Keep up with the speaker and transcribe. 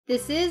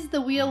This is The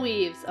Wheel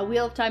Weaves, a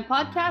Wheel of Time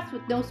podcast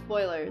with no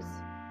spoilers.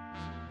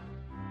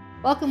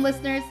 Welcome,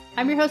 listeners.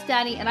 I'm your host,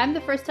 Dani, and I'm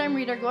the first-time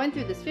reader going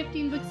through this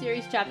 15-book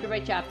series chapter by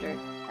chapter.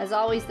 As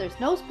always, there's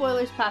no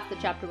spoilers past the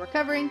chapter we're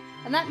covering,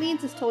 and that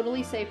means it's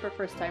totally safe for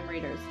first-time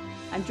readers.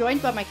 I'm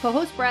joined by my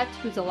co-host, Brett,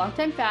 who's a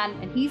longtime fan,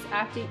 and he's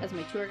acting as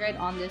my tour guide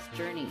on this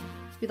journey.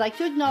 We'd like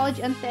to acknowledge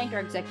and thank our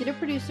executive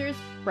producers,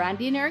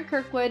 Brandy and Aaron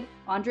Kirkwood,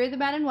 Andrea the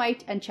Man in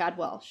White, and Chad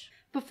Welsh.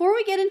 Before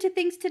we get into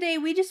things today,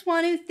 we just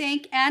want to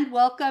thank and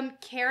welcome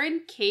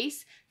Karen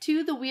Case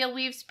to the Wheel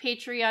Weaves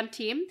Patreon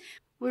team.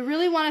 We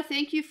really want to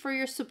thank you for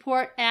your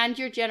support and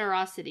your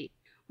generosity.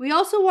 We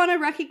also want to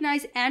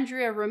recognize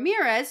Andrea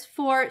Ramirez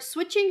for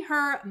switching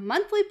her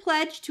monthly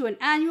pledge to an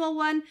annual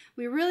one.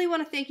 We really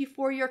want to thank you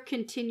for your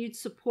continued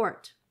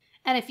support.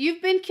 And if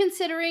you've been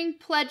considering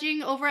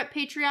pledging over at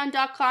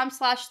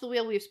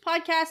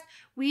patreon.com/thewheelweavespodcast,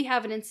 we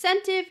have an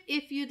incentive.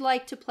 If you'd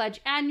like to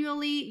pledge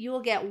annually, you will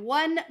get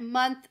 1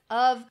 month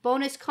of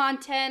bonus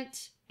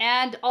content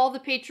and all the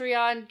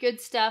Patreon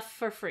good stuff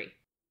for free.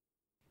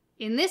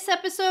 In this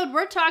episode,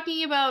 we're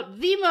talking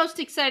about the most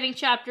exciting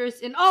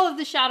chapters in all of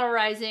the Shadow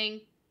Rising,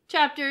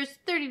 chapters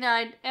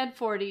 39 and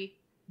 40.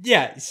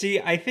 Yeah, see,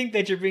 I think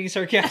that you're being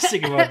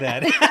sarcastic about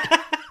that.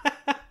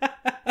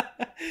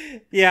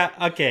 Yeah,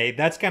 okay,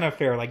 that's kind of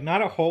fair. Like,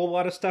 not a whole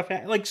lot of stuff,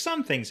 like,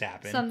 some things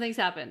happen. Some things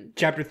happen.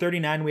 Chapter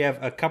 39, we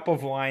have A Cup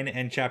of Wine,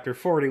 and Chapter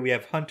 40, we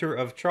have Hunter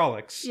of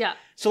Trollocs. Yeah.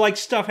 So, like,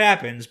 stuff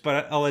happens,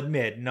 but I'll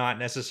admit, not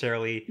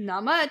necessarily...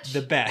 Not much.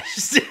 The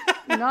best.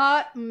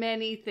 Not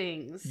many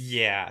things.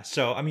 Yeah,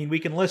 so, I mean, we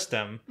can list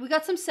them. We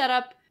got some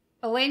setup.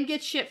 Elaine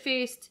gets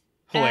shit-faced.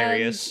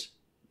 Hilarious. And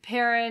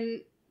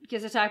Perrin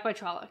gets attacked by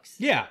Trollocs.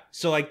 Yeah,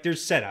 so, like,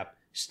 there's setup.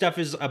 Stuff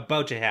is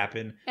about to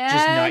happen, and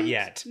just not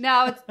yet.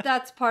 Now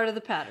that's part of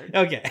the pattern.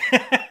 Okay.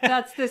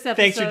 That's this episode.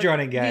 Thanks for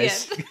joining,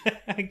 guys.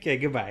 Okay,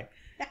 goodbye.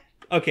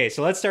 Okay,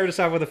 so let's start us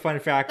off with a fun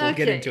fact. We'll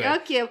get into it.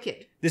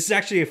 Okay. This is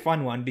actually a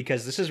fun one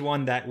because this is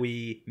one that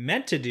we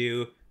meant to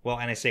do, well,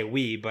 and I say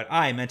we, but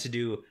I meant to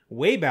do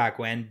way back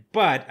when,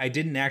 but I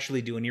didn't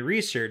actually do any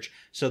research.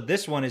 So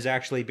this one is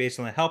actually based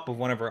on the help of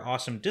one of our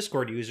awesome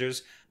Discord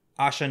users,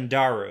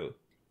 Ashandaru.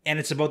 And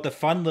it's about the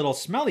fun little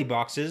smelly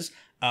boxes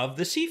of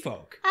the sea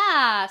folk.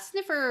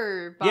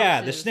 Sniffer boxes.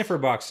 Yeah, the sniffer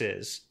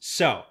boxes.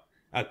 So,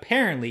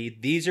 apparently,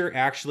 these are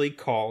actually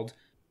called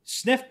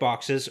sniff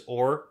boxes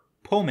or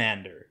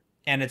pomander.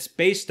 And it's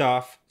based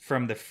off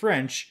from the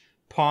French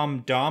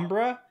pomme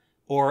d'ambre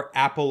or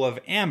apple of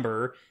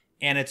amber,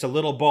 and it's a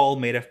little ball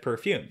made of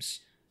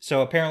perfumes.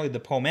 So apparently the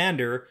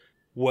pomander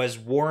was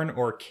worn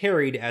or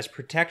carried as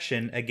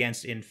protection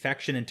against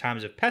infection in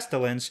times of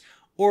pestilence,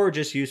 or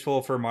just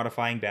useful for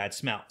modifying bad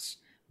smells.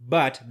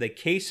 But the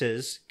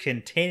cases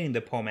containing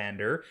the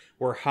pomander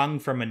were hung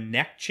from a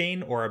neck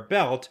chain or a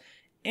belt,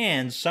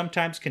 and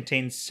sometimes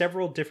contained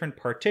several different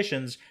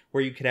partitions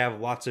where you could have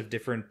lots of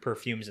different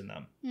perfumes in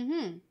them.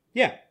 Mm-hmm.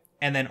 Yeah.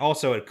 And then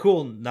also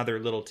another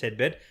little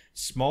tidbit,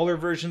 smaller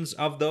versions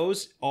of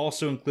those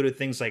also included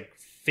things like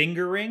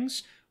finger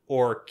rings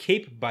or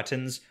cape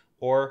buttons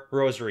or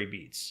rosary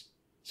beads.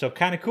 So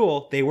kind of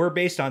cool. They were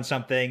based on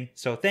something,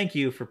 so thank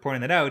you for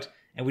pointing that out.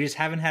 And we just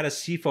haven't had a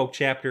Sea Folk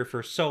chapter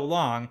for so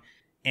long.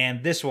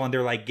 And this one,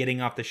 they're like getting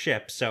off the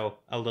ship, so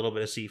a little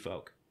bit of Sea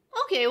Folk.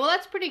 Okay, well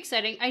that's pretty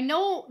exciting. I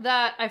know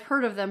that I've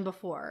heard of them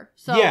before.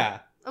 So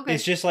yeah. Okay.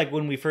 It's just like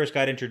when we first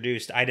got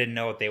introduced, I didn't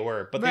know what they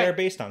were, but they are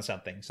based on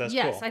something, so that's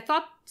cool. Yes, I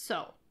thought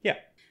so. Yeah.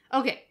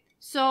 Okay,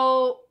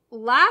 so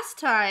last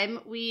time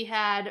we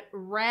had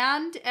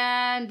Rand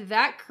and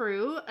that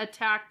crew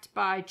attacked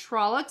by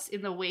Trollocs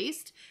in the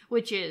Waste,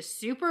 which is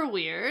super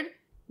weird.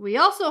 We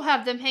also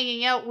have them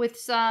hanging out with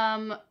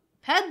some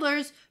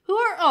peddlers who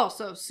are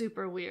also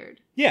super weird.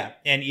 Yeah,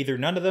 and either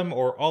none of them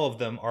or all of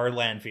them are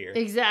Lanfear.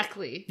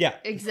 Exactly. Yeah.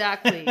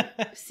 Exactly.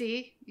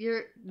 See?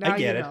 I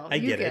get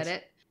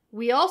it.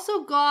 We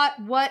also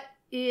got what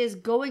is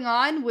going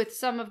on with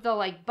some of the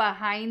like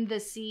behind the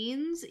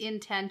scenes in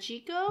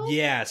Tanchico.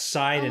 Yeah,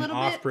 side and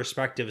off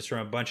perspectives from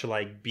a bunch of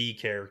like B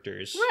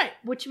characters. Right,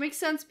 which makes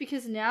sense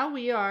because now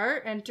we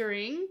are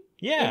entering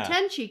in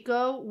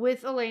Tanchico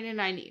with Elaine and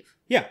Nynaeve.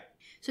 Yeah.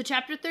 So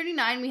chapter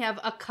 39, we have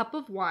A Cup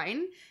of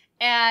Wine.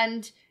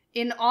 And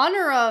in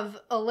honor of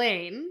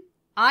Elaine,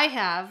 I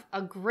have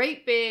a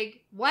great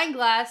big wine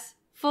glass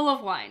full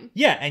of wine.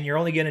 Yeah, and you're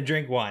only going to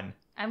drink one.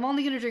 I'm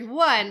only going to drink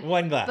one.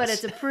 One glass. But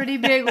it's a pretty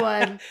big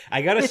one.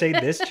 I got to say,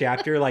 this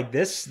chapter, like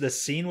the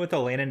scene with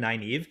Elaine and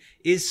Nynaeve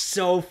is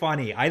so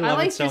funny. I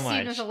love it so much. I like the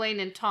scene with Elaine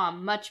and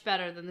Tom much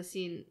better than the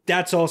scene.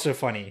 That's also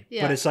funny.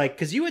 Yeah. But it's like,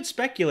 because you had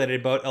speculated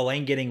about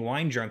Elaine getting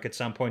wine drunk at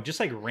some point, just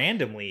like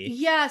randomly.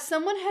 Yeah,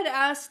 someone had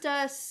asked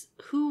us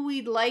who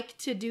we'd like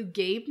to do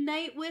Gabe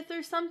night with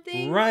or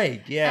something.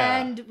 Right,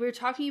 yeah. And we were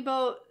talking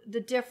about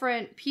the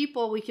different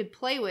people we could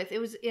play with. It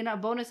was in a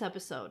bonus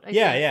episode. I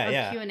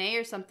think, Q&A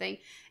or something.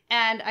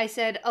 And I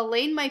said,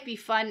 Elaine might be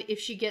fun if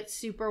she gets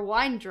super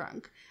wine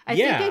drunk. I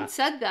think I'd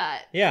said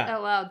that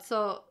out loud.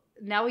 So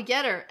now we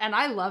get her. And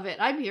I love it.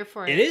 I'm here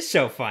for it. It is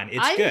so fun.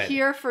 It's good. I'm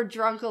here for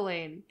drunk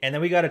Elaine. And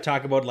then we got to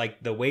talk about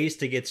like the ways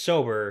to get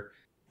sober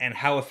and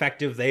how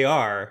effective they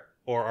are.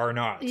 or are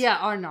not. Yeah,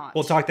 are not.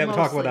 We'll talk about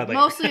that later.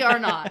 Mostly are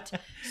not.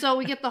 So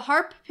we get the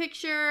harp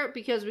picture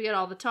because we get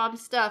all the Tom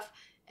stuff,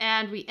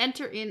 and we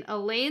enter in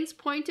Elaine's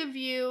point of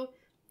view.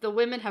 The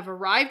women have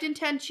arrived in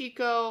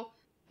Tanchico,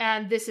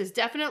 and this is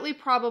definitely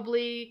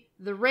probably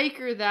the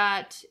raker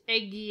that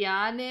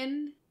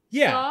Egianin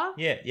saw.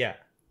 Yeah.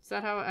 Is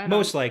that how?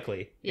 Most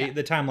likely. Yeah.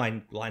 The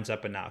timeline lines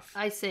up enough.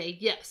 I say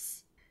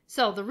yes.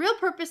 So the real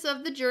purpose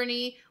of the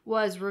journey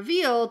was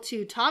revealed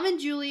to Tom and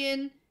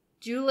Julian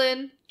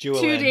 2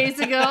 days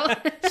ago.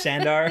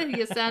 Sandar.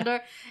 Yes,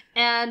 Sandar.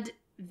 And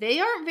they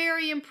aren't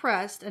very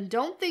impressed and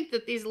don't think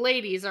that these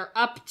ladies are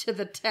up to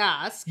the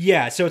task.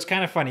 Yeah, so it's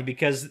kind of funny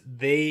because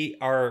they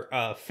are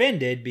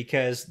offended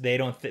because they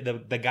don't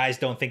the guys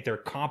don't think they're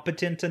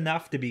competent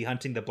enough to be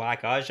hunting the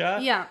Black Aja.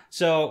 Yeah.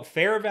 So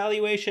fair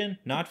evaluation,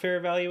 not fair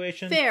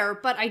evaluation? Fair,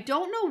 but I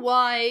don't know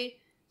why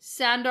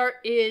Sandar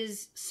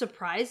is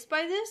surprised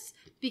by this,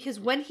 because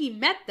when he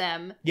met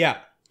them,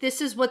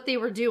 this is what they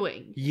were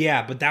doing.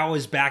 Yeah, but that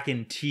was back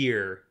in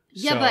tier.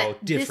 Yeah, so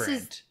but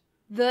different.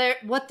 This is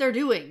what they're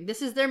doing.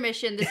 This is their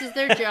mission. This is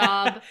their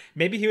job.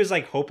 Maybe he was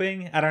like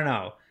hoping. I don't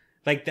know.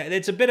 Like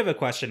it's a bit of a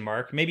question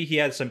mark. Maybe he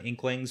had some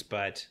inklings,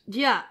 but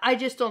yeah, I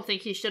just don't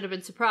think he should have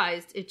been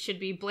surprised. It should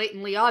be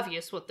blatantly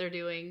obvious what they're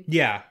doing.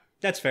 Yeah,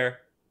 that's fair.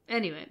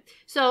 Anyway,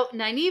 so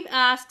Nynaeve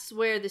asks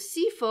where the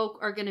sea folk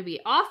are going to be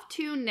off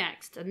to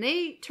next, and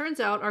they, turns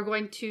out, are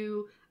going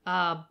to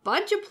a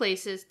bunch of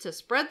places to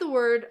spread the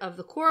word of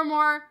the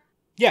Cormor.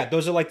 Yeah,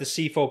 those are like the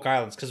Sea Folk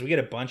Islands, because we get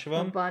a bunch of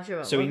them.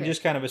 So we can okay.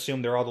 just kind of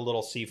assume they're all the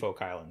little Sea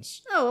Folk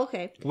Islands. Oh,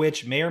 okay.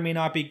 Which may or may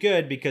not be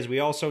good, because we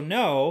also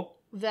know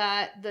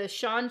that the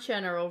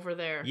Seanchan are over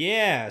there.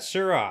 Yeah,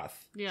 Suroth.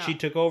 Yeah. She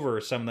took over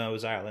some of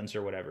those islands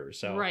or whatever,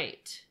 so.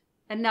 Right.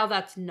 And now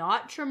that's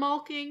not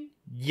Tremalking?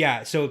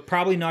 Yeah, so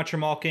probably not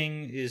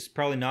Tremalking is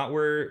probably not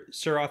where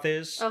Suroth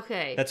is.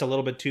 Okay. That's a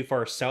little bit too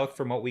far south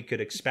from what we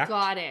could expect.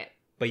 Got it.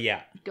 But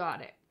yeah.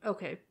 Got it.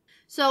 Okay.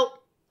 So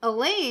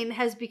Elaine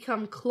has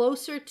become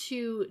closer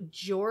to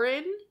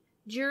Joran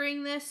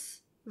during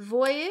this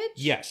voyage.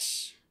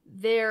 Yes.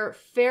 Their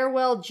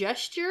farewell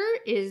gesture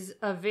is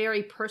a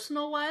very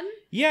personal one.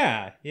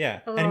 Yeah.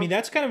 And I mean,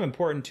 that's kind of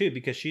important too,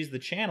 because she's the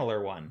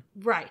channeler one.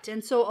 Right.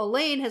 And so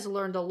Elaine has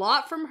learned a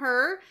lot from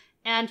her,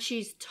 and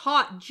she's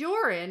taught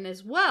Joran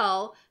as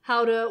well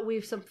how to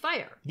weave some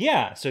fire.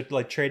 Yeah. So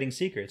like trading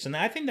secrets. And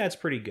I think that's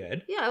pretty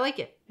good. Yeah, I like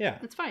it. Yeah.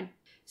 That's fine.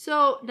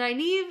 So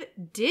Nynaeve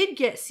did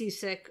get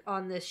seasick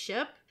on this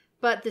ship,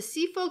 but the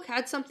sea folk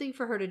had something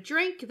for her to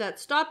drink that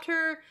stopped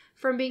her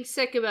from being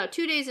sick about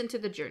 2 days into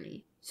the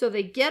journey. So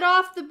they get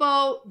off the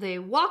boat, they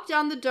walk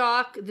down the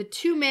dock, the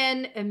two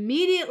men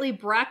immediately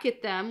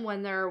bracket them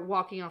when they're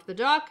walking off the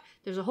dock.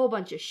 There's a whole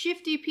bunch of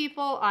shifty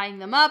people eyeing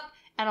them up,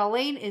 and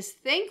Elaine is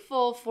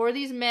thankful for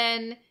these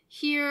men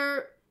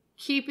here,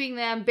 keeping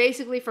them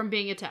basically from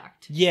being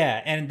attacked.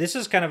 Yeah, and this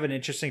is kind of an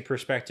interesting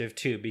perspective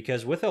too,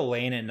 because with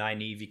Elaine and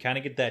Nynaeve, you kind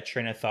of get that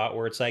train of thought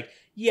where it's like,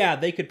 yeah,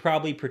 they could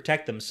probably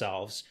protect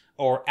themselves,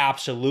 or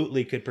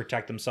absolutely could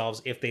protect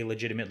themselves if they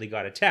legitimately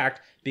got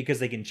attacked, because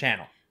they can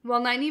channel. Well,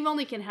 Nynaeve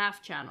only can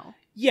half channel.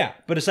 Yeah,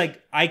 but it's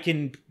like,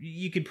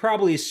 you could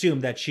probably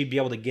assume that she'd be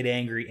able to get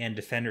angry and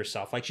defend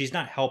herself. Like, she's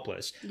not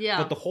helpless. Yeah.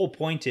 But the whole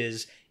point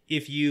is,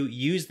 if you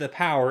use the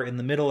power in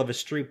the middle of a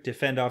street to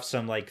fend off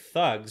some, like,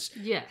 thugs,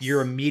 yes,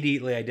 you're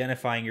immediately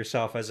identifying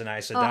yourself as an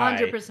Aes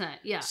Sedai. 100%,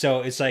 yeah. So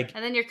it's like...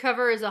 And then your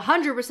cover is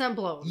 100%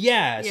 blown.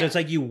 Yeah, so it's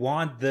like you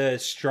want the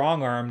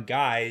strong-armed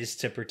guys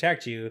to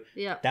protect you.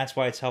 Yeah. That's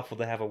why it's helpful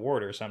to have a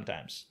warder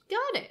sometimes.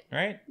 Got it.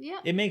 Right? Yeah.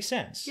 It makes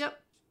sense. Yep.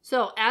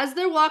 So as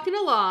they're walking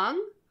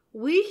along,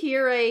 we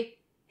hear a,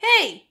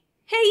 hey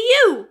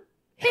you!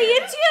 Hey,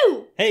 it's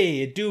you!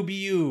 Hey, it do be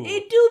you!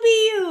 It do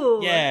be you!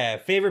 Yeah,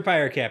 favorite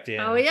pirate captain.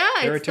 Oh yeah,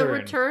 it's the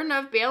return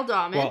of Bail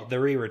Damin. Well,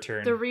 the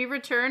re-return. The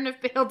re-return of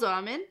Bail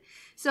Damin.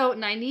 So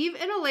Nynaeve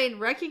and Elaine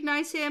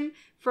recognize him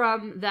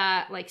from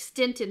that, like,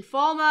 stint in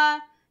Falma.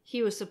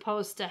 He was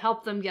supposed to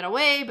help them get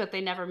away, but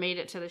they never made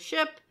it to the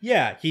ship.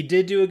 Yeah, he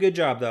did do a good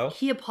job, though.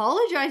 He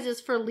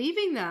apologizes for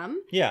leaving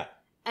them. Yeah.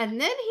 And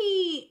then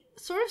he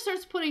sort of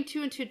starts putting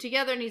two and two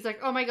together, and he's like,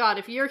 oh my god,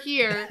 if you're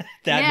here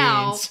that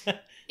now, means...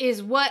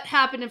 is what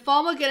happened in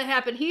Falma gonna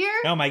happen here?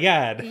 Oh my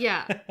god.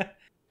 Yeah.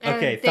 And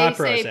okay, they thought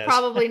say process.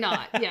 Probably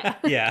not, yeah.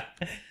 Yeah.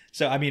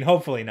 So, I mean,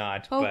 hopefully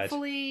not.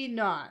 Hopefully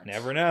not.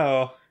 Never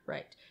know.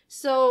 Right.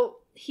 So,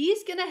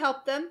 he's gonna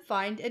help them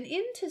find an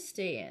inn to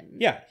stay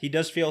in. Yeah, he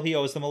does feel he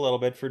owes them a little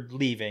bit for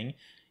leaving.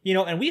 You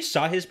know, and we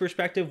saw his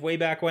perspective way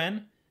back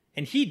when,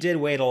 and he did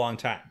wait a long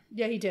time.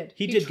 Yeah, he did.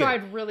 He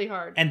tried really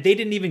hard. And they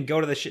didn't even go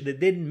to the ship. They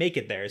didn't make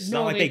it there. It's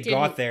not like they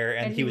got there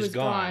and he was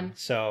gone.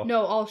 So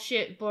no, all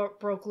shit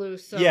broke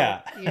loose. So,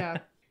 yeah. Yeah.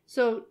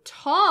 So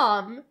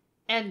Tom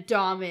and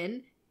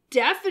Damin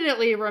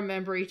definitely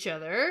remember each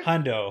other.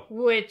 Hundo.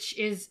 Which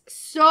is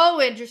so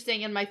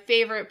interesting and my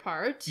favorite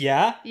part.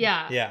 Yeah?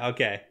 Yeah. Yeah,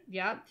 okay.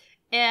 Yeah.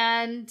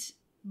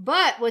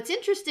 But what's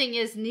interesting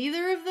is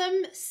neither of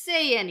them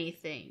say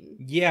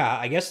anything. Yeah,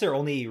 I guess their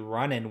only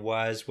run-in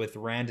was with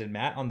Rand and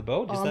Matt on the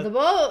boat. The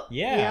boat.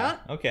 Yeah.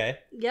 Okay.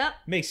 Yeah.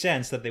 Makes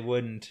sense that they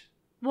wouldn't.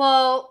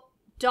 Well,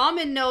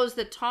 Daman knows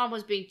that Tom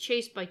was being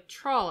chased by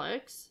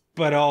Trollocs.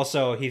 But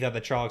also, he thought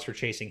the Trollocs were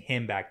chasing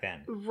him back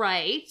then.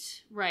 Right.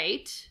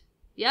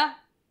 Yeah.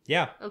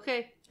 Yeah.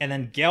 Okay. And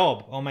then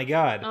Gelb. Oh my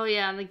god. Oh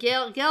yeah, and the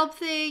Gelb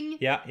thing.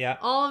 Yeah.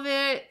 All of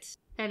it.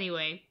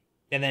 Anyway.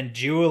 And then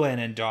Julian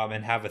and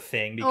Daman have a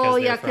thing because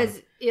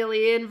because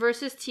Ilian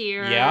versus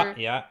Tyr.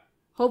 Yeah.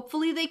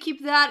 Hopefully they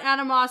keep that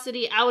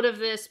animosity out of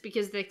this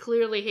because they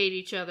clearly hate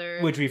each other.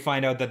 Which we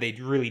find out that they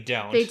really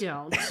don't. They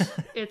don't.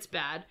 It's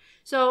bad.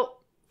 So,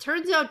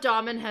 turns out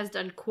Daman has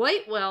done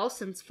quite well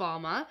since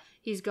Falma.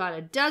 He's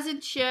got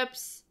 12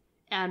 ships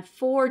and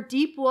 4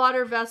 deep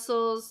water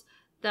vessels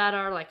that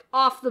are like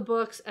off the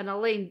books, and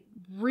Elaine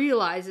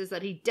realizes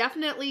that he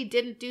definitely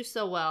didn't do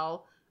so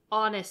well,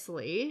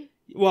 honestly.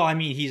 Well, I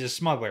mean, he's a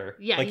smuggler.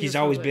 Yeah, like he's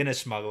always been a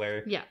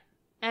smuggler. Yeah.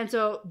 And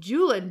so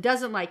Julian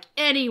doesn't like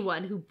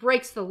anyone who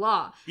breaks the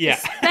law. Yeah.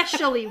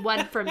 Especially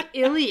one from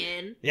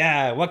Ilian.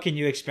 Yeah, what can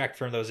you expect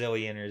from those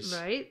Ilianers?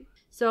 Right?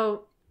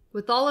 So,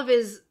 with all of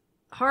his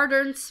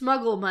hard-earned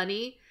smuggle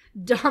money,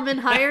 Daman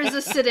hires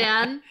a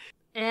sedan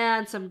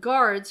and some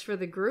guards for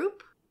the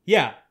group.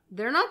 Yeah.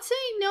 They're not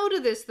saying no to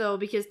this, though,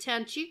 because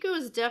Tanchico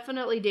is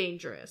definitely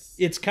dangerous.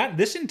 It's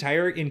this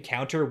entire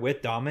encounter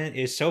with Daman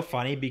is so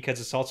funny because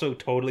it's also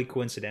totally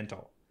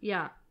coincidental.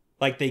 Yeah.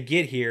 Like, they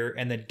get here,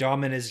 and then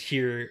Daman is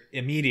here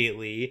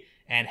immediately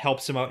and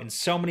helps him out in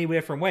so many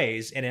different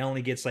ways, and it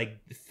only gets, like,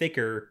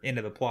 thicker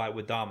into the plot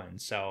with Daman,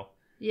 so...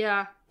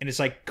 Yeah. And it's,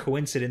 like,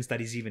 coincidence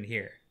that he's even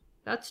here.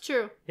 That's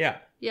true. Yeah.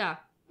 Yeah.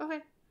 Okay.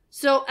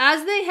 So,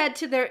 as they head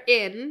to their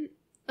inn,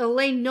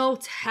 Elaine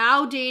notes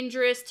how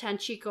dangerous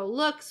Tanchico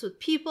looks with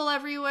people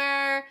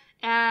everywhere,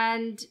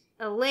 and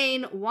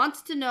Elaine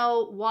wants to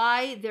know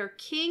why their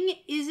king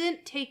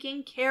isn't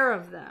taking care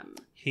of them.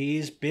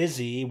 He's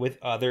busy with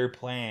other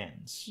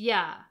plans.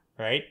 Yeah.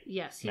 Right?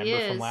 Yes, he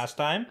Remember is. from last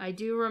time? I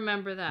do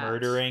remember that.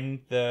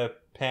 Murdering the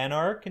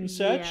Panarch and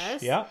such?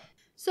 Yes. Yeah.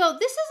 So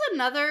this is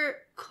another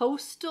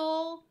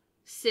coastal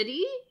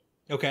city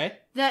Okay.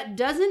 that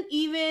doesn't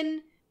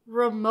even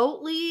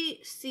remotely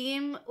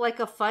seem like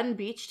a fun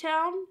beach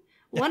town.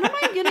 When am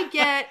I going to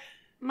get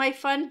my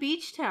fun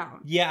beach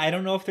town? Yeah, I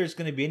don't know if there's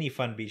going to be any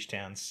fun beach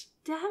towns.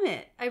 Damn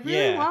it. I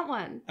really want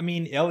one. I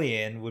mean,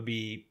 Ilian would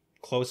be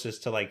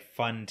closest to, like,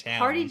 fun town.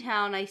 Party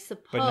town, I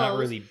suppose. But not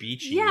really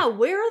beachy. Yeah,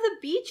 where are the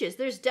beaches?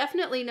 There's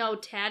definitely no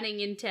tanning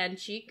in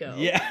Tanchico.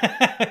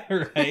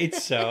 Yeah, right,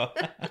 so...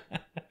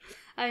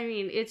 I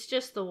mean, it's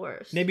just the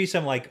worst. Maybe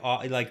some, like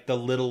the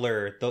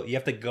littler... you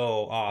have to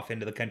go off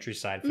into the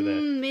countryside for the...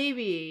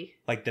 Maybe.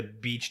 Like, the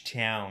beach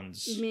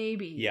towns.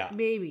 Maybe. Yeah.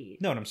 Maybe.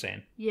 Know what I'm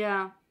saying?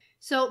 Yeah.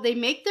 So they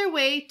make their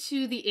way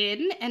to the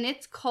inn, and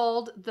it's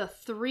called the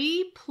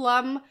 3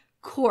 Plum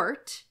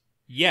Court.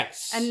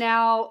 Yes. And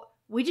now...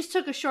 we just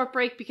took a short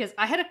break because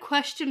I had a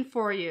question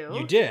for you.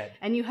 You did.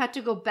 And you had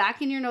to go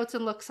back in your notes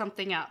and look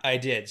something up. I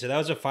did. So that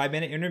was a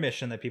 5-minute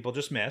intermission that people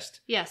just missed.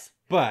 Yes.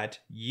 But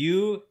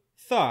you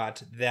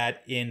thought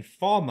that in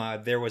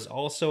Falma there was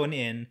also an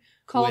inn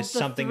called with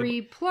something... the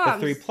 3 Plums.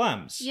 The 3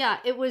 Plums. Yeah,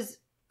 it was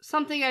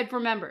something I'd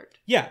remembered.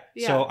 Yeah.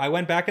 So I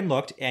went back and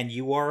looked, and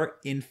you are,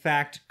 in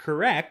fact,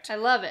 correct. I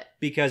love it.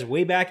 Because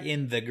way back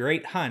in The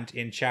Great Hunt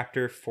in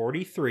chapter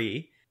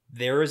 43...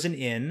 there is an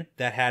inn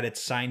that had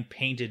its sign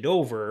painted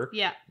over.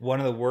 Yeah. One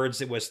of the words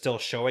that was still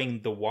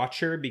showing the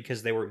Watcher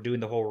because they were doing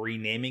the whole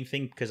renaming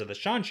thing because of the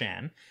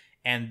Shanshan.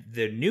 And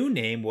the new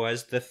name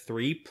was the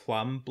 3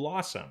 Plum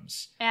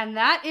Blossoms. And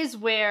that is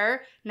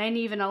where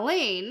Nynaeve and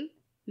Elaine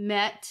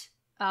met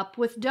up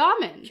with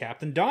Daman.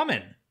 Captain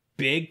Daman.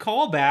 Big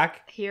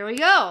callback. Here we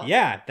go.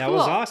 Yeah, that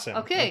was Cool. awesome.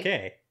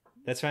 Okay.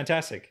 That's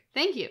fantastic.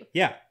 Thank you.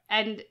 Yeah.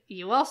 And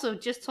you also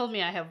just told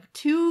me I have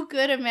too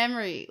good a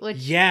memory, which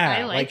yeah,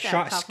 I like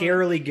that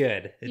scarily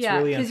good. It's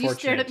really unfortunate. because you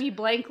stared at me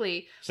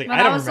blankly. It's like, when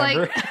I don't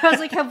remember. I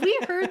was like, have we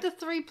heard the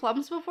 3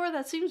 Plums before?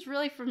 That seems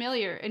really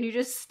familiar. And you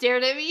just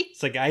stared at me.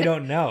 It's like, I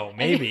don't know.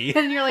 Maybe.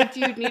 And you're like, do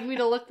you need me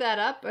to look that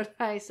up? And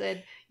I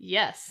said,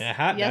 yes.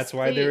 Uh-huh, Yes, that's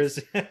why please. there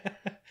is...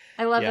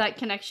 I love that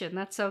connection.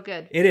 That's so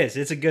good. It is.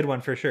 It's a good one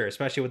for sure,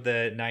 especially with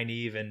the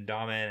Nynaeve and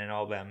Daman and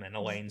all them and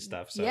Elaine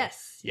stuff. So,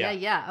 yes.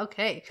 Yeah.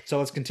 Okay. So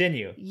let's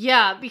continue.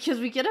 Yeah, because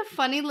we get a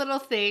funny little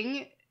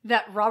thing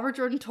that Robert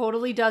Jordan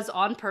totally does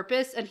on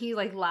purpose, and he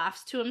like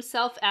laughs to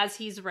himself as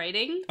he's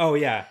writing. Oh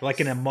yeah, like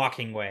in a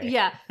mocking way.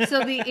 Yeah.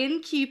 So the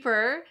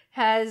innkeeper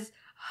has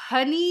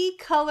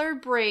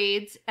honey-colored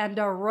braids and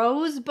a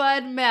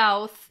rosebud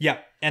mouth. Yeah,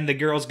 and the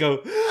girls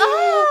go,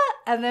 Ah!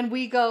 And then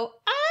we go,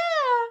 ah!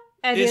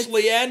 And it's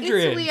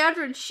Leandrin. It's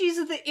Leandrin. She's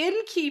the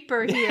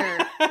innkeeper here.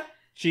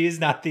 She is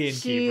not the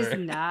innkeeper. She's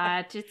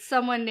not. It's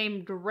someone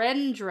named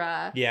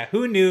Rendra. Yeah,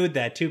 who knew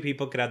that 2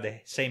 people could have the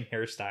same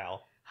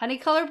hairstyle?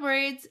 Honey-colored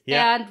braids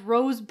and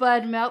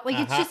rosebud mouth. Like,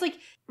 it's just like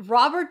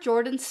Robert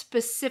Jordan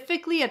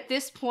specifically at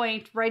this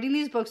point, writing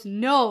these books,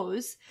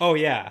 knows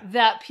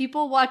that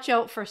people watch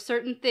out for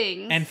certain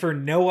things. And for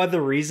no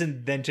other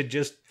reason than to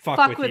just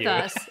fuck with you.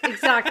 us.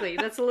 Exactly.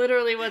 That's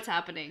literally what's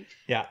happening.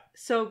 Yeah.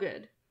 So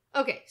good.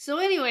 Okay, so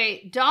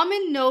anyway,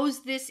 Daman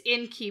knows this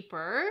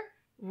innkeeper,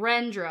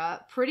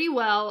 Rendra pretty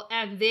well,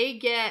 and they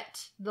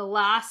get the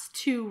last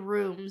 2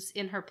 rooms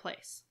in her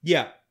place.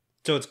 Yeah.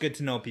 So it's good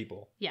to know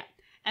people. Yeah.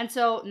 And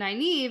so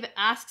Nynaeve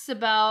asks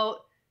about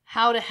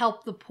how to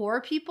help the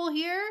poor people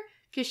here,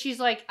 because she's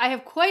like, I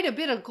have quite a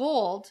bit of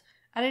gold,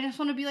 and I just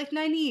want to be like,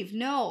 Nynaeve,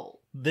 no.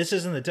 This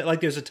isn't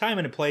there's a time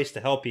and a place to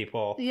help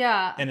people.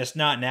 Yeah. And it's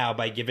not now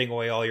by giving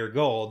away all your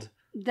gold.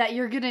 That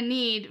you're going to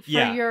need for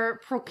your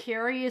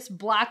precarious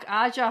Black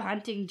Aja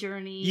hunting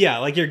journey. Yeah,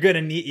 like you're going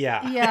to need,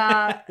 yeah.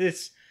 Yeah.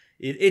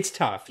 It's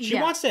tough. She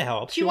wants to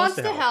help. She wants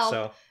to help.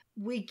 So.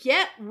 We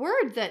get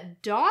word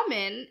that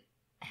Daman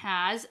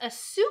has a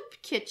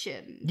soup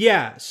kitchen.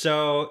 Yeah,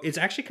 so it's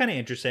actually kind of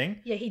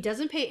interesting. Yeah, he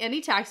doesn't pay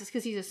any taxes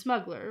because he's a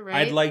smuggler,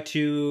 right? I'd like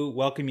to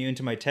welcome you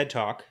into my TED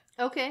Talk.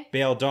 Okay.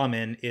 Bail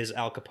Daman is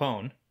Al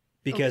Capone.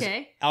 Because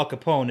Al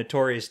Capone,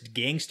 notorious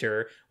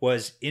gangster,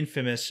 was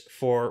infamous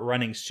for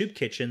running soup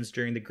kitchens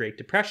during the Great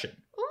Depression.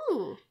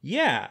 Ooh.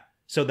 Yeah.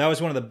 So that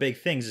was one of the big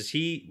things, is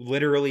he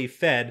literally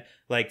fed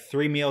like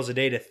 3 meals a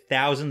day to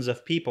thousands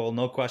of people,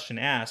 no question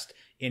asked,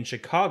 in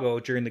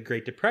Chicago during the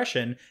Great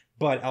Depression.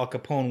 But Al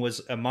Capone was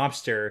a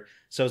mobster,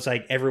 so it's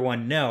like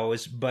everyone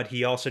knows, but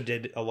he also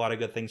did a lot of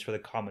good things for the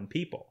common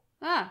people.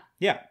 Ah.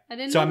 Yeah. I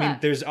didn't know that. So, I mean,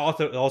 there's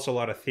also a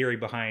lot of theory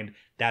behind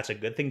that's a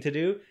good thing to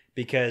do,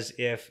 because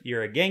if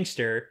you're a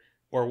gangster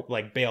or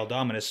like Bail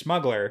Daman, a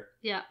smuggler,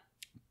 yeah,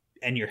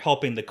 and you're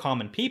helping the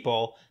common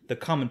people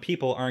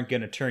aren't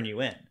going to turn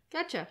you in.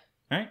 Gotcha.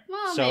 Right?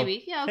 Well, so,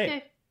 maybe. Yeah, okay.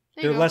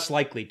 Hey, they're less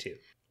likely to.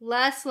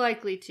 Less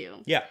likely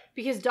to. Yeah.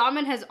 Because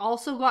Daman has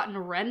also gotten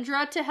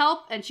Rendra to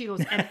help, and she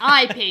goes, and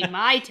I pay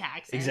my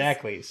taxes.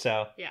 Exactly,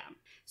 so. Yeah.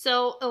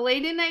 So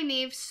Elaine and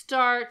Nynaeve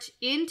start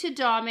into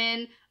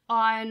Daman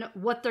on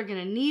what they're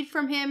going to need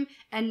from him,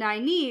 and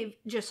Nynaeve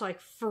just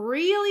like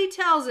freely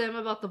tells him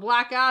about the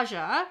Black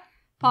Aja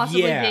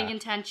possibly being in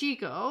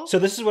Tanchico. So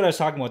this is what I was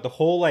talking about. The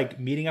whole like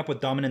meeting up with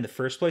Daman in the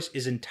first place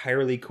is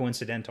entirely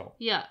coincidental.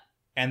 Yeah.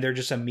 And they're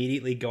just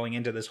immediately going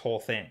into this whole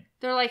thing.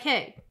 They're like,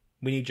 hey,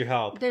 we need your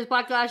help. There's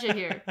Black Aja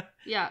here.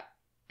 Yeah.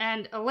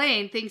 And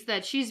Elaine thinks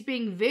that she's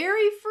being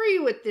very free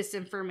with this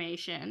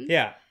information.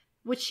 Yeah.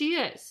 Which she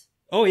is.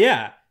 Oh,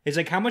 yeah. It's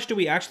like, how much do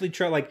we actually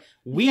trust? Like,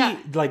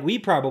 we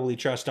probably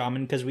trust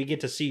Daman because we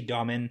get to see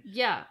Daman.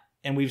 Yeah.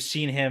 And we've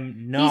seen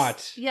him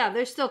not.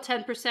 There's still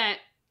 10%.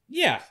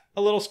 Yeah.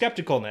 A little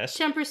skepticalness.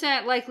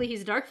 10% likely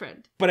he's a dark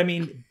friend. But I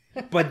mean,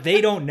 but they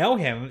don't know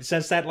him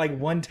since that like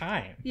one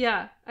time.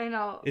 Yeah, I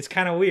know. It's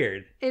kind of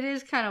weird. It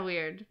is kind of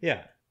weird.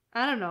 Yeah.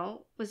 I don't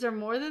know. Was there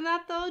more than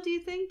that, though, do you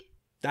think?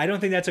 I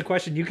don't think that's a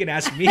question you can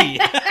ask me.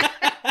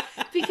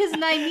 Because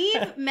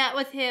Nynaeve met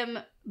with him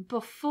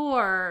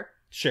before...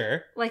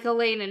 Sure. Like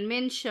Elaine and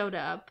Min showed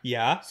up.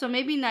 Yeah. So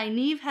maybe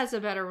Nynaeve has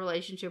a better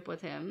relationship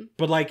with him.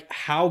 But like,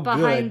 how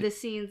behind the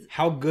scenes.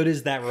 How good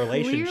is that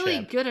relationship?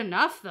 Clearly good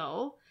enough,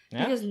 though.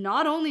 Yeah. Because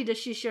not only does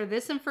she share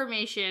this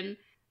information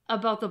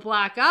about the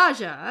Black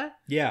Aja...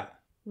 Yeah.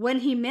 When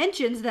he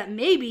mentions that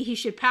maybe he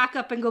should pack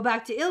up and go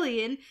back to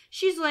Ilion,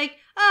 she's like,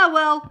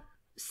 well,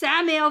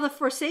 Samael the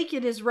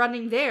Forsaken is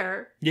running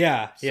there.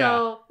 Yeah,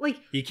 So, like...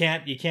 You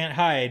can't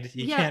hide.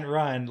 You can't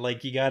run.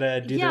 Like, you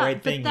gotta do the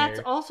right thing but that's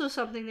also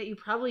something that you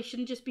probably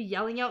shouldn't just be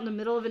yelling out in the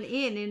middle of an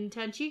inn in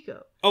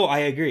Tanchico. Oh, I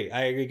agree.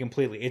 I agree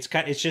completely. It's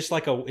just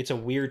like it's a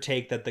weird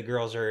take that the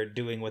girls are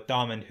doing with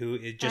Daman, who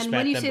just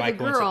met them by coincidence. And when you say the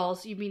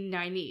girls, you mean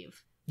Nynaeve.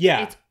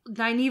 Yeah. It's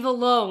Nynaeve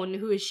alone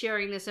who is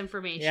sharing this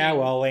information. Yeah,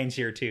 well, Elaine's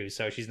here too,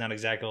 so she's not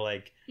exactly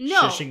like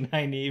shushing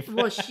Nynaeve.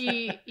 Well,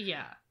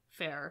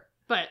 fair.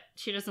 But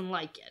she doesn't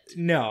like it.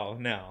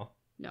 No.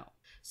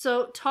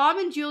 So Tom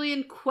and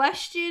Julian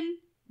question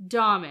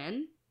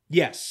Daman.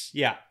 Yes,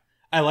 yeah.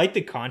 I like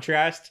the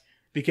contrast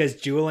because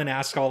Julian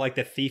asks all like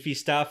the thiefy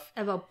stuff.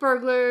 About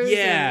burglars.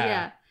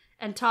 Yeah.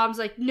 And Tom's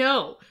like,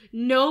 no,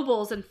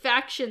 nobles and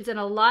factions and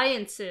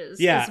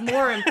alliances is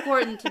more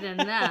important than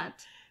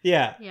that.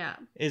 Yeah. Yeah.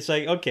 It's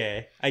like,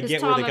 okay, I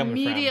get Tom where they're coming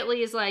from. Tom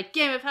immediately is like,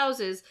 Game of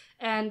Houses.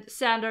 And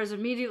Sandar's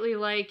immediately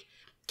like,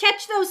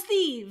 catch those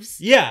thieves.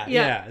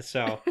 Yeah.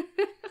 So,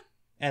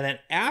 and then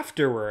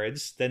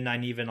afterwards, then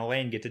Nynaeve and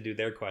Elaine get to do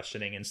their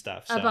questioning and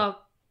stuff. So.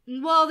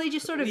 They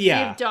just sort of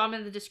give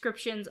Daman the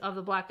descriptions of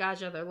the Black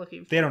Aja they're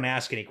looking for. They don't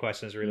ask any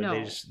questions, really. No.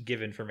 They just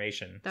give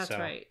information. That's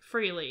right.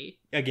 Freely.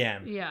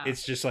 Again. Yeah.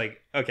 It's just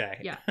like, okay.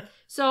 Yeah.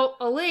 So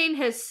Elaine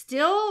has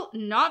still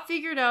not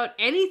figured out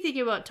anything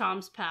about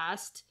Tom's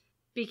past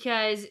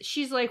because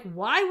she's like,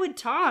 why would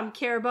Tom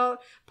care about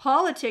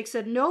politics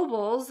and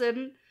nobles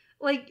and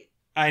like...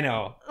 I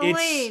know.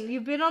 Elaine,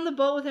 you've been on the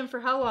boat with him for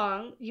how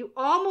long? You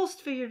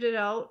almost figured it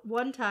out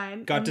one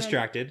time. Got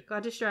distracted.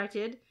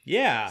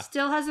 Yeah.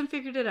 Still hasn't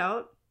figured it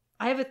out.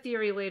 I have a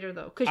theory later,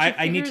 though.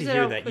 I need to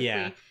hear that,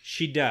 yeah.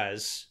 She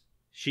does.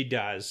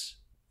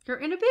 Her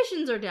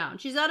inhibitions are down.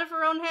 She's out of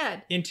her own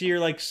head. Into your,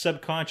 like,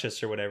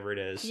 subconscious or whatever it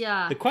is.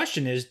 Yeah. The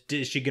question is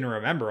she going to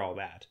remember all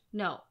that?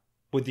 No.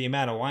 With the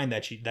amount of wine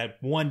that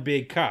one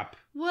big cup.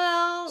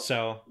 Well,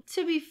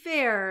 to be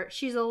fair,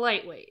 she's a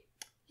lightweight.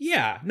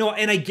 Yeah. No,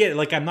 and I get it.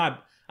 Like, I'm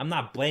not I'm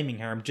not blaming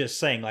her. I'm just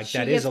saying, like, She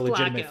that is gets a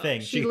legitimate blackout.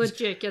 thing. She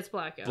legit gets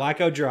blackout.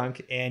 Blackout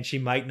drunk, and she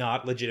might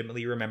not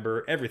legitimately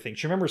remember everything.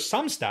 She remembers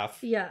some stuff,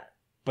 Yeah.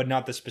 but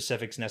not the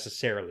specifics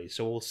necessarily.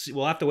 So we'll see.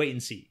 We'll have to wait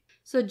and see.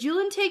 So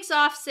Julian takes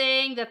off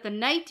saying that the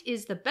night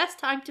is the best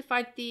time to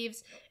find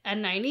thieves,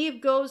 and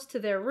Nynaeve goes to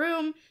their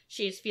room.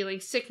 She is feeling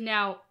sick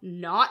now,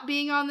 not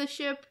being on the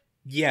ship.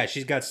 Yeah,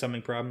 she's got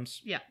stomach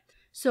problems. Yeah.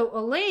 So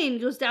Elaine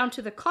goes down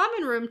to the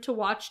common room to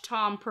watch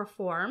Tom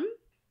perform,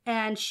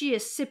 and she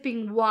is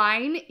sipping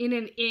wine in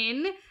an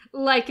inn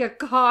like a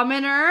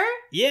commoner.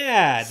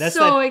 Yeah, that's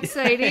so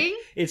exciting.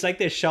 It's like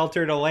this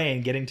sheltered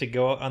Elaine getting to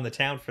go out on the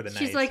town for the night.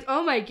 She's like,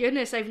 oh my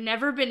goodness, I've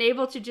never been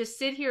able to just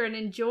sit here and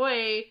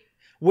enjoy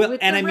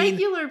with the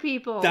regular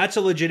people. That's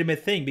a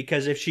legitimate thing,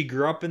 because if she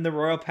grew up in the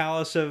royal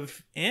palace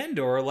of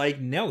Andor, like,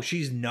 no,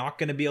 she's not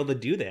going to be able to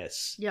do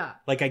this. Yeah.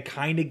 Like, I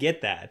kind of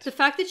get that. The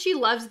fact that she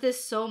loves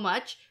this so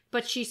much,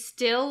 but she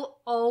still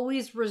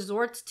always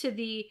resorts to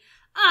the,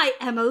 I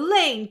am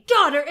Elaine,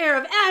 daughter heir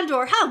of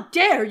Andor, how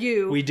dare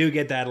you? We do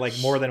get that, like,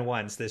 more than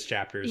once this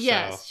chapter.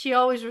 Yes, so. she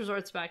always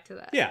resorts back to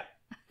that. Yeah.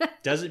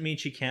 Doesn't mean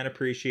she can't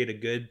appreciate a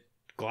good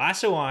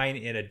glass of wine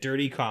in a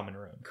dirty common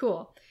room.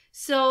 Cool.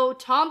 So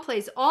Tom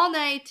plays all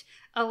night.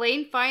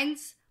 Elaine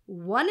finds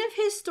one of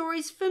his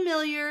stories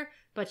familiar,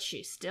 but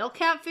she still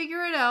can't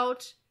figure it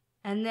out.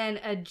 And then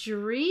a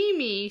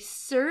dreamy,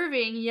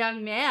 serving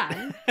young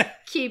man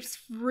keeps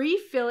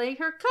refilling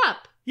her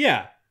cup.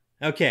 Yeah.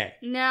 Okay.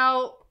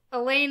 Now,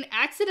 Elaine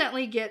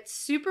accidentally gets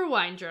super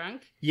wine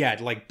drunk. Yeah,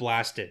 like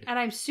blasted. And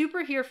I'm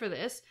super here for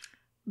this.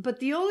 But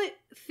the only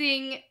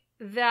thing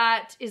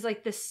that is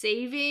like the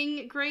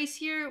saving grace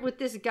here with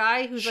this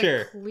guy who's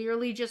like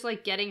clearly just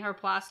like getting her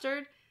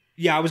plastered.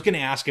 Yeah, I was going to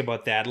ask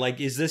about that.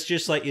 Like, is this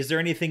just like, is there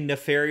anything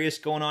nefarious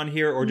going on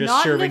here, or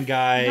just serving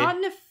guy? Not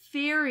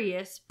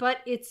nefarious, but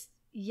it's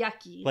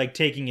yucky. Like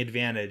taking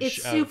advantage.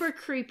 It's super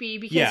creepy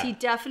because he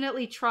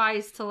definitely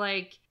tries to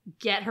like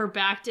get her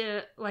back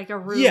to like a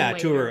room. Yeah, later.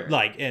 to her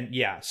like, and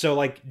yeah, so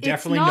like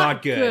definitely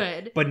not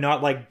good, but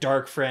not like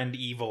dark friend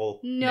evil.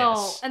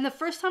 No, and the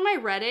first time I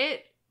read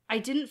it, I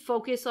didn't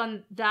focus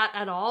on that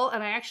at all,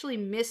 and I actually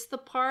missed the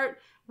part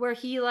where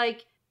he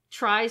like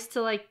tries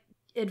to like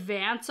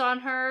advance on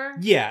her.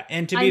 Yeah,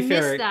 and to be fair,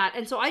 I missed that,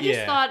 and so I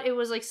just thought it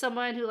was like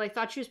someone who like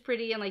thought she was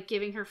pretty and like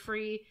giving her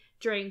free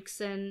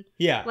drinks and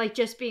like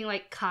just being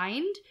like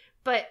kind.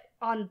 But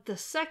on the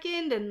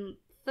second and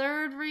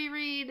third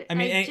reread, I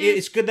mean,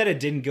 it's good that it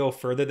didn't go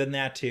further than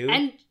that too.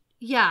 And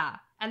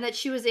and that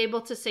she was able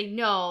to say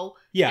no.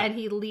 Yeah, and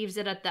he leaves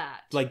it at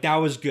that. Like that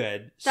was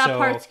good. That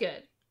part's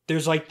good.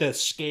 There's like the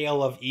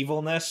scale of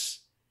evilness.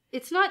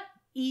 It's not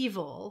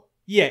evil.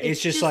 Yeah, it's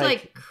just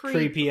like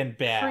creepy and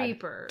bad.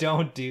 Creeper.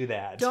 Don't do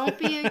that. Don't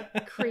be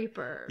a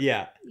creeper.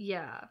 Yeah.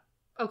 Yeah.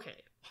 Okay.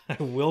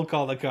 I will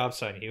call the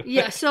cops on you.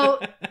 Yeah,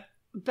 so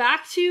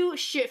back to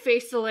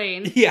shit-faced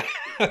Elaine. Yeah,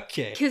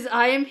 okay. Because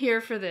I am here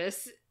for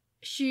this.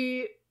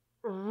 She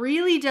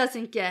really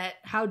doesn't get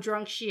how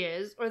drunk she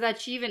is, or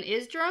that she even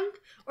is drunk?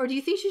 Or do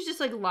you think she's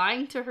just like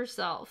lying to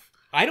herself?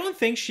 I don't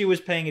think she was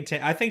paying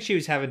attention. I think she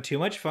was having too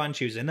much fun.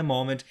 She was in the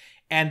moment.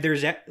 And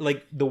there's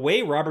like the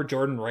way Robert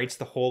Jordan writes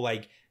the whole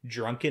like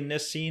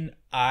drunkenness scene,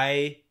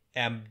 I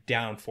am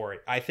down for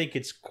it. I think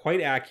it's quite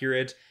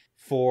accurate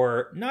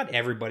for not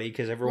everybody,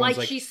 because everyone's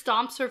like she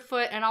stomps her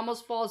foot and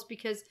almost falls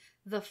because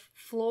the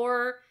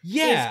floor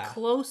is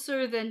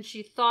closer than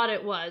she thought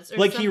it was. Or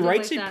like he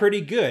writes it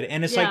pretty good.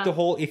 And it's like the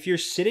whole, if you're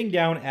sitting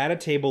down at a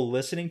table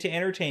listening to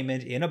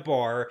entertainment in a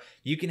bar,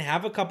 you can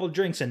have a couple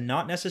drinks and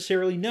not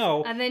necessarily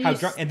know how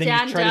drunk, and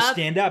then you try to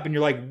stand up and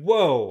you're like,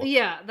 whoa.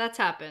 Yeah, that's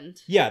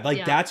happened. Yeah,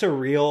 like that's a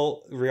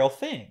real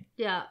thing.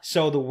 Yeah.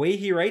 So the way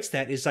he writes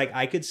that is like,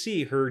 I could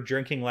see her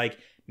drinking like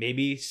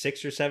maybe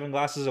 6 or 7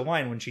 glasses of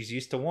wine when she's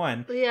used to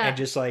one. Yeah. And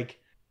just like,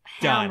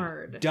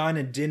 hammered. Done,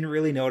 and didn't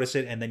really notice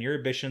it, and then your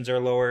ambitions are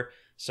lower,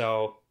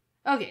 so...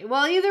 Okay,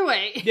 well, either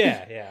way.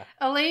 Yeah.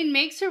 Elaine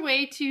makes her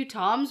way to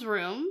Tom's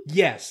room.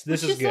 Yes,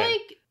 this is good. Which is,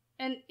 like,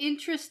 an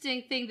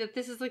interesting thing that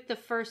this is, like, the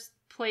first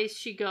place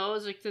she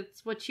goes. Like,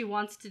 that's what she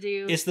wants to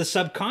do. It's the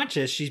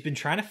subconscious. She's been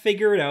trying to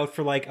figure it out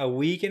for, like, a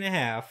week and a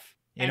half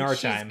in our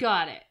time. She's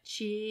got it.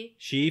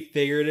 She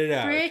figured it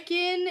out.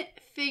 Frickin'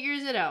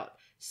 figures it out.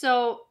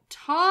 So,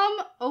 Tom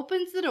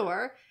opens the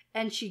door...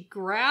 and she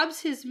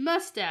grabs his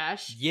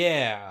mustache.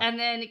 Yeah. And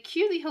then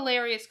cue the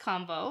hilarious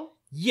combo.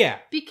 Yeah.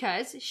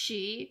 Because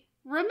she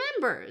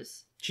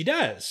remembers. She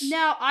does.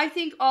 Now, I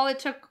think all it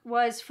took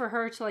was for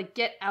her to, like,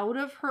 get out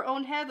of her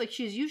own head. Like,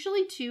 she's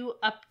usually too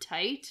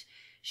uptight.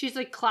 She's,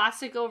 like,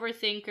 classic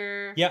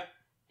overthinker. Yep.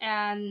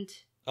 And...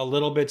 a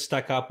little bit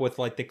stuck up with,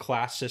 like, the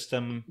class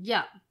system.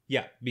 Yeah.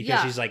 Yeah,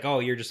 because she's like, oh,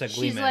 you're just a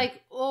glee man. She's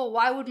like, oh,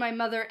 why would my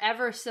mother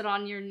ever sit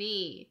on your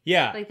knee?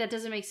 Yeah. Like, that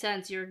doesn't make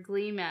sense. You're a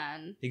glee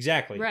man.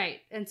 Exactly. Right.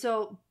 And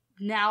so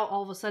now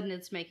all of a sudden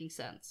it's making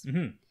sense.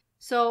 Mm-hmm.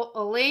 So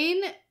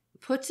Elaine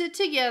puts it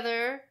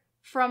together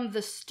from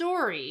the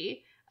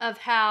story of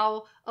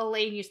how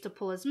Elaine used to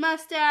pull his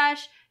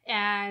mustache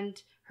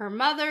and her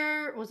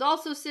mother was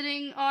also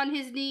sitting on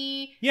his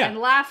knee Yeah. and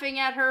laughing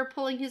at her,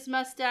 pulling his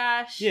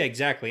mustache. Yeah,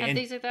 exactly. And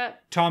things like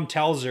that. Tom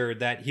tells her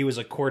that he was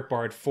a court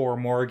bard for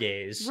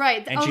Morgaze.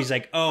 Right. And she's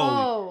like,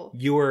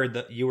 you were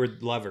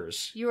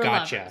lovers. You were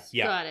gotcha. lovers.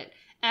 Yeah. Got it.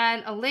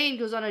 And Elaine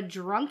goes on a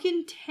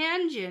drunken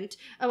tangent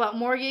about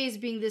Morgaze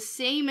being the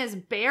same as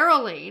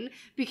Barreling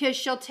because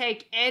she'll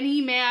take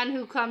any man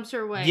who comes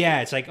her way.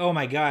 Yeah, it's like, oh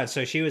my god,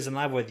 so she was in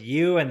love with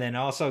you and then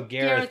also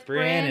Gareth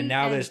Bryn and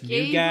now this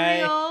new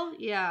guy.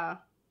 Yeah.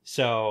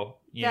 So,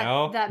 you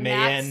know, that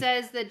Matt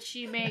says that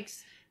she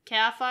makes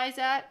calf eyes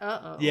at.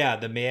 Uh-oh. Yeah,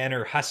 the man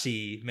or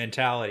hussy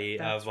mentality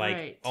of like,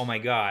 right. Oh my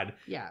god.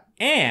 Yeah.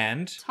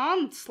 And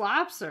Tom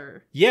slaps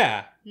her.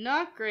 Yeah.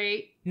 Not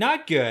great.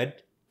 Not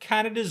good.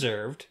 Kind of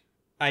deserved.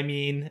 I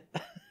mean,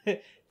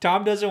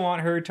 Tom doesn't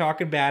want her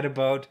talking bad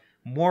about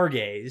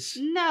Morgaze.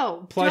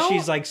 No. Plus,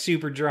 she's like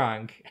super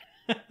drunk.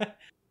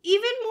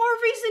 Even more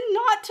reason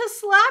not to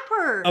slap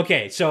her.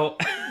 Okay, so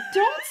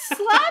don't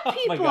slap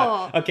people. Oh my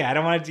God. Okay, I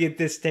don't want to get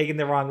this taken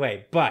the wrong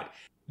way, but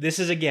this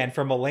is again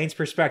from Elaine's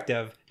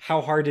perspective. How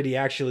hard did he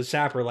actually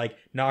slap her? Like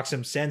knock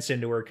some sense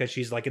into her because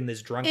she's like in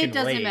this drunken rage. It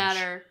doesn't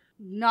matter.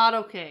 Not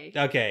okay.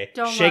 Okay.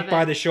 Don't shake love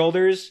by it. The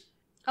shoulders.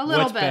 A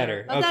little What's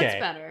better? But Okay. That's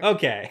better.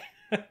 Okay.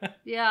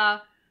 Yeah.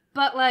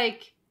 But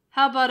like,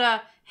 how about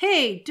a,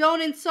 hey,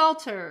 don't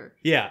insult her.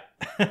 Yeah.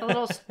 A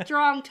little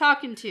strong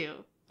talking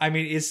to. I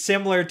mean, it's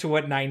similar to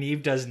what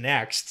Nynaeve does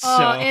next. Oh,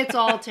 so. it's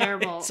all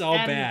terrible. It's all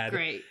and bad.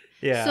 Great.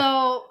 Yeah.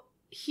 So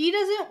he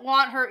doesn't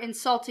want her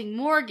insulting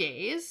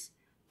Morgaze.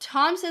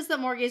 Tom says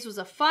that Morgaze was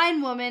a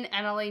fine woman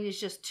and Elaine is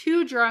just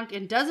too drunk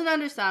and doesn't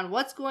understand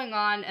what's going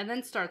on and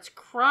then starts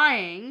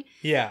crying.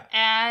 Yeah.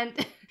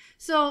 And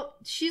so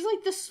she's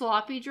like the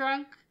sloppy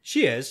drunk.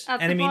 She is.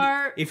 At and the I mean,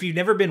 bar, if you've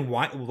never been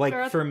wine,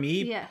 like for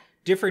me, yeah.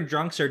 different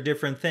drunks are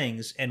different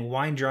things, and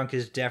wine drunk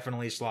is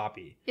definitely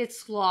sloppy. It's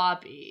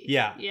sloppy.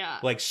 Yeah. Yeah.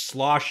 Like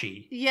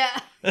sloshy. Yeah.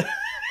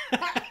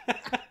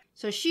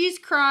 So she's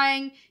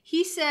crying.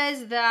 He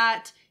says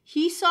that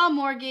he saw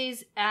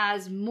Morgaze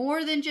as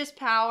more than just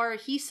power.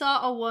 He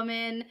saw a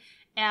woman,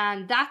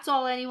 and that's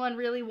all anyone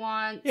really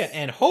wants. Yeah,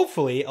 and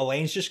hopefully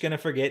Elaine's just going to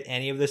forget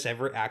any of this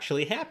ever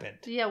actually happened.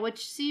 Yeah,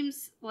 which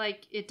seems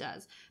like it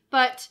does.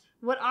 But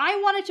what I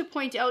wanted to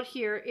point out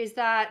here is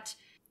that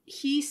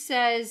he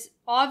says,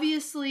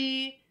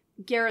 obviously,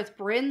 Gareth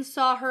Bryn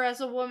saw her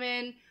as a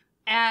woman,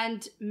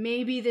 and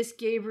maybe this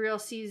Gabriel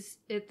sees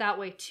it that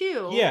way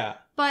too. Yeah.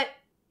 But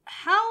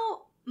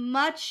how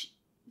much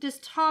does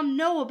Tom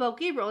know about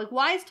Gabriel? Like,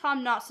 why is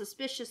Tom not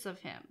suspicious of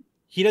him?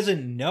 He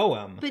doesn't know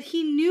him. But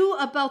he knew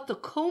about the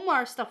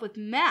Komar stuff with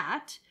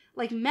Matt.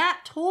 Like,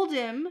 Matt told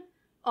him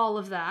all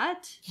of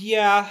that.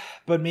 Yeah,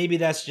 but maybe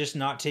that's just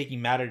not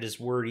taking Matt at his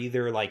word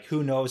either. Like,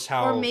 who knows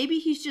how... Or maybe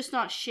he's just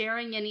not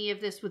sharing any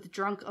of this with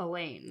drunk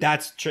Elaine.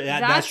 That's true.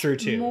 That's true,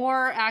 too.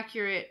 More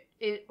accurate.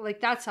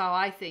 That's how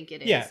I think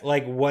it is. Yeah,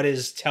 like, what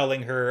is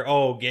telling her,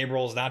 oh,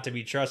 Gabriel's not to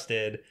be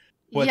trusted?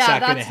 What's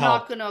that going to help? Yeah, that's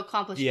not going to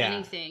accomplish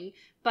anything.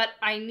 But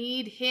I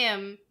need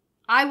him...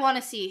 I want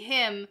to see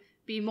him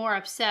be more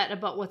upset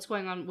about what's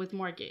going on with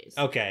Morgaze.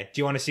 Okay.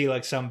 Do you want to see,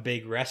 like, some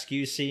big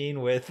rescue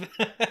scene with...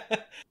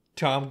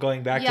 Tom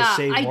going back to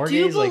save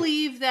Morgaze? I do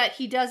believe that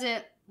he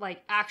doesn't,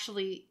 like,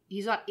 actually,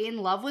 he's not in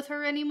love with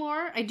her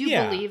anymore. I do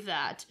believe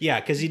that. Yeah,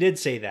 because he did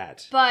say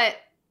that. But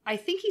I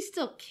think he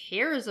still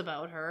cares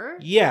about her.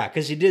 Yeah,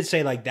 because he did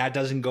say, like, that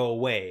doesn't go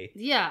away.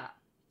 Yeah.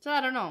 So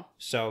I don't know.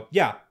 So,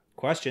 yeah.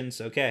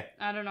 Questions. Okay.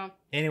 I don't know.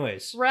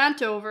 Anyways.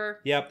 Rant over.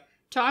 Yep.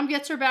 Tom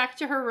gets her back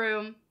to her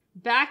room.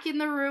 Back in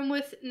the room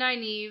with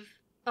Nynaeve,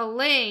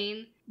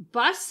 Elaine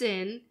busts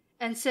in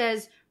and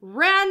says,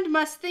 Rand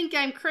must think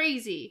I'm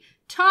crazy.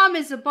 Tom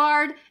is a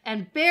bard,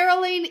 and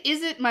Barreling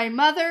isn't my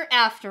mother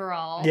after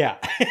all. Yeah.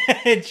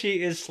 And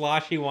she is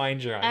sloshy wine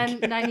drunk.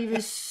 And Nynaeve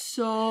is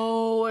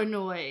so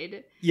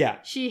annoyed. Yeah.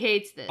 She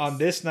hates this. On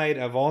this night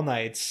of all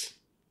nights.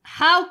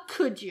 How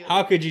could you?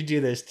 How could you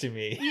do this to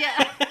me?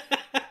 Yeah.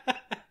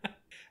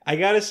 I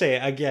gotta say,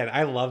 again,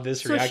 I love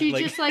this reaction. So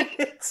she just like...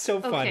 It's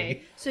so funny.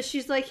 Okay. So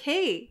she's like,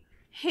 hey,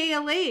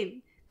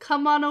 Elaine,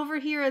 come on over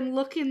here and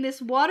look in this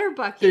water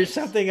bucket. There's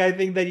something I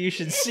think that you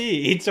should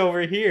see. It's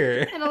over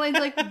here. And Elaine's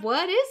like,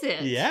 what is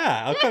it?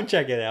 Yeah, I'll come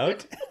check it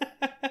out.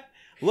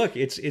 Look,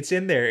 it's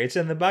in there. It's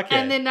in the bucket.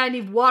 And then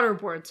Nynaeve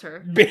waterboards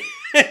her.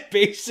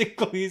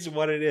 Basically is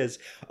what it is.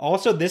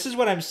 Also, this is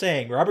what I'm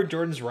saying. Robert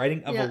Jordan's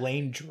writing of Yeah.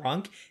 Elaine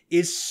drunk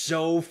is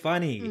so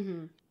funny.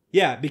 Mm-hmm.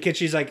 Yeah, because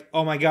she's like,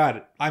 oh my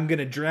god, I'm going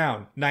to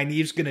drown.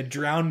 Nynaeve's going to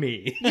drown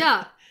me.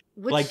 Yeah.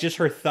 Which, like, just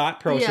her thought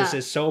process Yeah.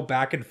 is so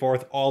back and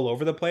forth all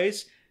over the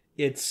place.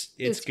 It's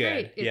good.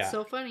 Great. It's yeah.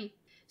 so funny.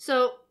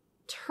 So,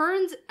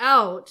 turns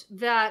out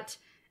that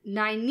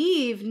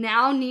Nynaeve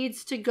now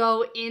needs to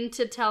go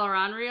into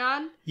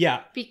Tel'aran'rhiod.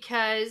 Yeah.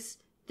 Because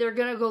they're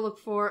going to go look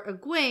for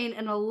Egwene,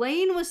 and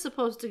Elaine was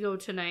supposed to go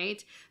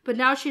tonight, but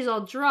now she's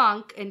all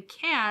drunk and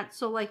can't,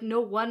 so, like,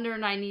 no wonder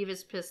Nynaeve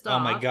is pissed off.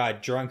 Oh my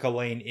god, drunk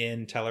Elaine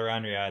in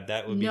Tel'aran'rhiod.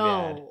 That would be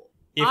bad. No.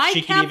 If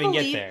she can even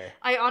get there.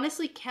 I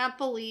honestly can't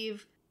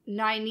believe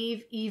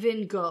Nynaeve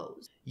even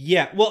goes.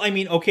 Yeah, well, I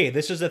mean, okay,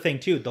 this is the thing,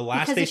 too. The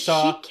last Because they if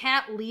saw... she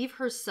can't leave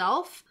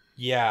herself...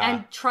 Yeah.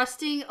 And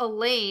trusting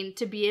Elaine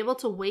to be able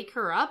to wake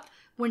her up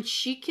when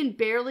she can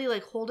barely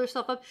like hold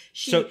herself up.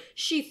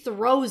 She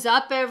throws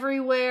up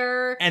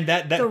everywhere. And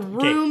that the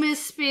room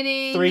is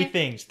spinning. Three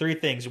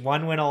things.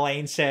 One, when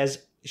Elaine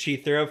says she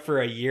threw up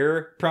for a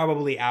year,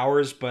 probably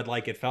hours, but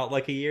like it felt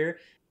like a year.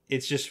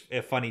 It's just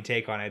a funny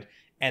take on it.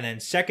 And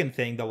then second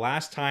thing, the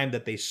last time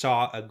that they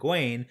saw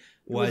Egwene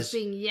was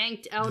being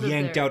yanked out,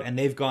 and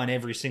they've gone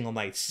every single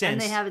night since.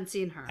 And they haven't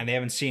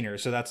seen her.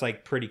 So that's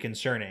like pretty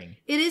concerning.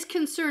 It is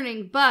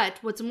concerning, but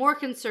what's more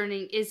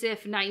concerning is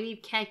if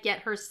Nynaeve can't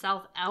get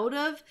herself out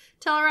of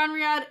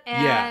Tel'aran'rhiod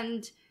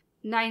and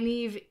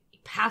Nynaeve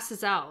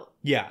passes out.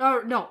 Yeah.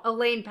 Or no,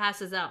 Elaine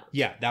passes out.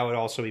 Yeah, that would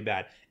also be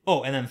bad.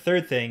 Oh, and then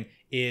third thing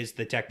is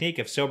the technique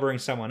of sobering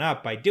someone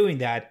up. By doing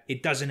that,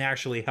 it doesn't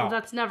actually help.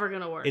 Well, that's never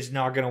going to work. It's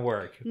not going to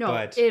work. No,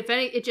 but... if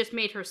any, it just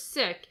made her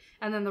sick,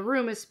 and then the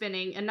room is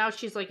spinning, and now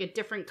she's like a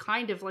different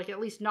kind of, like, at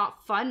least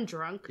not fun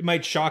drunk. It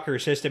might shock her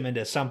system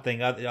into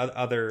something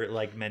other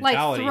like,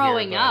 mentality. Like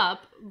throwing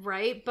up,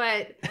 right?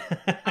 But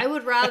I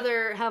would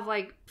rather have,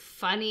 like,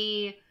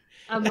 funny,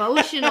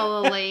 emotional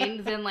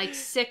Elaine than, like,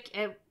 sick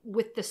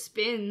with the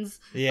spins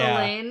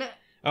Elaine.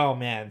 Oh,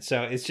 man.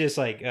 So it's just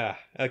like,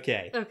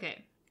 okay.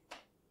 Okay.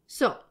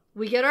 So,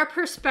 we get our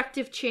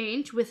perspective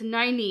change with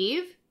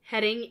Nynaeve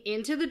heading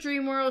into the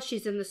dream world.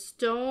 She's in the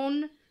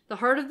stone, the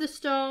heart of the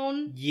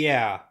stone.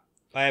 Yeah.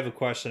 I have a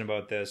question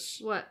about this.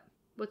 What?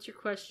 What's your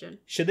question?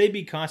 Should they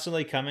be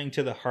constantly coming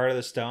to the heart of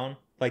the stone?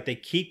 Like, they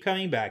keep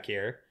coming back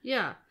here.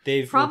 Yeah.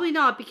 Probably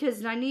not,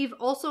 because Nynaeve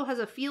also has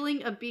a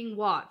feeling of being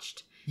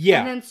watched.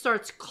 Yeah. And then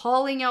starts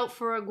calling out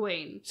for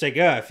Egwene. It's like,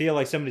 I feel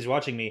like somebody's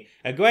watching me.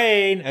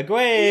 Egwene!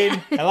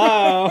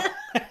 Hello!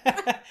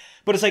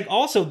 But it's like,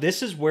 also,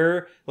 this is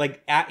where,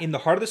 like, in the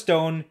heart of the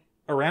stone,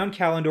 around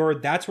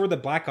Kalendor, that's where the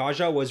Black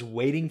Aja was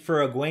waiting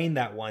for Egwene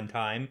that one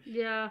time.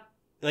 Yeah.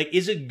 Like,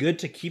 is it good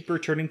to keep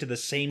returning to the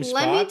same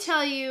spot? Let me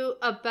tell you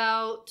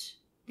about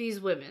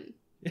these women.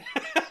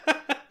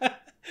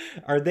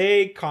 Are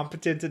they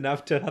competent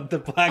enough to hunt the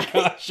Black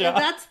Aja?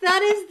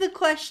 That is the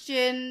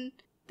question.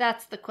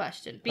 That's the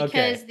question.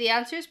 Because the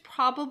answer is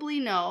probably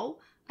no.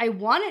 I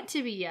want it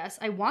to be yes.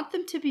 I want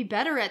them to be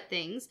better at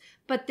things,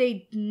 but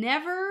they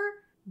never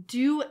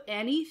do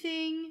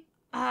anything.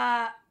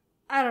 I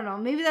don't know.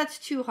 Maybe that's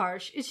too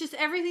harsh. It's just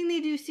everything they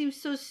do seems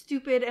so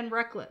stupid and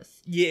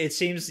reckless.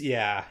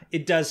 Yeah,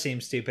 it does seem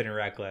stupid and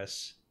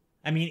reckless.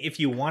 I mean, if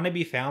you want to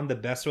be found, the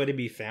best way to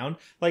be found,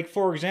 like,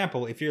 for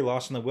example, if you're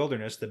lost in the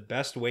wilderness, the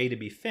best way to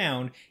be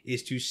found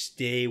is to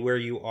stay where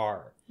you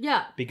are.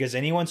 Yeah. Because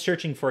anyone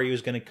searching for you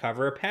is going to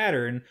cover a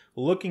pattern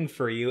looking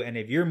for you, and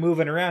if you're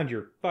moving around,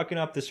 you're fucking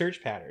up the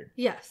search pattern.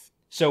 Yes.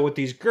 So with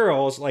these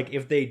girls, like,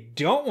 if they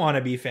don't want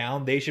to be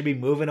found, they should be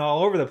moving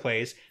all over the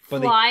place.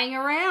 But flying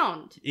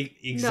around.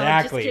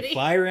 Exactly. No, just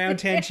fly around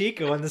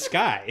Tanchico in the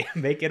sky.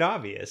 Make it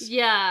obvious.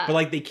 Yeah. But,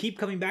 like, they keep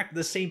coming back to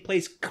the same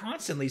place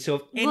constantly, so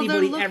if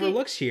anybody ever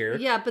looks here...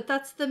 Yeah, but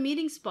that's the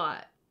meeting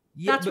spot.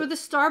 Yeah, that's where the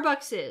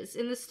Starbucks is,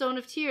 in the Stone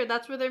of Tyr.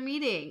 That's where they're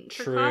meeting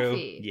for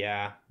coffee.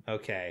 Yeah,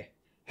 okay.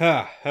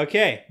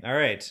 Okay, all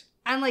right.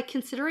 And, like,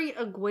 considering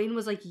Egwene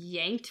was, like,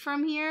 yanked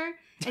from here,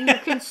 and you're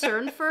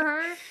concerned for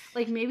her,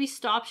 like, maybe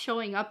stop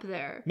showing up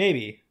there.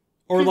 Maybe.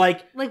 Or,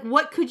 like... Like,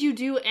 what could you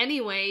do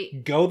anyway?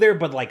 Go there,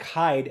 but, like,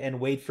 hide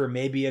and wait for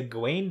maybe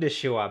Egwene to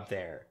show up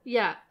there.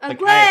 Yeah.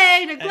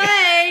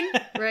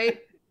 Egwene! Right?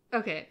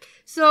 Okay.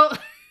 So...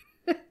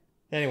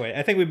 Anyway,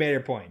 I think we made our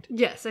point.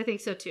 Yes, I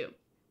think so, too.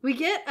 We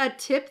get a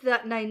tip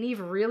that Nynaeve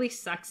really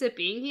sucks at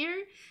being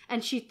here,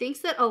 and she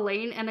thinks that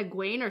Elaine and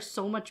Egwene are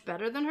so much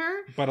better than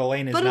her. But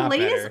Elaine is not better. But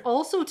Elaine is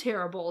also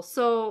terrible.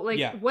 So,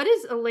 like, what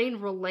is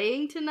Elaine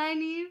relaying to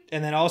Nynaeve?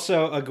 And then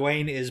also,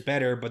 Egwene is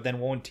better, but then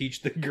won't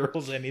teach the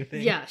girls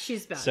anything. Yeah,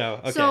 she's bad.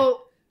 So, okay.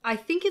 So, I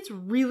think it's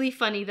really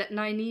funny that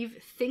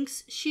Nynaeve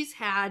thinks she's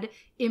had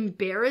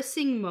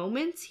embarrassing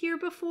moments here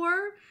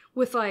before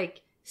with,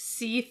 like,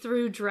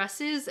 see-through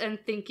dresses and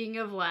thinking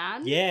of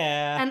Lan.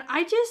 Yeah. And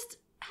I just...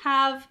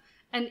 have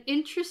an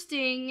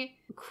interesting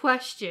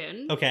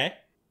question. Okay.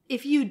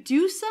 If you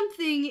do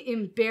something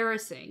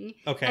embarrassing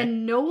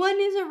and no one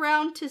is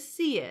around to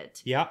see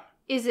it,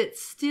 is it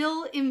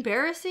still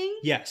embarrassing?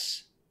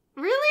 Yes.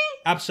 Really?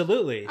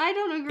 Absolutely. I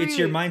don't agree. It's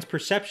your mind's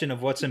perception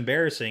of what's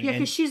embarrassing. Yeah,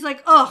 because she's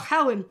like, oh,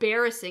 how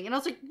embarrassing. And I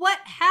was like, what?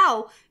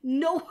 How?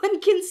 No one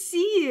can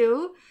see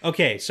you.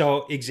 Okay,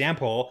 so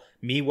example,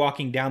 me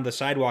walking down the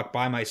sidewalk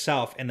by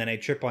myself and then I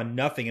trip on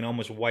nothing and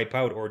almost wipe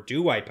out or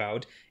do wipe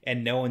out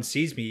and no one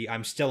sees me,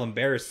 I'm still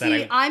embarrassed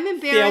that I'm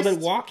embarrassed, failed at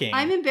walking.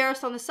 I'm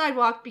embarrassed on the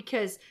sidewalk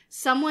because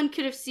someone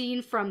could have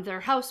seen from their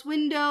house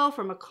window,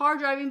 from a car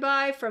driving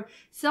by,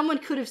 someone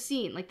could have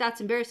seen. Like,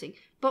 that's embarrassing.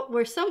 But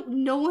where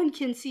no one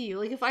can see you.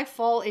 Like, if I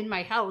fall in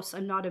my house,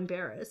 I'm not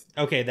embarrassed.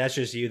 Okay, that's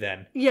just you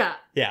then. Yeah.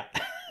 Yeah.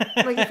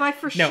 Like, if I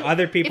for sure... No,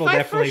 other people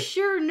definitely... If I for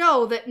sure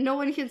know that no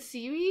one can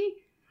see me,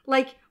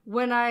 like,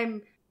 when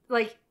I'm,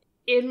 like,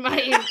 in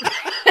my...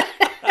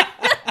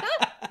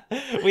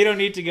 We don't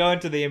need to go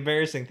into the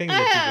embarrassing things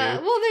that you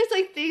do. Well, there's,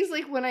 like, things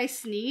like when I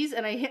sneeze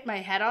and I hit my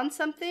head on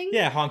something.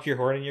 Yeah, honk your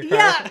horn in your car.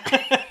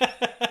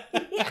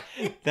 Yeah.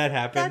 That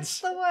happens. That's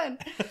the one.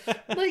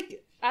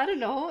 Like, I don't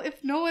know.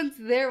 If no one's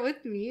there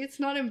with me, it's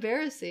not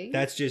embarrassing.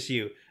 That's just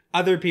you.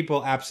 Other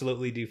people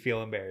absolutely do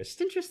feel embarrassed.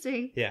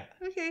 Interesting. Yeah.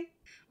 Okay.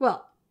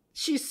 Well,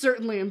 she's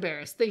certainly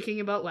embarrassed thinking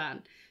about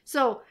Lan.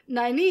 So,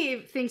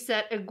 Nynaeve thinks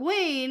that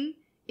Egwene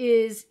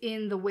is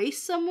in the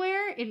waste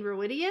somewhere in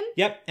Ruidian.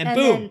 Yep, and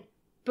boom. Then,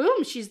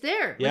 boom, she's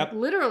there. Yep. Like,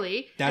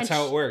 literally. That's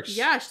how it works.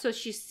 Yeah, so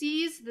she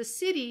sees the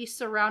city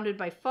surrounded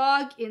by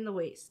fog in the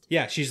waste.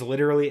 Yeah, she's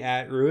literally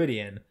at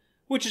Ruidian,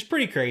 which is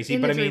pretty crazy.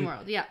 In but the I mean, dream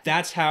world, yeah.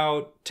 That's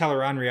how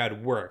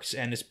Tel'aran'rhiod works.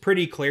 And it's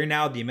pretty clear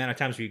now the amount of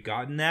times we've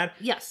gotten that.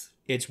 Yes.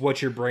 It's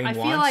what your brain wants.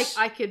 I feel like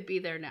I could be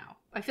there now.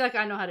 I feel like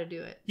I know how to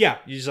do it. Yeah,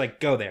 you just like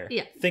go there.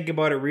 Yeah. Think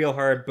about it real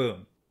hard,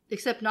 boom.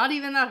 Except not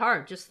even that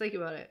hard. Just think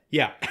about it.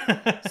 Yeah.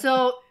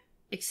 So,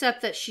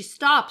 except that she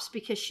stops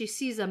because she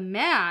sees a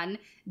man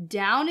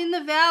down in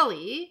the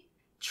valley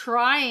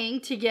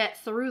trying to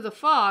get through the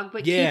fog,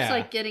 but keeps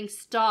like getting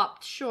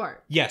stopped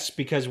short. Yes,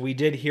 because we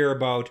did hear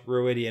about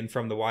Ruidian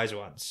from the Wise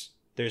Ones.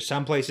 There's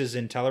some places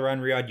in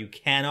Tel'aran'rhiod you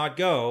cannot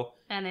go.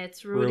 And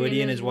it's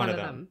Ruidian is one of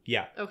them.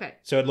 Yeah. Okay.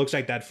 So it looks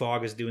like that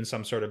fog is doing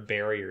some sort of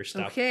barrier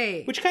stuff.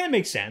 Okay. Which kind of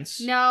makes sense.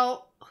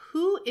 Now,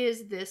 who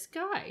is this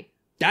guy?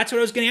 That's what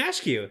I was going to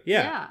ask you.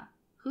 Yeah.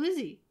 Who is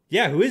he?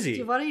 Yeah, who is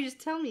he? Why don't you just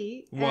tell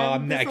me? Well,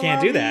 I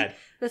can't do that.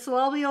 This will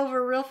all be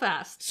over real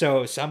fast.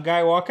 So, some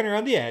guy walking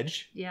around the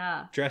edge.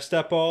 Yeah. Dressed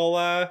up all,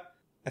 I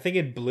think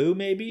in blue,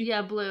 maybe?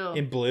 Yeah, blue.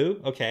 In blue?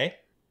 Okay.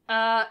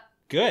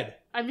 Good.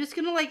 I'm just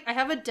going to, I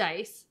have a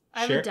dice.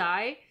 I have a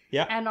die.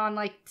 Yeah. And on,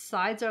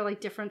 sides are,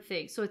 different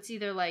things. So, it's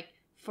either,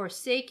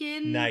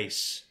 Forsaken.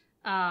 Nice.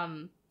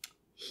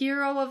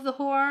 Hero of the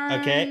Horn.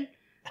 Okay.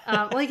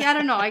 I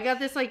don't know. I got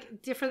this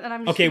different, and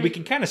I'm just okay. We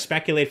can kind of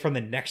speculate from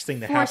the next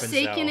thing that happens.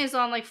 Forsaken is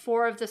on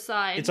 4 of the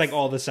sides. It's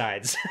all the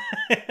sides.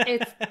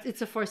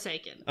 it's a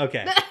Forsaken.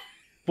 Okay.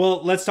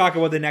 Well, let's talk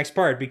about the next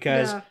part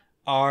because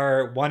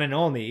our one and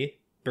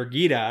only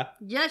Brigida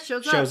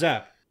shows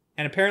up,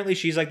 and apparently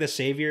she's the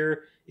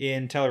savior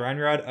in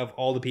Tel'aran'rhiod of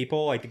all the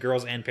people, the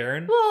girls and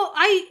Perrin. Well,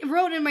 I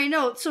wrote in my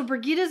notes, so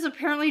Brigida's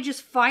apparently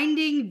just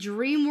finding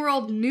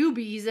Dreamworld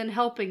newbies and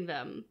helping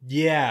them.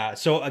 Yeah,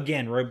 so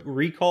again,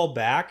 recall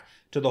back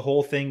to the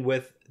whole thing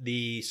with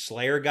the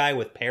Slayer guy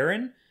with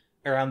Perrin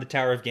around the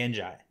Tower of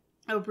Genji.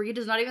 Oh,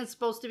 Brigida's not even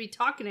supposed to be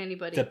talking to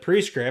anybody. The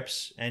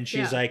prescripts, and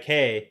she's like,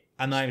 hey,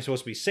 I'm not even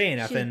supposed to be saying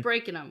nothing. She's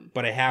breaking them.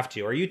 But I have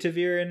to. Are you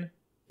Ta'Viren?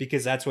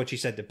 Because that's what she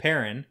said to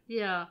Perrin.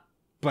 Yeah.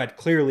 But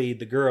clearly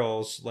the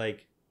girls,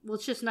 well,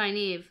 it's just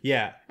Nynaeve.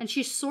 Yeah. And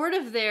she's sort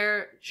of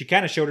there. She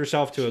kind of showed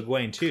herself to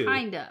Egwene, too.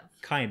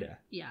 Kind of.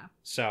 Yeah.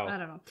 So. I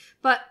don't know.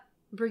 But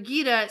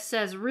Brigida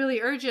says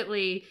really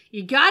urgently,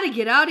 you gotta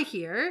get out of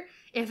here.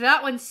 If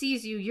that one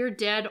sees you, you're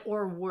dead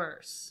or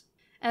worse.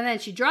 And then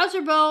she draws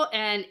her bow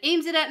and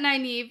aims it at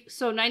Nynaeve.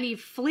 So Nynaeve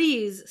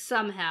flees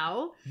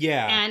somehow.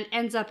 Yeah. And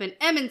ends up in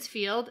Emmons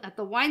Field at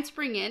the Wine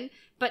Spring Inn.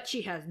 But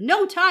she has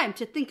no time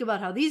to think about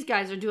how these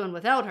guys are doing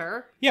without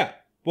her. Yeah.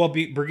 Well,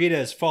 Brigida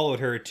has followed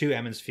her to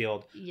Emmons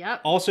Field.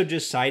 Yep. Also,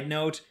 just side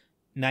note,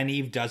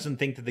 Nynaeve doesn't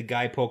think that the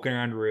guy poking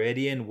around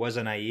Ruidian was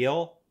an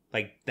Aiel.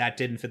 That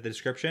didn't fit the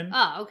description.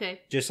 Ah,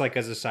 okay. Just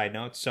as a side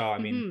note. So, I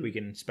mean, we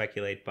can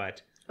speculate,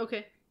 but...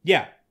 Okay.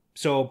 Yeah.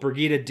 So,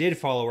 Brigida did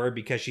follow her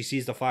because she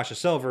sees the flash of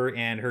silver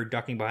and her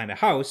ducking behind a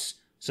house.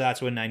 So,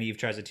 that's when Nynaeve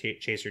tries to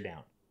chase her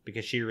down.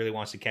 Because she really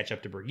wants to catch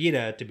up to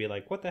Brigida to be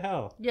like, what the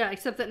hell? Yeah,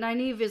 except that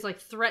Nynaeve is,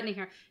 threatening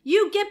her.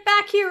 You get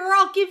back here or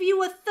I'll give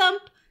you a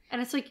thump!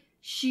 And it's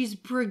she's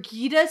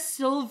Brigida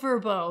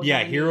Silverbow.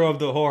 Yeah, hero of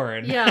the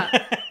horn. Yeah.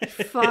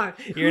 Fuck.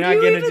 You're Who not do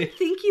you gonna even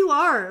think you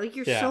are?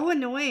 You're so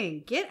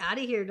annoying. Get out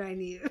of here,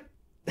 Nynaeve.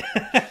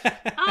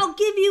 I'll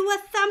give you a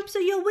thump so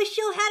you'll wish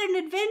you had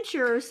an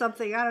adventure or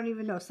something. I don't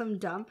even know. Something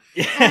dumb.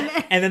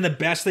 And then the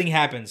best thing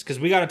happens, because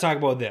we got to talk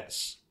about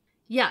this.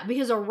 Yeah,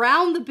 because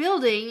around the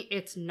building,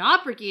 it's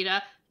not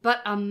Brigida, but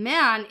a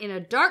man in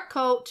a dark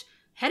coat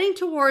heading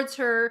towards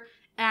her.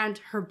 And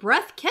her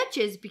breath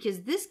catches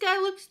because this guy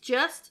looks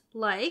just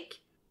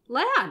like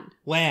Lan.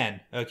 Lan,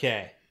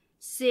 okay.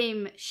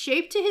 Same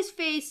shape to his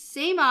face,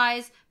 same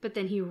eyes, but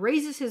then he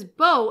raises his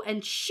bow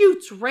and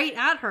shoots right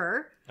at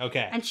her.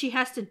 Okay. And she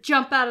has to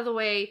jump out of the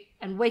way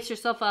and wakes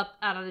herself up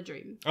out of the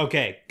dream.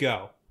 Okay,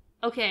 go.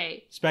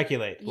 Okay.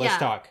 Speculate. Let's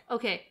talk.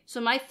 Okay,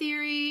 so my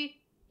theory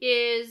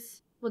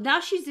is, well, now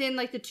she's in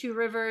the 2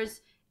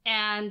 rivers,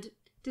 and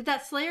did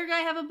that Slayer guy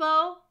have a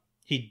bow?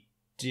 He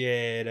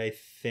did, I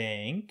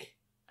think.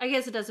 I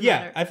guess it doesn't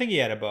matter. Yeah, I think he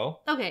had a bow.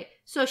 Okay,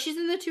 so she's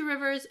in the 2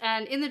 rivers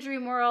and in the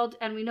dream world,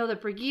 and we know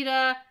that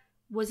Brigida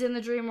was in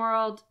the dream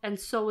world, and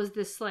so was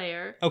this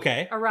Slayer.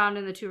 Okay. Around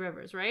in the 2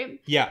 rivers,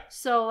 right? Yeah.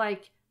 So,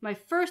 my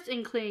first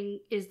inkling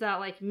is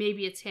that,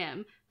 maybe it's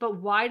him,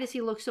 but why does he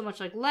look so much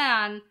like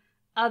Lan,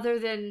 other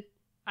than,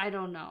 I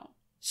don't know.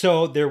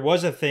 So, there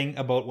was a thing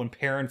about when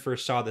Perrin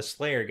first saw the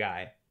Slayer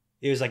guy.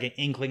 It was an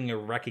inkling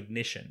of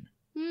recognition.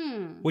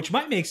 Which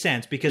might make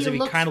sense, because if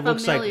he kind of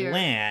looks like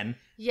Lan,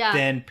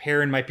 then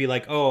Perrin might be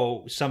like,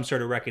 oh, some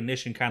sort of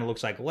recognition kind of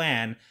looks like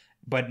Lan.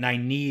 But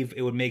Nynaeve,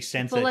 it would make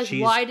sense but that like,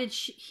 she's... why did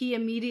he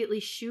immediately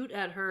shoot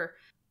at her?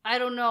 I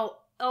don't know.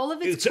 All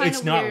of it's kind of weird.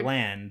 It's not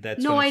Lan.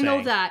 That's no, what I'm I know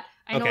saying. that.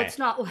 I know Okay. it's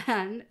not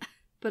Lan,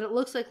 but it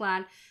looks like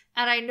Lan.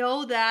 And I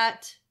know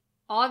that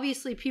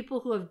obviously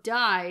people who have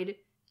died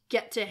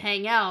get to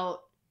hang out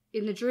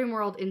in the dream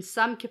world in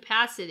some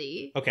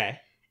capacity. Okay.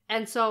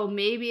 And so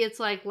maybe it's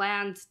like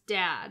Lan's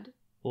dad.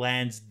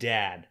 Lan's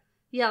dad.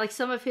 Yeah, like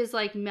some of his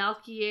like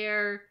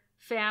Malkier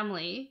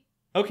family.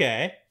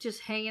 Okay.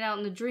 Just hanging out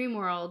in the dream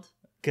world.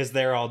 Because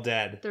they're all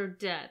dead. They're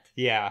dead.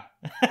 Yeah.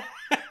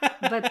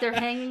 But they're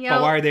hanging out.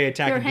 But why are they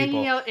attacking people? They're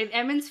hanging out in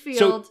Emmons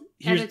Field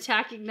and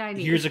attacking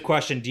Nynaeve. Here's a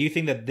question. Do you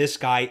think that this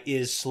guy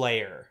is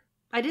Slayer?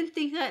 I didn't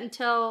think that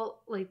until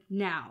like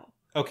now.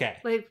 Okay.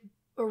 Like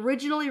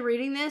originally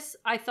reading this,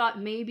 I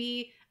thought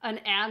maybe an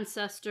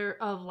ancestor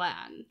of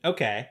Lan.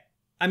 Okay.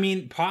 I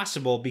mean,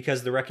 possible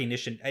because the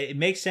recognition... It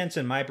makes sense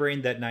in my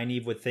brain that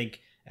Nynaeve would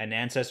think an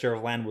ancestor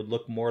of Lan would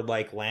look more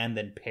like Lan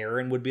than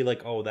Perrin would be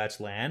like, oh,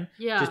 that's Lan.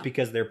 Yeah. Just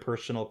because their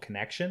personal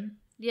connection.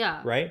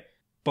 Yeah. Right?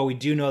 But we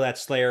do know that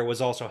Slayer was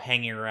also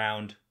hanging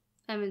around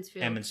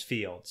Emmons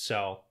Field.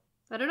 So...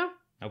 I don't know.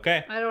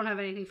 Okay. I don't have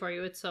anything for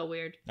you. It's so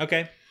weird.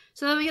 Okay.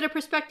 So then we get a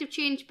perspective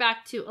change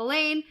back to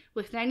Elaine,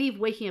 with Nynaeve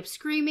waking up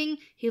screaming,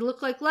 "He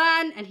looked like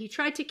Lan, and he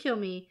tried to kill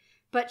me."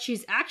 But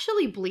she's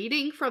actually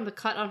bleeding from the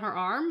cut on her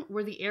arm,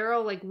 where the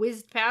arrow, like,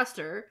 whizzed past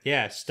her.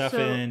 Yeah, stuff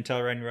in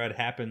Tel'aran'rhiod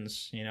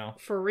happens, you know.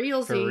 For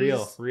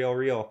realsies. For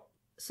real.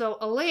 So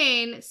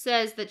Elaine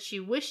says that she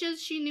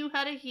wishes she knew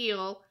how to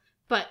heal,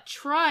 but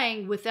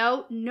trying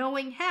without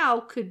knowing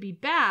how could be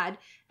bad.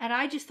 And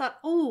I just thought,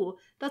 oh,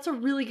 that's a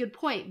really good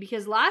point,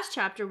 because last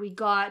chapter we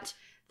got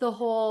the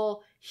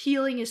whole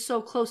healing is so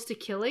close to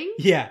killing.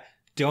 Yeah,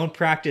 don't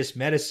practice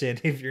medicine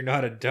if you're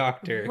not a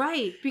doctor.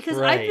 Right, because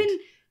I've been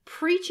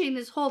preaching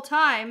this whole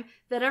time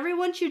that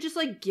everyone should just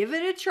like give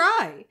it a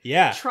try.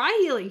 Yeah. Try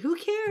healing. Who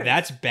cares?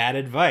 That's bad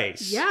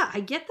advice. Yeah,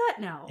 I get that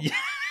now. Yeah.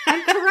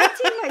 I'm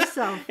correcting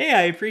myself. Hey,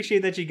 I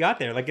appreciate that you got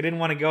there. Like, I didn't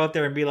want to go out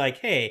there and be like,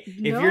 hey,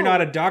 if you're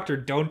not a doctor,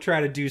 don't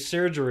try to do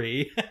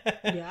surgery.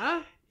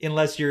 Yeah.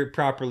 Unless you're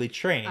properly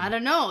trained. I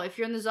don't know. If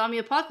you're in the zombie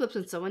apocalypse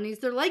and someone needs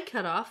their leg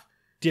cut off.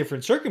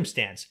 Different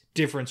circumstance.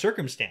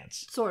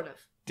 Sort of.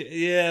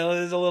 Yeah,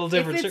 there's a little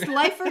different. If it's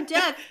life or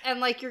death, and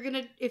like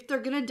if they're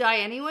gonna die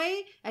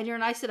anyway, and you're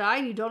an Aes Sedai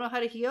and you don't know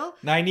how to heal.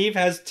 Nynaeve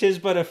has "'tis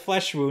but a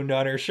flesh wound"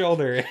 on her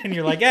shoulder, and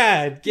you're like,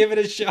 give it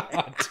a shot.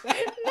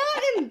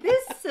 Not in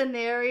this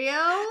scenario.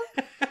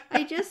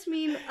 I just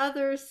mean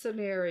other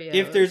scenarios.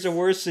 If there's a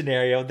worse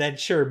scenario, then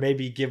sure,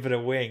 maybe give it a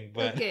wing.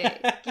 But okay,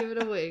 give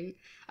it a wing.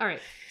 All right.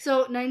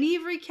 So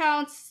Nynaeve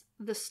recounts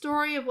the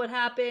story of what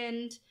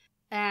happened,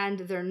 and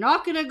they're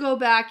not gonna go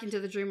back into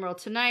the dream world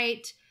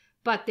tonight.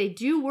 But they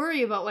do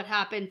worry about what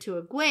happened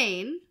to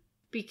Egwene,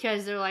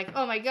 because they're like,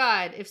 oh my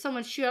god, if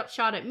someone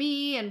shot at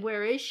me, and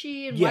where is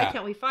she, and why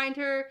can't we find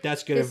her?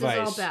 That's good advice.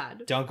 This is all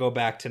bad. Don't go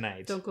back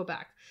tonight. Don't go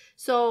back.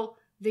 So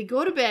they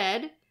go to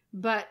bed,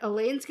 but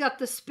Elaine's got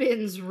the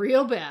spins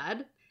real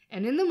bad,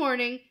 and in the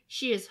morning,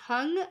 she is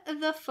hung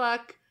the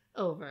fuck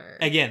over.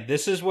 Again,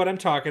 this is what I'm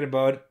talking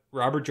about,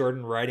 Robert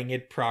Jordan writing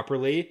it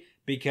properly,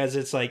 because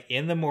it's like,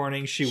 in the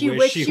morning, she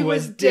wished she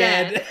was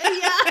dead.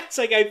 Yeah. It's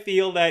like, I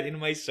feel that in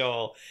my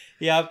soul.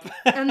 Yep.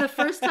 And the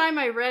first time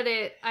I read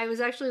it, I was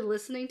actually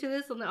listening to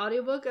this on the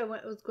audiobook. I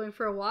was going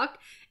for a walk,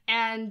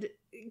 and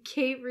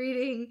Kate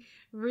reading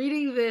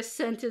this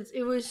sentence,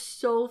 it was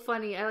so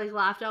funny. I like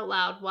laughed out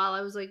loud while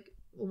I was like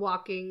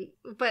walking.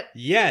 But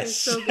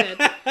yes, it was so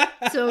good.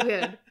 So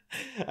good.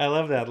 I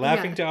love that.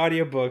 Laughing to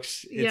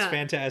audiobooks. It's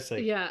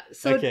fantastic. Yeah.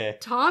 So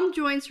Tom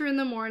joins her in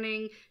the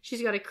morning.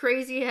 She's got a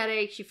crazy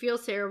headache. She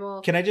feels terrible.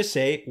 Can I just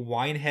say,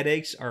 wine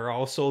headaches are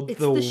also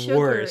the sugar.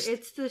 worst.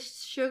 It's the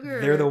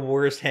sugar. They're the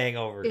worst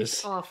hangovers.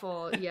 It's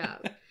awful. Yeah.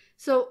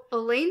 So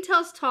Elaine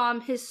tells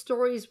Tom his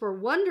stories were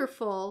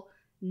wonderful,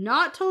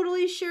 not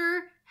totally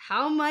sure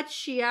how much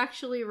she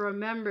actually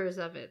remembers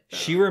of it, though.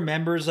 She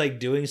remembers like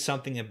doing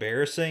something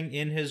embarrassing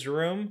in his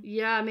room.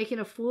 Yeah, making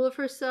a fool of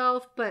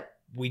herself, but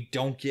we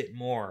don't get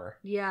more.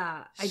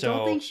 Yeah. I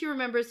don't think she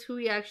remembers who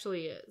he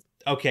actually is.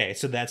 Okay,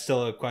 so that's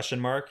still a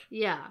question mark?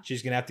 Yeah.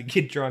 She's going to have to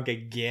get drunk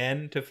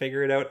again to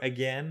figure it out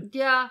again?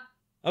 Yeah.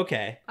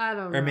 Okay. I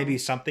don't know. Or maybe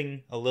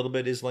something a little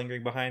bit is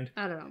lingering behind?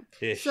 I don't know.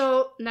 Ish.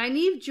 So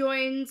Nynaeve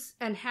joins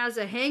and has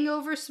a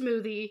hangover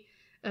smoothie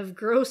of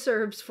gross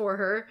herbs for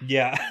her.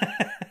 Yeah.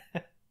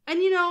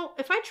 And you know,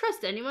 if I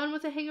trust anyone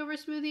with a hangover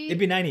smoothie, it'd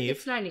be Nynaeve.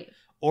 It's Nynaeve.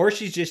 Or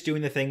she's just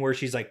doing the thing where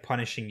she's like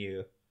punishing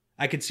you.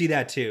 I could see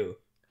that too.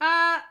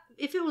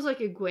 If it was like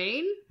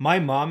Egwene, my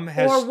mom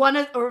has,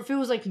 or if it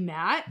was like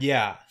Matt,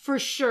 yeah, for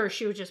sure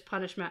she would just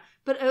punish Matt.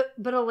 But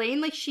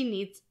Elaine, like, she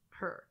needs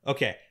her.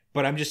 Okay,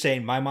 but I'm just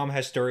saying, my mom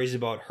has stories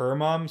about her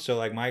mom. So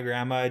like my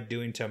grandma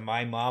doing to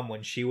my mom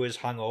when she was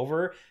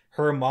hungover,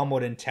 her mom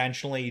would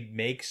intentionally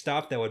make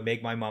stuff that would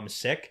make my mom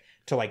sick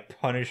to like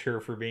punish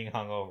her for being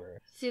hungover.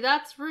 See,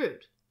 that's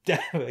rude.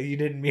 You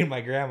didn't mean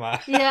my grandma.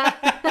 Yeah.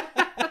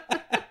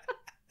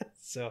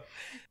 So.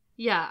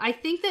 Yeah, I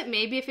think that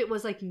maybe if it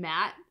was like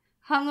Matt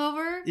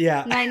hungover,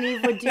 yeah,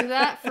 Nynaeve would do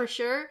that for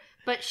sure.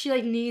 But she,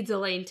 like, needs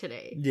Elaine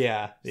today.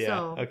 Yeah.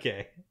 So,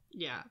 Okay.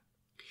 Yeah.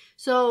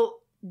 So,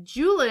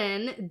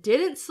 Julian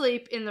didn't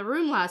sleep in the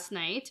room last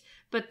night,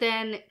 but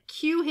then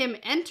cue him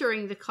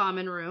entering the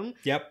common room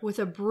with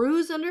a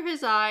bruise under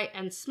his eye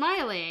and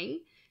smiling.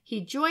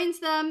 He joins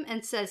them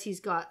and says he's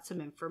got some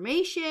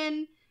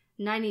information.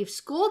 Nynaeve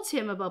scolds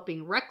him about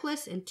being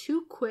reckless and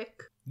too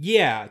quick.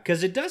 Yeah,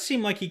 because it does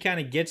seem like he kind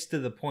of gets to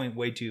the point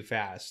way too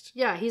fast.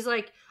 Yeah, he's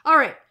like, all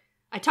right,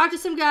 I talked to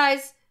some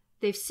guys.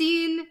 They've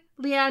seen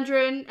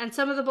Leandrin and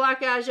some of the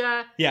Black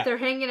Aja. Yeah. They're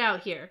hanging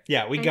out here.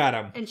 Yeah, we got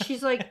him. And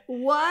she's like,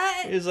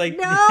 what? It's like,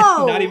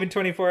 no! Not even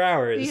 24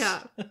 hours.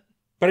 Yeah.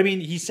 But I mean,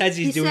 he says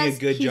he's doing a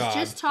good job. He's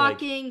just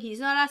talking. He's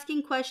not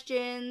asking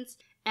questions.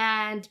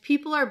 And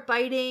people are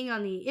biting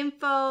on the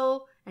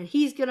info. And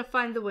he's going to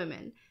find the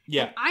women.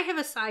 Yeah. And I have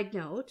a side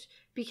note.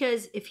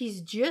 Because if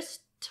he's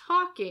just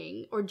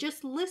talking or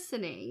just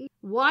listening,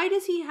 why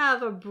does he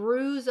have a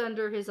bruise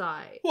under his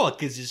eye? Well,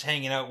 because he's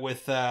hanging out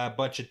with a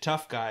bunch of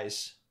tough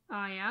guys.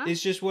 Oh, yeah?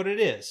 It's just what it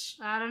is.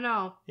 I don't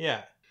know.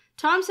 Yeah.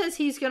 Tom says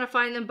he's going to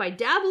find them by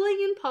dabbling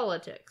in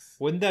politics.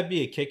 Wouldn't that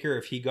be a kicker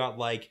if he got,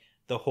 like,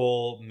 the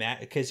whole...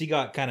 Because he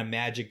got kind of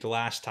magicked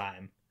last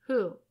time.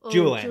 Who? Oh,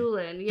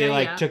 Julian. Yeah,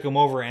 they, took him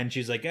over and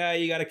she's like,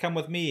 you got to come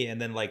with me.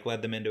 And then,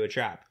 led them into a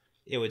trap.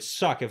 It would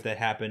suck if that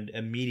happened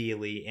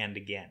immediately and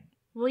again.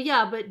 Well,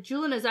 yeah, but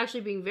Julian is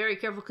actually being very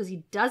careful because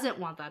he doesn't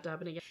want that to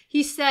happen again.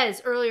 He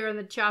says earlier in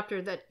the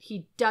chapter that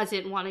he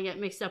doesn't want to get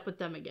mixed up with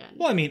them again.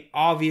 Well, I mean,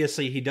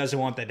 obviously he doesn't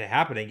want that to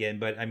happen again,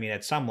 but I mean,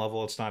 at some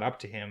level, it's not up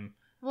to him.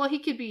 Well, he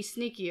could be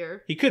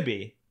sneakier. He could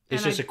be.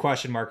 It's just a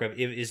question mark of,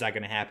 is that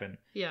going to happen?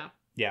 Yeah.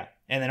 Yeah.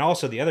 And then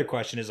also the other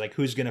question is,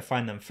 who's going to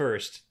find them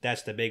first?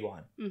 That's the big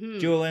one. Mm-hmm.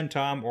 Julian,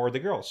 Tom, or the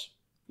girls.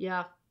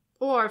 Yeah.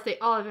 Or if they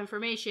all have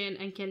information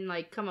and can,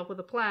 come up with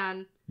a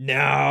plan.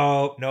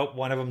 Nope,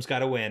 one of them's got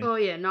to win. Oh,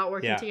 yeah, not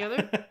working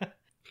together?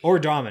 Or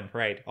Daman,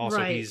 right.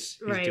 Also, he's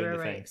doing the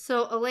thing.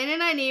 So Elaine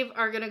and Nynaeve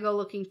are going to go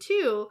looking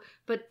too,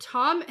 but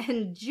Tom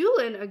and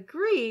Julian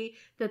agree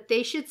that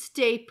they should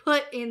stay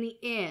put in the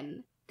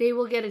inn. They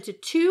will get into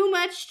too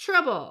much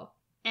trouble.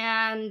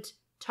 And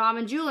Tom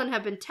and Julian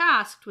have been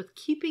tasked with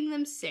keeping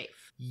them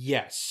safe.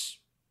 Yes.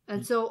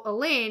 And so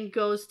Elaine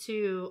goes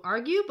to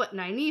argue, but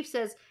Nynaeve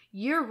says,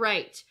 you're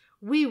right.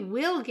 We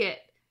will get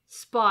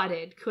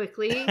spotted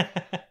quickly.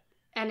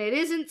 And it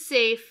isn't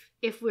safe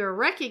if we're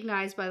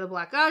recognized by the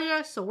Black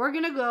Aja, so we're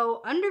gonna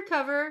go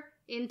undercover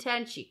in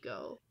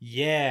Tanchico.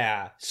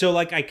 Yeah. So,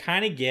 I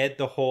kind of get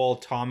the whole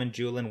Tom and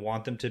Julian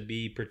want them to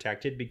be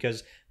protected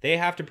because they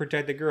have to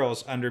protect the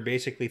girls under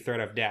basically threat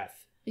of death.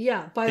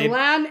 Yeah, by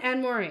Lan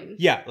and Maureen.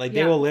 Yeah,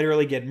 they will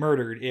literally get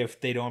murdered if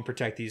they don't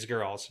protect these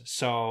girls.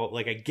 So,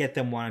 I get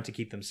them wanting to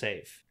keep them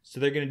safe. So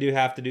they're going to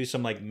have to do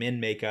some, min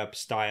makeup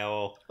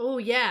style. Oh,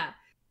 yeah.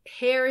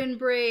 Hair in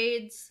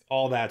braids.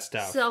 All that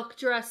stuff. Silk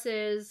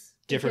dresses.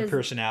 Different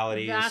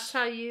personalities. That's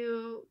how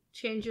you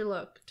change your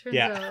look, turns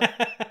out.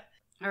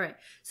 All right.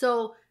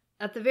 So,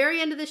 at the very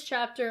end of this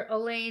chapter,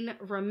 Elaine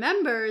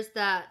remembers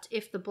that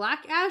if the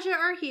Black Aja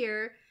are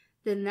here,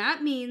 then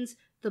that means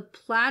the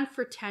plan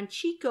for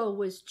Tanchico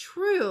was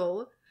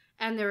true,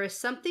 and there is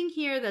something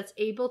here that's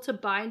able to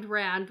bind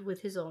Rand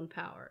with his own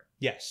power.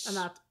 Yes. And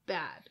that's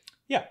bad.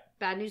 Yeah.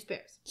 Bad news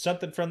bears.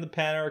 Something from the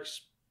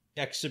Panarch's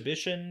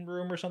exhibition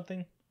room or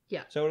something?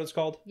 Yeah. Is that what it's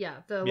called? Yeah.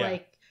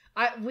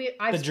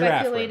 I've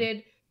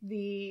speculated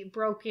the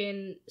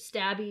broken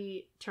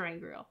stabby terrain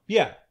grill.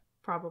 Yeah.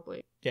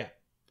 Probably. Yeah.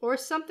 Or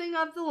something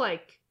of the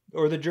like.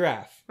 Or the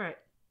giraffe. Right.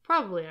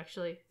 Probably,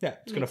 actually. Yeah,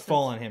 it's going to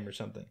fall on him or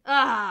something.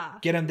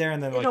 Get him there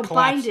and then it'll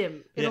collapse. Bind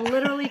him. It'll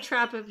literally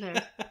trap him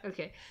there.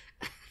 Okay.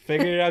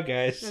 Figure it out,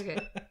 guys. Okay.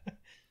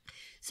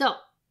 So,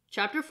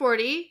 chapter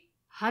 40,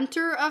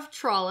 Hunter of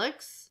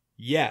Trollocs.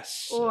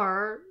 Yes.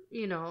 Or,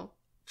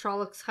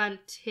 Trollocs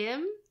hunt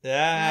him.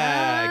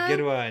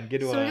 Good one.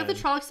 So we got the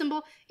Trolloc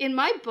symbol. In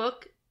my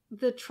book,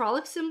 the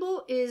Trolloc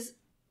symbol is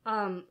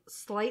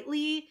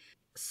slightly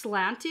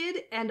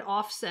slanted and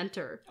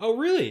off-center. Oh,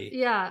 really?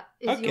 Yeah.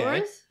 Is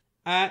yours?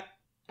 I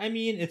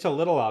mean, it's a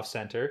little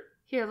off-center.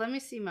 Here, let me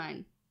see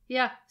mine.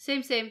 Yeah,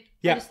 same.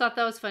 Yeah. I just thought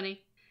that was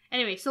funny.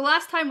 Anyway, so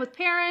last time with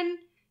Perrin,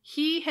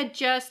 he had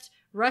just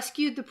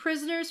rescued the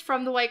prisoners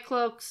from the White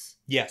Cloaks.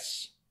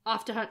 Yes.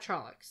 Off to hunt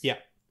Trollocs. Yeah.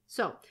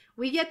 So,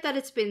 we get that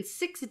it's been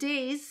 6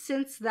 days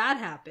since that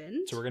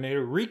happened. So we're going to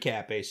do a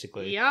recap,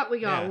 basically. Yeah, we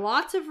got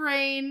lots of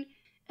rain.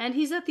 And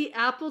he's at the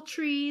apple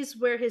trees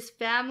where his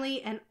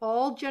family and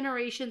all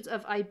generations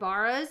of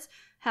Ibaras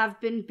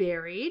have been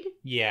buried.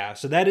 Yeah,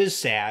 so that is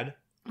sad.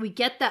 We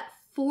get that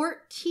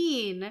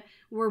 14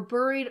 were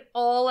buried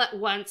all at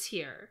once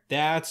here.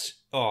 It's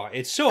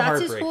so heartbreaking.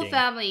 That's his whole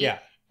family. Yeah.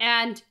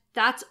 And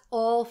that's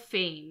all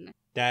Fane.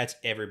 That's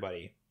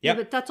everybody. Yeah, Yep.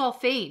 but that's all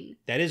Fane.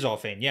 That is all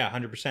Fane. Yeah,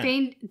 100%.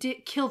 Fane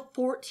killed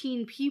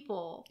 14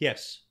 people.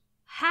 Yes.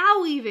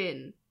 How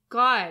even?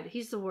 God,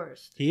 he's the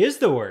worst. He is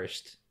the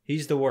worst.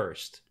 He's the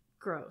worst.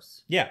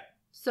 Gross. Yeah.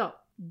 So,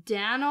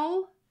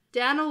 Dano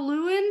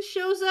Lewin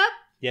shows up.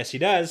 Yes, he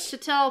does. To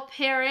tell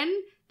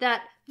Perrin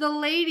that the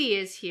lady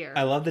is here.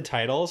 I love the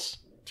titles.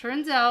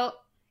 Turns out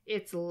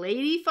it's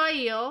Lady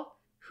Fail,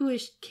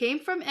 came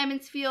from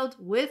Emmonsfield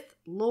with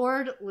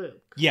Lord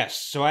Luke. Yes,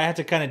 so I had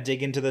to kind of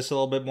dig into this a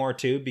little bit more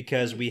too,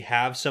 because we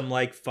have some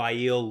like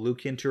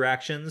Fael-Luke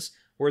interactions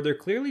where they're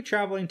clearly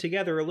traveling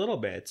together a little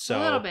bit. So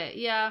A little bit,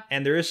 yeah.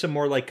 And there is some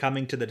more like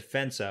coming to the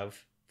defense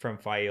of from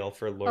Fael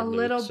for Lord Luke. A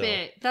little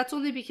bit. That's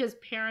only because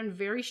Perrin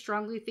very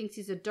strongly thinks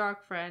he's a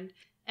dark friend,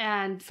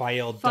 and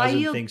Fael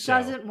doesn't think so.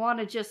 Doesn't want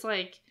to just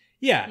like...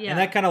 Yeah, and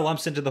that kind of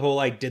lumps into the whole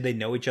like, did they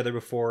know each other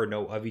before or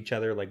know of each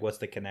other? Like, what's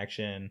the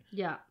connection?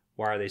 Yeah.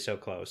 Why are they so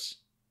close?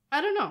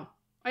 I don't know.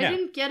 I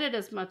didn't get it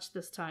as much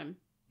this time.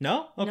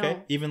 No? Okay.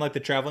 No. Even like the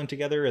traveling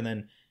together and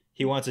then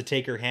he wants to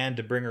take her hand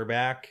to bring her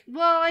back.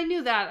 Well, I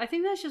knew that. I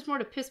think that's just more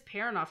to piss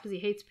Perrin off because he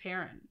hates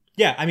Perrin.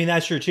 Yeah, I mean,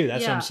 that's true too.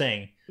 That's what I'm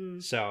saying.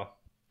 So.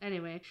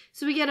 Anyway,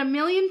 so we get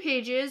 1,000,000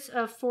 pages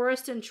of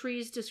forest and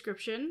trees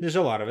description. There's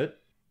a lot of it.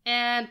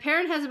 And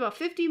Perrin has about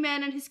 50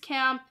 men in his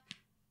camp,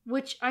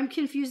 which I'm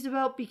confused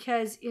about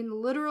because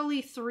in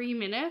literally 3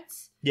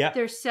 minutes,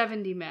 there's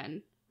 70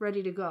 men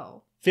ready to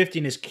go. 50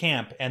 in his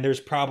camp, and there's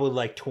probably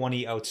like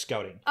 20 out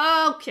scouting.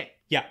 Okay.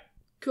 Yeah.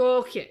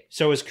 Okay.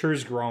 So his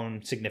crew's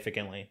grown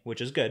significantly, which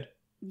is good.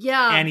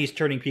 Yeah. And he's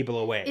turning people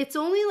away. It's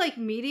only like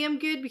medium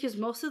good because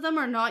most of them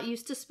are not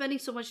used to spending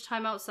so much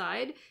time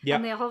outside. Yeah.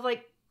 And they all have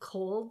like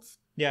colds.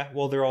 Yeah,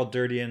 well, they're all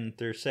dirty and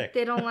they're sick.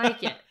 They don't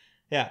like it.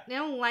 Yeah. They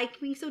don't like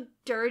being so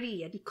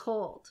dirty and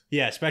cold.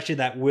 Yeah, especially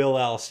that Will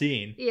L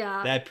scene.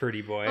 Yeah. That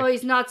pretty boy. Oh,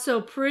 he's not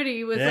so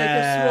pretty with like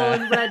a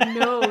swollen red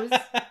nose.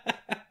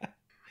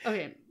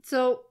 Okay,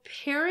 so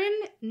Perrin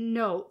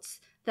notes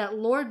that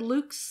Lord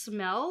Luke's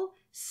smell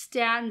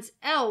stands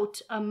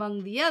out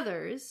among the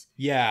others.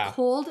 Yeah.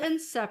 Cold and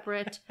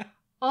separate,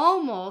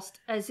 almost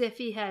as if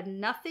he had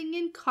nothing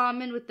in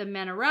common with the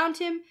men around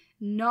him,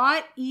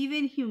 not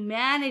even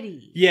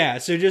humanity. Yeah,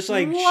 so just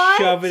like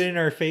shove it in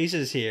our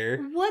faces here.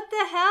 What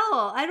the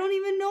hell? I don't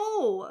even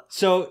know.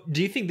 So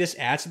do you think this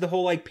adds to the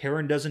whole like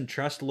Perrin doesn't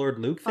trust Lord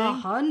Luke thing?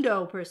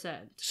 100%.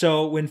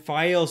 So when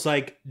Fael's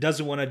like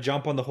doesn't want to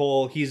jump on the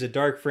whole he's a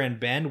dark friend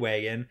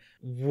bandwagon,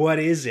 what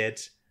is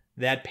it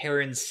that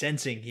Perrin's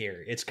sensing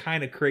here? It's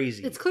kind of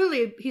crazy. It's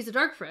clearly he's a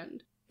dark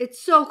friend. It's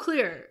so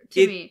clear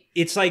to me.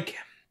 It's like...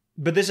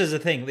 But this is the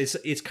thing.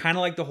 It's kind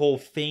of like the whole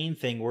Thane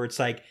thing where it's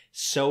like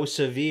so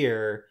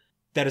severe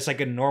that it's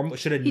like a normal...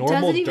 Should a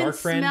normal dark friend... He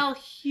doesn't even smell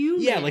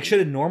human. Yeah, like should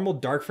a normal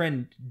dark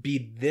friend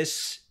be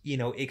this,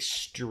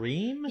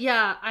 extreme?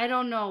 Yeah, I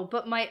don't know.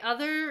 But my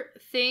other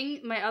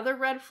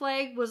red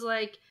flag was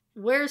like,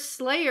 where's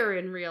Slayer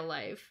in real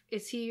life?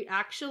 Is he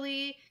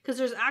actually... Because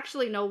there's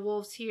actually no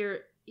wolves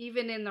here,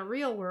 even in the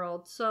real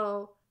world.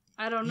 So,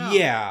 I don't know.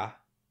 Yeah.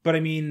 But I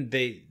mean,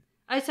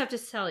 I just have to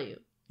tell you.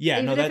 Yeah,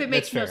 even no, if it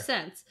makes that's fair.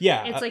 No sense.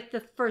 Yeah, it's like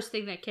the first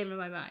thing that came to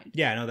my mind.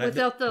 Yeah, no,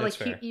 without the that's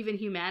fair. even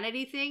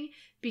humanity thing,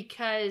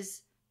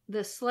 because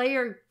the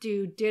Slayer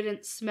dude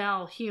didn't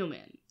smell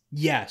human.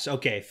 Yes,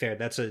 okay, fair.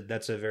 That's a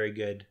very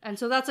good. And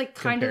so that's like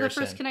kind of the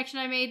first connection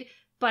I made,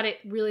 but it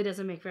really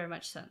doesn't make very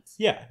much sense.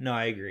 Yeah, no,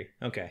 I agree.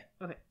 Okay.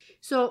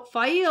 So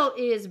Fael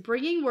is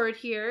bringing word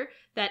here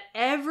that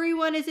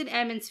everyone is in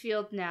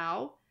Emmonsfield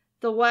now.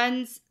 The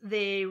ones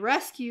they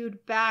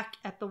rescued back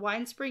at the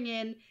Wine Spring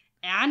Inn.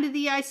 And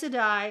the Aes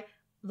Sedai,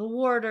 the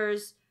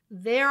warders,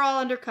 they're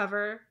all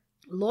undercover.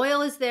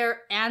 Loyal is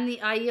there, and the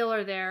Aiel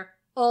are there,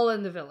 all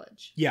in the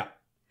village. Yeah.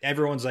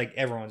 Everyone's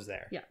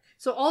there. Yeah.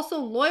 So also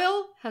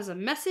Loyal has a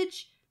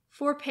message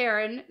for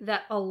Perrin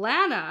that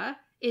Alana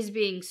is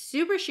being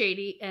super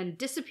shady and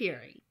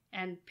disappearing.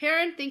 And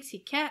Perrin thinks he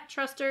can't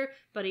trust her,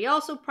 but he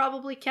also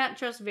probably can't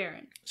trust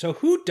Varen. So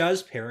who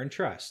does Perrin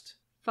trust?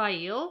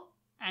 Fael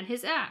and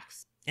his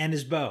axe. And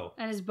his bow.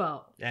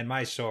 And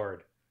my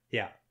sword.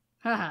 Yeah.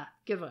 Haha,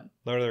 good one.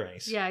 Lord of the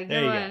Rings. Yeah,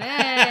 good one.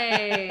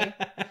 Hey!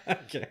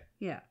 Okay.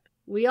 Yeah.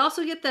 We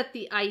also get that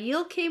the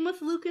Aiel came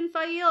with Luke and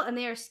Fael, and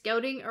they are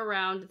scouting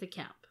around the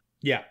camp.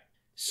 Yeah.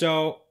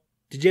 So,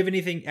 did you have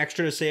anything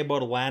extra to say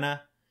about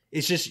Alana?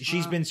 It's just,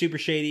 she's been super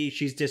shady,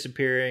 she's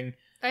disappearing.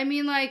 I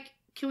mean, like,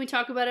 can we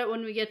talk about it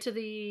when we get to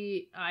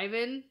the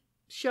Ivan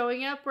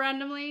showing up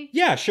randomly?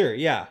 Yeah, sure,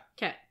 yeah.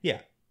 Okay.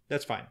 Yeah,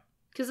 that's fine.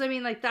 Because, I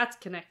mean, like, that's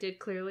connected,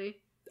 clearly.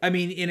 I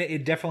mean,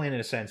 it definitely in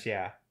a sense,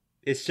 yeah.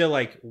 It's still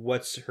like,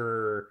 what's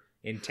her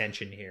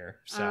intention here?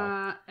 So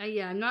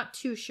yeah, I'm not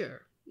too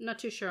sure. Not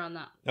too sure on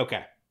that.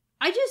 Okay.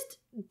 I just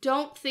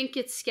don't think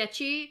it's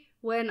sketchy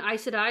when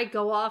Aes Sedai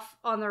go off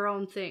on their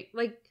own thing.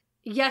 Like,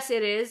 yes,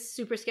 it is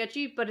super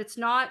sketchy, but it's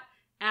not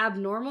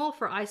abnormal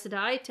for Aes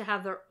Sedai to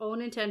have their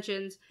own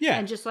intentions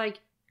and just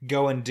like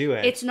go and do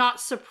it. It's not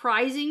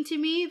surprising to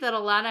me that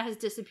Alana has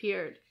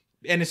disappeared.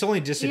 And it's only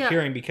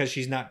disappearing because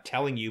she's not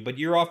telling you, but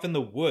you're off in the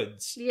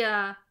woods.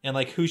 Yeah. And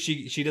like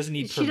she doesn't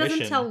need permission. She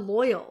doesn't tell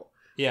Loyal.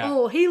 Yeah.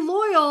 Oh, hey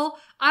Loyal,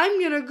 I'm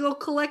gonna go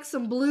collect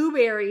some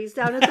blueberries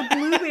down at the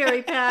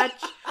blueberry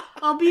patch.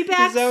 I'll be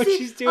back. Is that what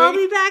she's doing? I'll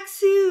be back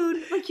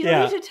soon. Like you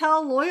don't need to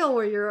tell Loyal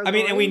where you're going. I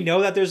mean, and we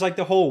know that there's like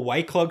the whole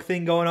White Cloak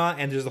thing going on,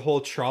 and there's the whole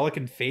Trolloc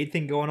and Fade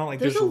thing going on. Like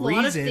there's a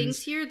lot of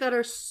things here that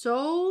are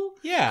so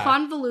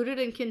convoluted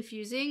and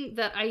confusing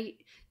that I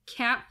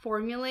can't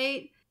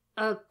formulate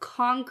a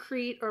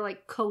concrete or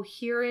like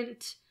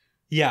coherent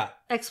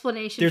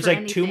explanation There's for like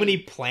anything. too many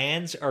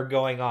plans are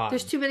going on.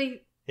 There's too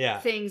many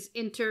things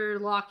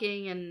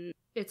interlocking and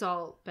it's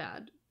all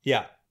bad.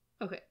 Yeah.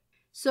 Okay.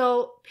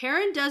 So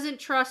Perrin doesn't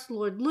trust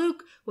Lord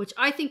Luke, which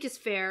I think is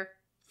fair.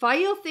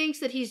 Fael thinks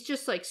that he's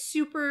just like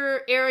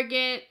super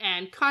arrogant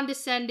and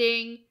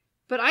condescending,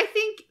 but I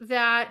think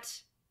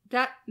that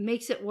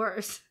makes it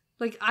worse.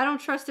 Like, I don't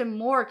trust him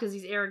more because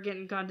he's arrogant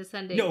and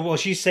condescending. No, well,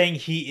 she's saying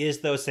he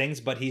is those things,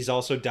 but he's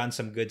also done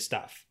some good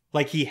stuff.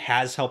 Like, he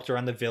has helped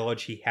around the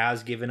village. He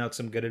has given out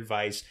some good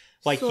advice.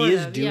 Like, he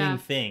is doing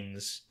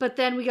things. But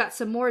then we got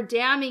some more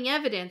damning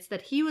evidence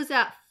that he was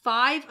at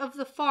 5 of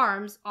the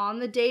farms on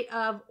the date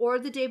of or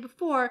the day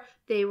before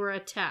they were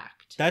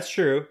attacked. That's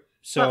true.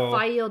 So, but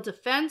Fael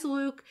defends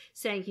Luke,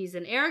 saying he's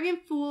an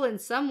arrogant fool in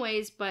some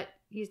ways, but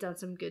he's done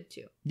some good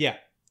too. Yeah.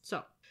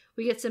 So,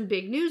 we get some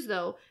big news,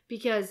 though,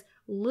 because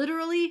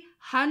literally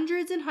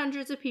hundreds and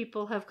hundreds of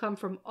people have come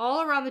from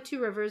all around the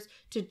Two Rivers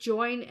to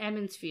join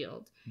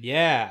Emmonsfield.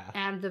 Yeah.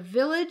 And the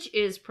village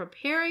is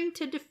preparing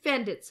to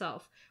defend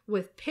itself,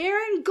 with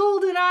Perrin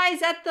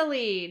Goldeneyes at the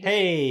lead.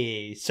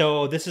 Hey,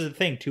 so this is the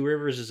thing. Two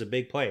Rivers is a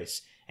big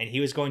place, and he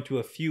was going to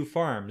a few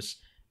farms,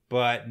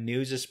 but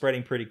news is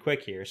spreading pretty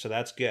quick here, so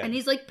that's good. And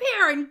he's like,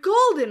 Perrin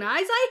Goldeneyes?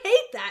 I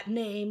hate that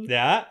name.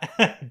 Yeah?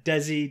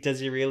 Does he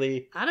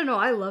really? I don't know.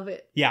 I love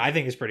it. Yeah, I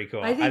think it's pretty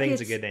cool. I think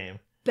it's a good name.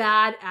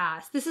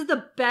 Badass. This is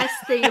the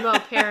best thing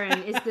about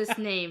Perrin is this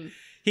name.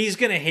 He's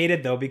gonna hate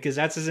it though, because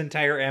that's his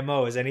entire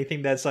MO, is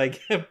anything that's like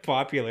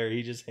popular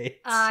he just hates.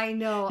 I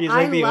know. He's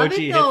like the love OG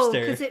it though,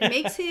 hipster. because it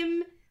makes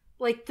him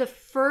like the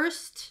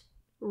first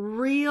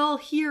real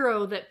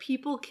hero that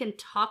people can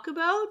talk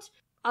about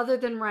other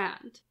than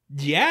Rand.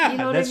 Yeah, you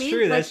know that's what I mean?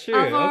 true. Like, that's true.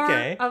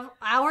 Okay. Of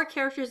our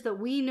characters that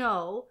we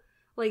know,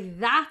 like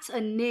that's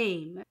a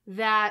name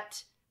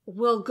that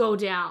will go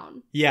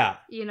down. Yeah.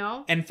 You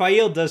know? And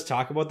Fael does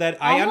talk about that.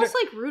 Almost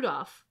like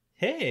Rudolph.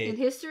 Hey. In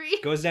history.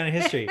 Goes down in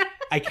history.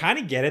 I kind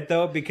of get it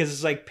though, because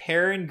it's like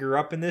Perrin grew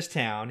up in this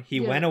town.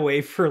 He went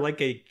away for like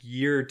a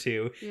year or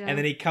two, and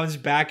then he comes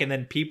back, and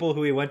then people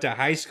who he went to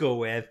high school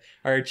with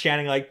are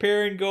chanting like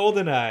Perrin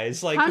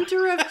Goldeneyes, like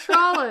Hunter of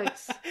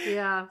Trollocs.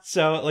 Yeah.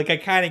 So like I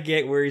kind of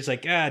get where he's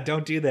like,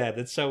 don't do that.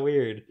 That's so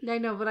weird. I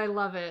know, but I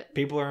love it.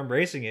 People are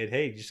embracing it.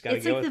 Hey, you just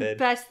gotta go with it. It's like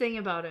the best thing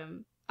about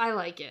him. I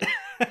like it.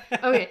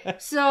 Okay,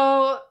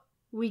 so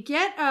we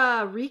get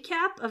a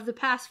recap of the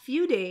past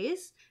few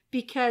days.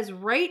 Because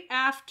right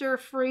after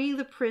freeing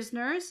the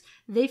prisoners,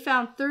 they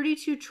found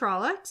 32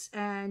 Trollocs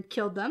and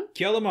killed them.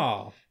 Kill them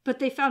all. But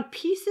they found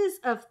pieces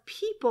of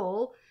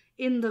people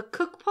in the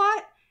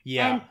cookpot.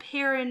 Yeah. And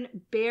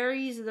Perrin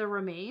buries the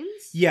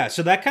remains. Yeah,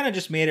 so that kind of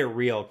just made it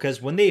real.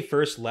 Because when they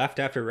first left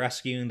after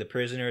rescuing the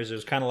prisoners, it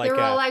was kind of like... They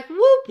were all like, whoop,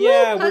 whoop,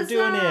 yeah, huzzah! we're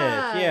doing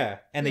it. Yeah.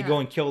 And they go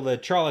and kill the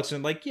Trollocs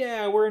and like,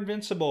 yeah, we're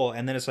invincible.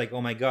 And then it's like,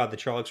 oh my god, the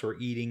Trollocs were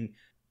eating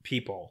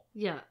people.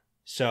 Yeah.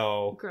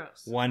 So,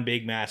 gross. One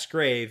big mass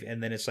grave,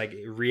 and then it's like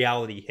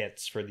reality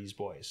hits for these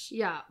boys.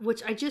 Yeah,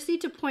 which I just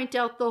need to point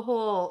out the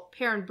whole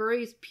Perrin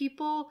buries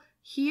people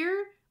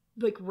here,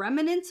 like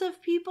remnants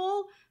of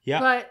people. Yeah.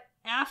 But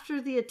after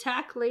the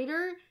attack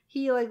later,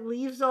 he like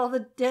leaves all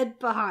the dead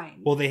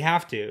behind. Well, they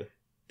have to.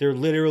 They're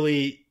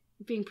literally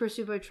being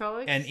pursued by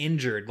Trollocs and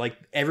injured. Like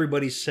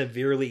everybody's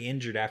severely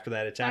injured after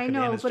that attack. I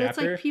know, but it's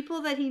like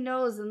people that he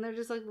knows, and they're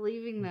just like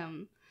leaving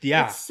them.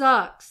 Yeah, it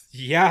sucks.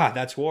 Yeah,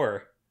 that's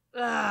war.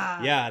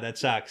 Ugh. Yeah, that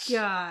sucks.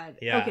 God.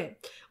 Yeah. Okay.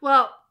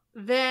 Well,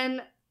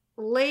 then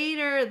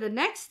later the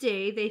next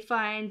day, they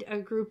find a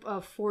group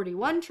of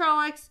 41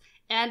 Trollocs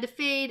and a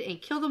Fade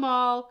and kill them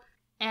all.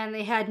 And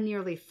they had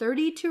nearly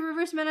 30 Two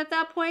Rivers men at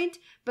that point.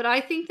 But I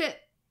think that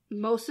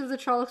most of the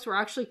Trollocs were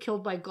actually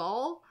killed by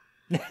Gaul.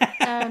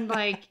 And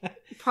like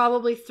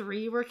probably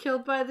 3 were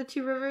killed by the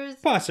Two Rivers.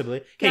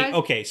 Possibly. Guys, hey,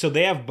 okay, so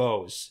they have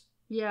bows.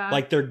 Yeah.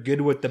 Like they're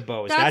good with the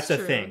bows. That's the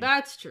thing.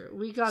 That's true.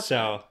 We got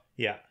that.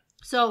 Yeah.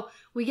 So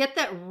we get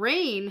that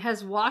rain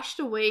has washed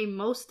away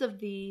most of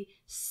the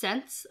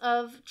scents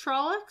of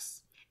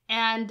Trollocs,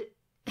 and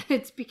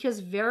it's because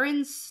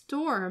Varen's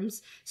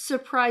storms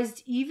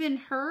surprised even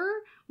her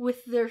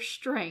with their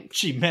strength.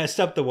 She messed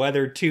up the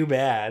weather too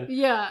bad.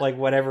 Yeah. Like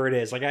whatever it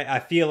is. Like I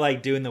feel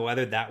like doing the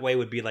weather that way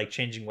would be like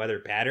changing weather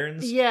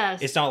patterns.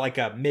 Yes. It's not like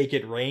a make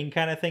it rain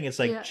kind of thing. It's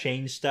like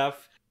change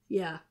stuff.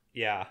 Yeah.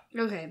 Yeah.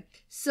 Okay.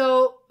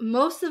 So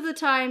most of the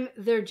time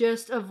they're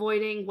just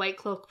avoiding White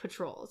Cloak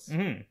patrols.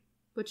 Mm-hmm.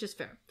 Which is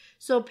fair.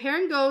 So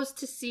Perrin goes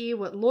to see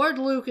what Lord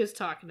Luke is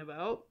talking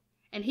about.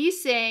 And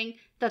he's saying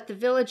that the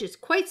village is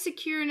quite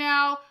secure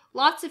now.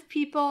 Lots of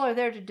people are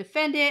there to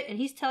defend it. And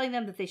he's telling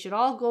them that they should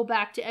all go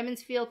back to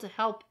Emmonsfield to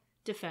help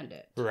defend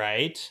it.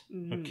 Right.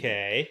 Mm-hmm.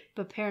 Okay.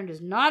 But Perrin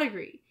does not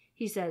agree.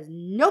 He says,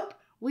 nope,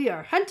 we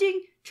are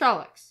hunting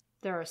Trollocs.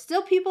 There are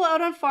still people out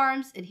on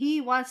farms and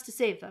he wants to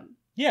save them.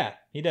 Yeah,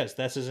 he does.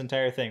 That's his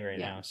entire thing right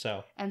now.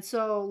 So. And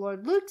so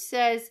Lord Luke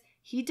says...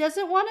 he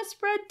doesn't want to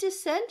spread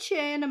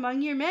dissension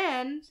among your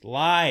men.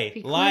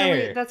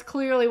 Liar. That's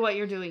clearly what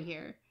you're doing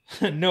here.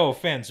 No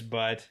offense,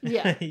 but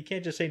yeah. You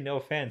can't just say no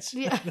offense.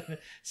 Yeah.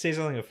 Say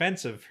something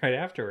offensive right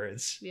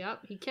afterwards.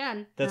 Yep, he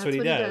can. That's what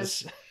he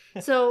does.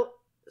 So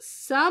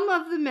some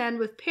of the men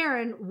with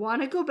Perrin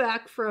want to go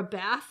back for a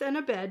bath and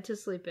a bed to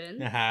sleep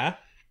in. Uh-huh.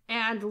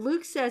 And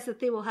Luke says that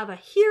they will have a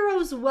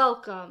hero's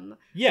welcome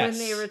when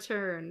they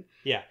return.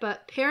 Yeah.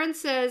 But Perrin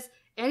says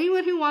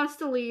anyone who wants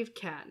to leave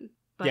can.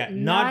 But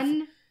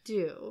none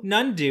do.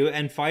 None do.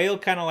 And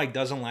Fael kind of like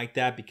doesn't like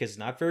that because it's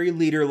not very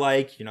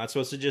leader-like. You're not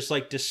supposed to just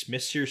like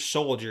dismiss your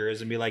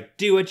soldiers and be like,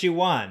 do what you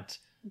want.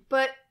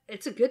 But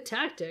it's a good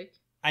tactic.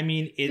 I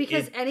mean,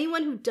 because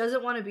anyone who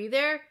doesn't want to be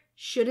there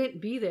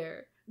shouldn't be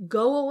there.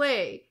 Go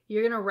away.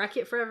 You're going to wreck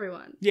it for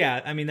everyone.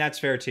 Yeah, I mean, that's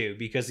fair too,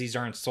 because these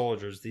aren't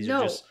soldiers. These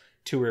are just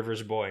Two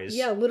Rivers boys.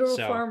 Yeah, literal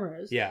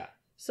farmers. Yeah.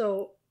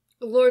 So,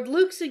 Lord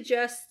Luke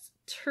suggests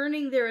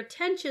turning their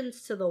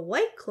attentions to the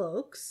White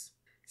Cloaks,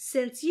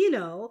 since,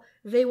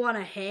 they want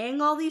to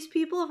hang all these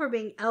people for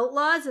being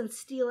outlaws and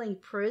stealing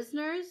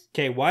prisoners.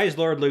 Okay, why is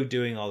Lord Luke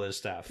doing all this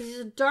stuff? Because he's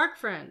a dark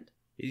friend.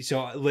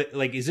 So,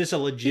 like, is this a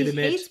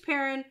legitimate... He hates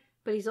Perrin,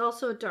 but he's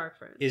also a dark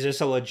friend. Is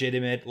this a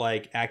legitimate,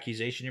 like,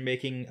 accusation you're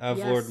making of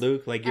Yes. Lord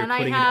Luke? Like, you're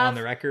putting it on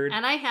the record?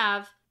 And I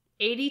have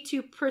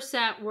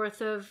 82%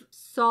 worth of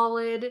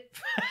solid...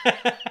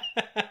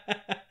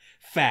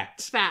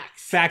 Facts.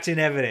 Facts. Facts and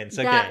evidence.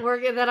 Okay.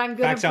 That I'm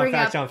going to bring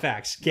up. Facts on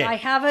facts. Okay. I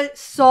have a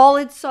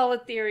solid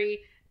theory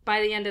by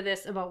the end of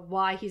this about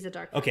why he's a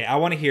dark friend. Okay, I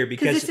want to hear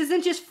because this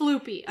isn't just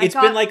floopy. It's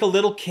been like a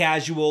little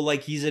casual,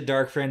 like he's a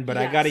dark friend, but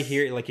Yes. I got to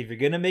hear, like, if you're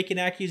going to make an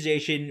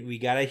accusation, we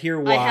got to hear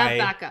why. I have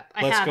backup.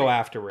 Let's go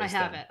afterwards. I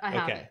have then. it. I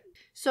have okay. it.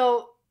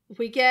 So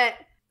we get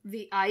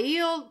the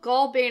Aiel,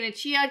 Gul, Bane, and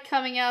Chad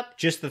coming up.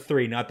 Just the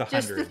three, not the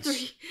Just hundreds. the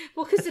three.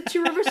 Well, because the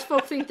Two Rivers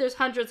folk think there's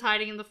hundreds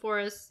hiding in the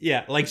forest.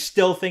 Yeah, like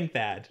still think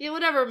that. Yeah,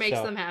 whatever makes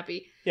them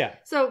happy. Yeah.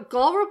 So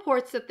Gul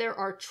reports that there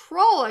are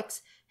Trollocs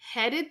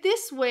headed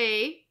this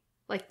way,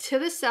 like to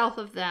the south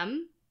of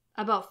them,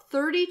 about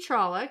 30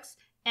 Trollocs,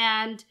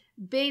 and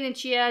Bane and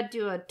Chad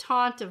do a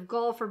taunt of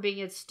Gul for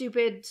being a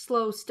stupid,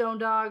 slow stone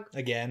dog.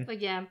 Again.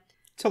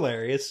 It's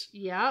hilarious.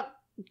 Yeah.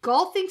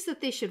 Gul thinks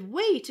that they should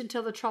wait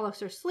until the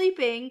Trollocs are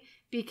sleeping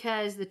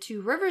because the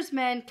Two Rivers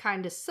men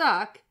kind of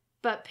suck,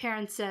 but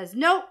Perrin says,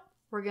 nope,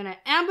 we're going to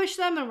ambush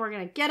them and we're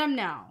going to get them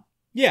now.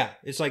 Yeah,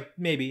 it's like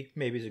maybe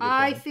it's a good plan.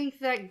 I think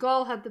that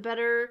Gul had the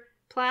better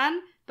plan,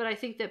 but I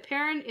think that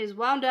Perrin is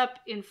wound up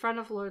in front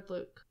of Lord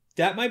Luke.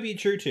 That might be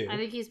true too. I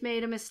think he's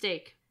made a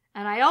mistake.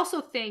 And I also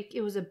think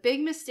it was a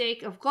big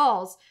mistake of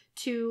Gul's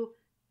to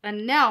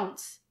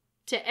announce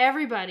to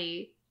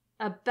everybody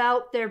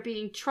about there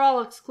being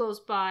Trollocs close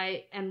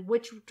by and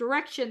which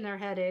direction they're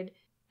headed.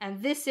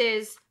 And this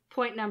is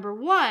point number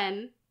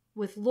 1,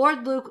 with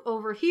Lord Luke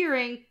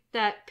overhearing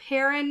that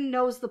Perrin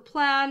knows the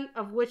plan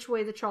of which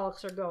way the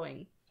Trollocs are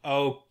going.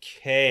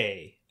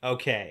 Okay.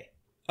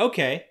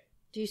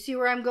 Do you see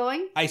where I'm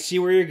going? I see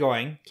where you're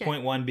going. Okay.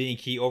 Point 1 being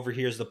he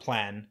overhears the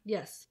plan.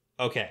 Yes.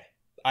 Okay.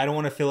 I don't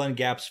want to fill in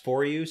gaps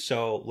for you,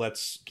 so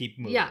let's keep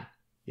moving.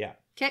 Yeah.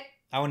 Okay.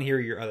 I want to hear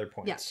your other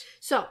points. Yeah.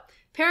 So,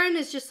 Perrin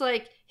is just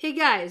like, hey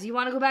guys, you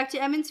want to go back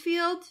to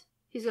Emmonsfield?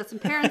 He's got some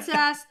Perrin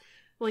sass.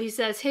 Well, he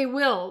says, hey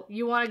Will,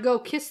 you want to go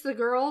kiss the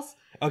girls?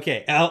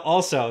 Okay,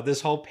 also,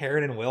 this whole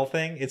Perrin and Will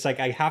thing, it's like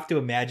I have to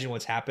imagine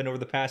what's happened over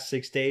the past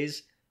 6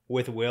 days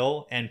with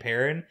Will and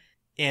Perrin,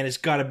 and it's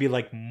got to be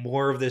like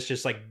more of this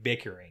just like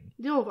bickering.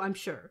 No, I'm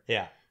sure.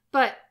 Yeah.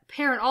 But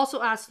Perrin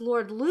also asked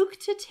Lord Luke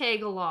to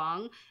tag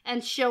along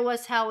and show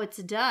us how it's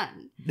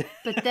done.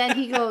 But then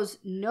he goes,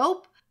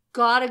 nope,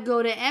 gotta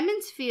go to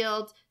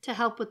Emmonsfield to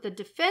help with the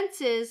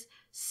defenses.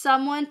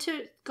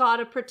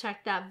 Gotta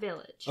protect that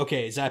village.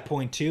 Okay, is that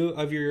point 2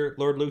 of your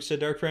Lord Luke's a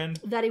dark friend?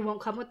 That he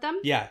won't come with them?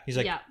 Yeah, he's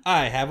like,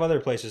 I have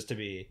other places to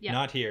be,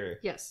 not here.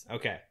 Yes.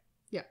 Okay.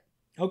 Yeah.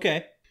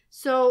 Okay.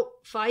 So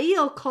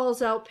Fael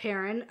calls out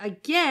Perrin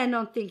again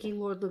on thinking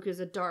Lord Luke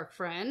is a dark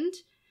friend.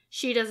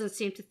 She doesn't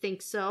seem to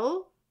think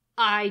so.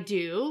 I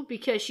do,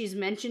 because she's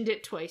mentioned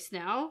it twice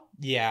now.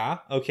 Yeah,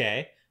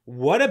 okay.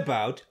 What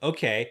about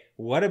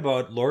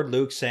Lord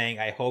Luke saying,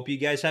 I hope you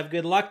guys have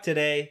good luck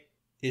today?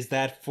 Is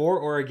that for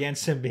or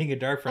against him being a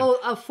dark friend?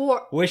 Oh,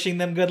 for. Wishing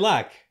them good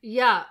luck.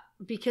 Yeah,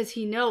 because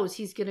he knows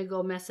he's going to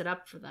go mess it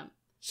up for them.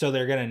 So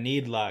they're going to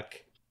need luck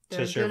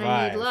to survive. They're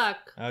going to need luck.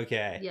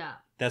 Okay. Yeah.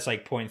 That's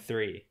like point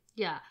 3.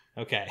 Yeah.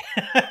 Okay.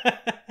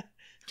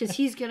 Because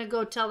he's going to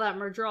go tell that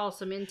Murdral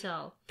some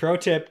intel. Pro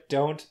tip,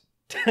 don't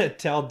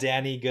tell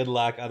Dani good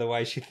luck,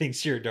 otherwise she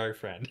thinks you're a dark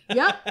friend.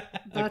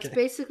 Yep. That's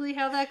basically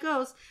how that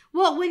goes.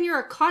 Well, when you're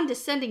a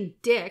condescending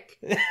dick,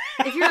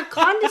 if you're a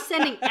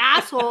condescending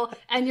asshole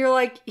and you're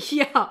like,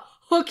 yeah,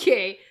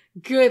 okay,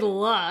 good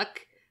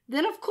luck,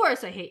 then of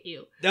course I hate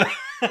you.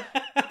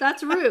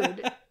 That's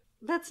rude.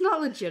 That's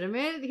not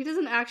legitimate. He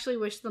doesn't actually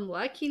wish them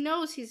luck. He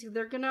knows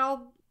they're gonna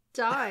all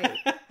die.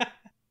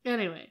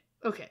 Anyway,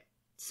 okay.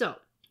 So,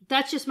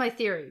 that's just my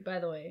theory, by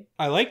the way.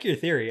 I like your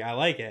theory. I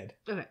like it.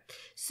 Okay.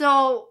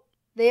 So,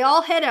 they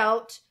all head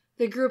out.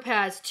 The group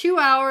has 2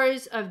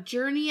 hours of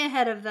journey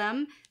ahead of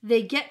them.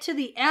 They get to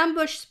the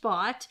ambush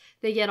spot.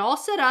 They get all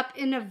set up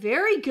in a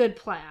very good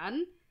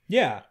plan.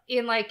 Yeah.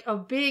 In like a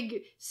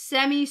big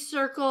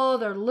semicircle.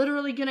 They're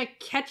literally going to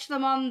catch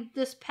them on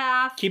this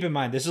path. Keep in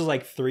mind, this is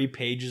like 3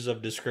 pages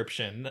of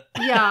description.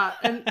 Yeah,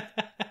 and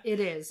it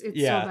is. It's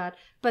so bad.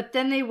 But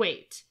then they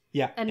wait.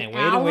 Yeah, An and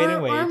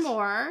hour wait. or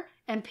more,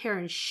 and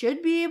Perrin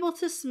should be able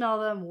to smell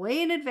them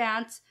way in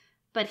advance,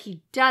 but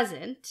he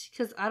doesn't,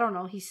 because, I don't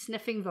know, he's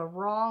sniffing the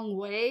wrong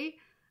way.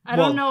 I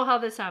don't know how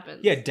this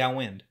happens. Yeah,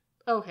 downwind.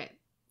 Okay.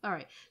 All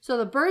right. So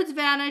the birds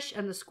vanish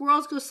and the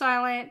squirrels go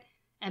silent,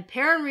 and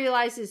Perrin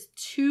realizes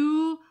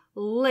too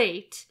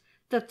late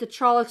that the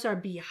Trollocs are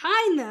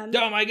behind them.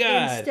 Oh my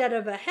god. Instead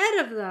of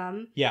ahead of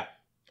them. Yeah.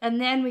 And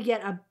then we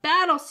get a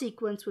battle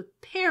sequence with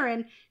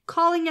Perrin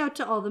calling out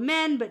to all the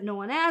men, but no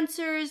one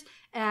answers.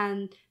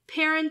 And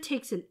Perrin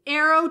takes an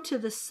arrow to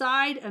the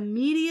side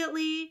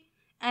immediately.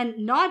 And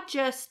not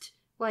just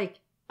like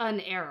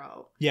an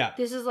arrow. Yeah.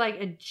 This is like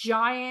a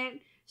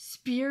giant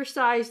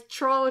spear-sized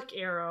Trolloc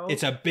arrow.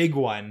 It's a big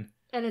one.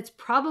 And it's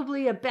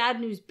probably a Bad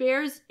News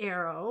Bears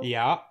arrow.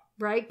 Yeah.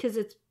 Right? Because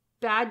it's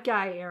bad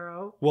guy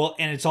arrow. Well,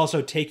 and it's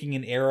also taking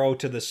an arrow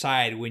to the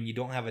side when you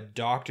don't have a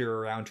doctor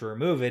around to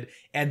remove it.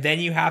 And then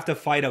you have to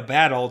fight a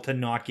battle to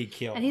not get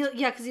killed. And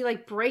because he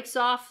like breaks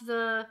off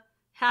the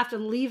haft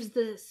and leaves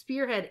the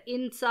spearhead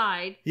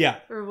inside. Yeah.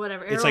 Or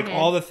whatever. It's like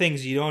all the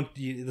things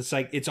it's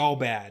like, it's all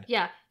bad.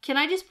 Yeah. Can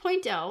I just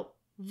point out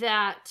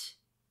that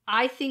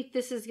I think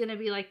this is going to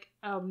be like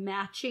a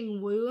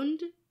matching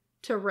wound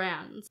to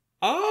Rand's.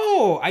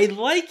 Oh, I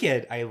like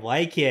it. I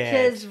like it.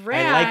 Because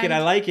Rand I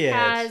like it.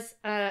 has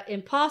an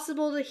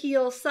impossible to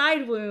heal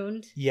side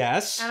wound.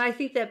 Yes. And I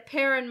think that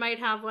Perrin might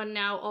have one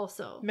now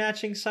also.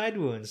 Matching side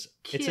wounds.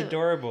 Cute. It's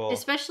adorable.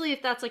 Especially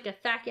if that's like a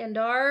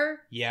Thak-Endar.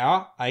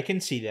 Yeah, I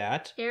can see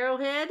that.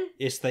 Arrowhead.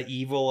 It's the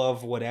evil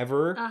of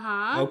whatever.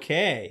 Uh-huh.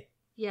 Okay.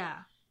 Yeah.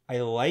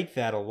 I like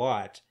that a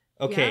lot.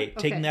 Okay, Yeah?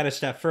 taking Okay. that a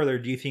step further,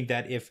 do you think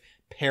that if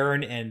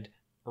Perrin and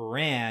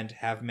Rand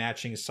have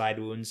matching side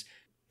wounds,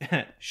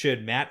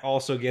 should Matt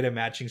also get a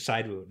matching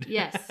side wound?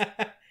 Yes.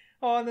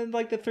 Oh, and then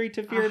like the 3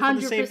 Teferi from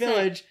the same 100%.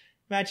 village,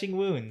 matching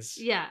wounds.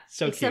 Yeah.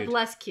 So except cute.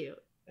 less cute.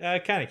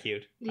 Kind of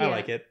cute. Yeah. I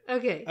like it.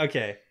 Okay.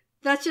 Okay.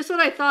 That's just what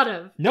I thought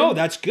of. No, And-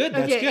 that's good.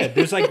 That's Okay. good.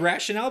 There's like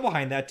rationale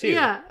behind that too.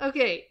 Yeah,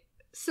 okay.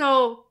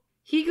 So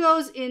he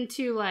goes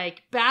into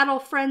like battle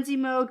frenzy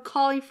mode,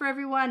 calling for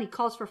everyone. He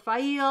calls for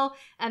Fail,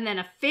 and then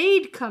a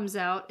Fade comes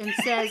out and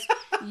says,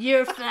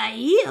 "Your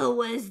Fail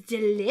was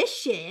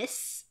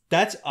delicious."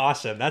 That's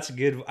awesome. That's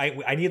good.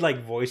 I need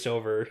like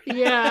voiceover.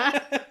 Yeah.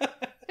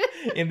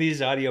 In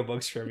these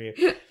audiobooks from you.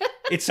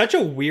 It's such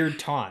a weird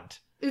taunt.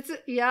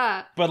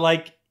 Yeah. But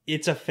like,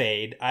 it's a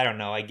Fade. I don't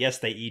know. I guess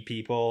they eat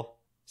people.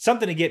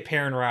 Something to get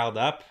Perrin riled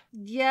up.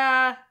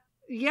 Yeah.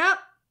 Yep.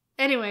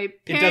 Anyway,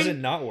 It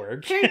doesn't not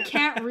work. Perrin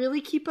can't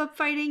really keep up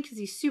fighting because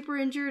he's super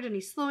injured and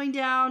he's slowing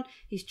down.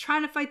 He's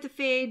trying to fight the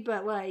Fade,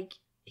 but like,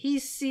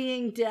 he's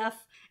seeing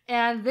death.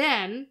 And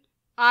then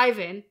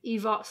Yvonne.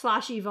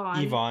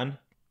 Yvonne.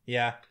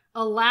 Yeah.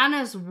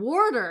 Alana's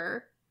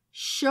warder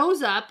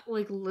shows up,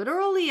 like,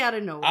 literally out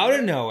of nowhere. Out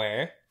of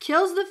nowhere.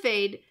 Kills the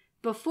Fade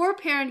before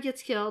Perrin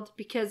gets killed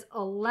because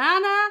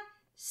Alana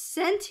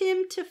sent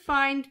him to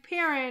find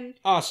Perrin.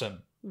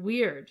 Awesome.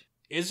 Weird.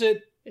 Is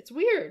it? It's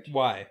weird.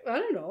 Why? I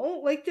don't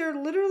know. Like, they're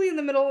literally in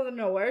the middle of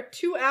nowhere,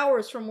 2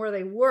 hours from where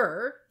they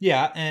were.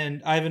 Yeah,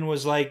 and Ivan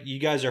was like, you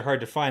guys are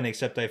hard to find,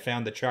 except I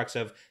found the trucks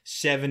of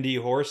 70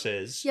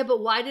 horses. Yeah, but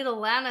why did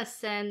Alana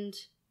send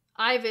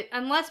Ivan?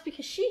 Unless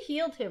because she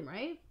healed him,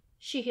 right?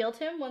 She healed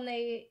him when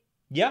they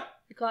Yeah.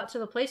 got to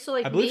the place. So,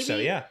 like, I believe maybe so,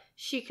 yeah.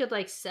 she could,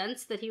 like,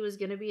 sense that he was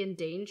going to be in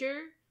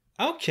danger.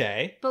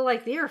 Okay. But,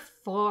 like, they are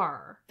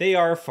far. They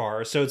are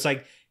far, so it's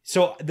like...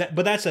 but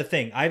that's the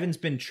thing. Ivan's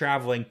been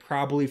traveling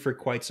probably for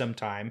quite some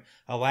time.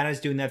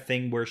 Alana's doing that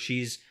thing where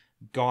she's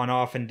gone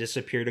off and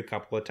disappeared a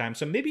couple of times.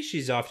 So maybe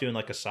she's off doing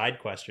like a side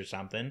quest or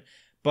something.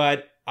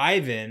 But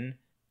Ivan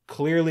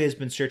clearly has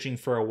been searching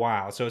for a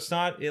while. So it's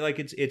not like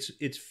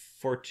it's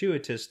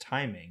fortuitous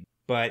timing,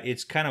 but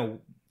it's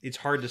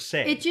hard to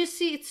say.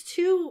 It's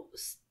too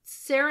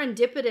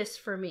serendipitous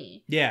for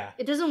me. Yeah.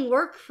 It doesn't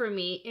work for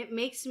me. It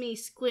makes me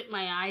squint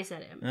my eyes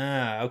at him.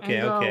 Okay,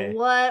 and go, okay.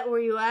 What were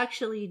you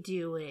actually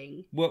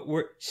doing? What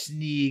we're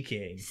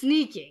sneaking.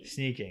 Sneaking.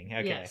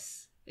 Okay.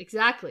 Yes,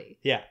 exactly.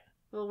 Yeah.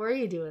 What were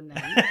you doing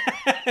then?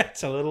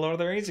 It's a little Lord of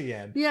the Rings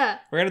again. Yeah.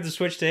 We're going to have to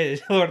switch to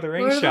Lord of the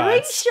Rings Lord of the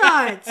Rings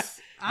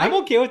shots. I'm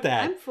okay with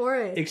that. I'm for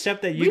it.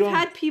 Except that We've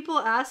had people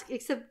ask,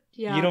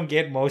 yeah. You don't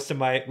get most of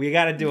my... We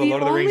got to do a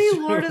Lord of the Rings The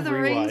only Lord of the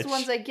Rings rewatch.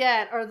 ones I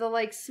get are the,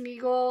 like,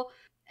 Smeagol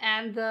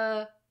and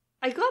the...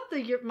 I got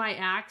my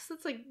axe.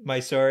 That's, like... My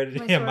sword.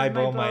 My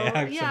bow, my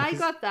axe. Yeah, I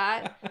got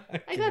that.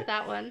 Okay. I got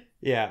that one.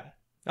 Yeah.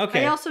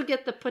 Okay. I also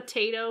get the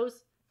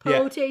potatoes.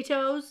 Yeah.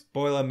 Potatoes.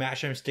 Boil them,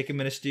 mash them, stick them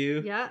in a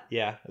stew. Yeah.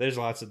 Yeah. There's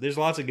lots of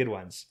good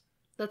ones.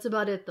 That's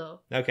about it,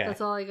 though. Okay.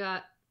 That's all I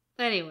got.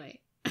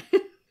 Anyway.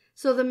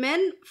 So the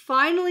men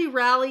finally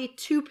rally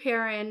to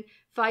Perrin.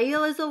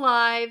 Fail is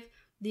alive.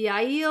 The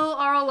Aiel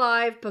are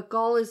alive, but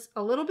Gaul is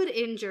a little bit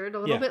injured, a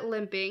little bit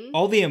limping.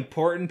 All the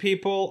important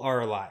people are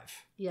alive.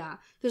 Yeah.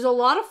 There's a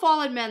lot of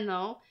fallen men,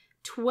 though.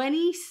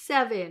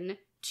 27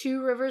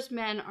 Two Rivers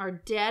men are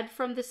dead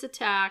from this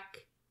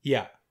attack.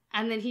 Yeah.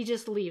 And then he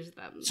just leaves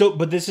them. So,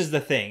 but this is the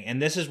thing, and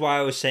this is why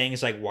I was saying,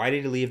 is like, why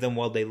did he leave them?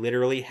 Well, they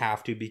literally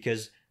have to,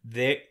 because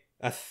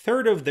a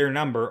third of their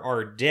number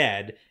are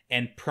dead,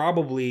 and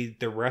probably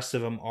the rest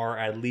of them are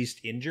at least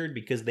injured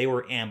because they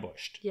were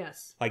ambushed.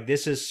 Yes. Like,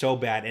 this is so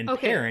bad. And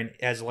Perrin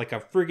has like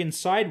a friggin'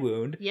 side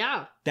wound.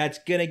 Yeah. That's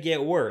gonna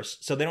get worse.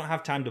 So they don't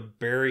have time to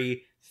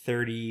bury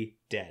 30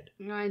 dead.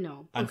 I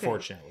know.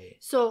 Unfortunately. Okay.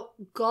 So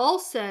Gall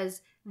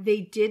says they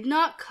did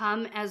not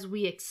come as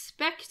we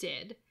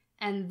expected.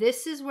 And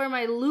this is where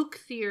my Luke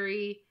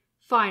theory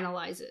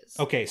finalizes.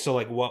 Okay, so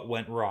like what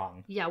went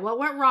wrong? Yeah, what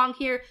went wrong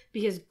here?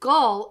 Because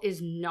Gall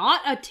is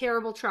not a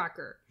terrible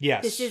tracker.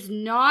 Yes. This is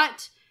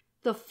not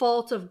the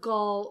fault of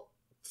Gall.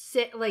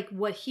 Like,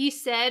 what he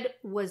said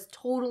was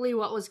totally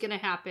what was going to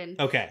happen.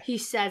 Okay. He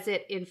says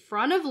it in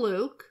front of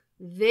Luke.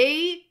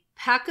 They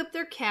pack up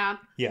their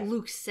camp. Yeah.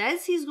 Luke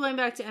says he's going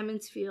back to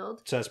Emmons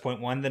Field. So that's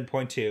point one, then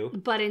point two.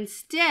 But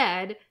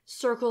instead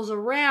circles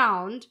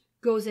around,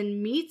 goes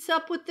and meets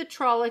up with the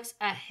Trollocs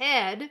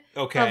ahead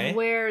of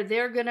where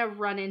they're going to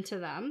run into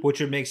them.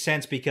 Which would make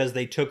sense because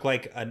they took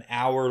like an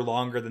hour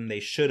longer than they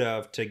should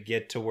have to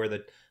get to where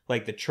the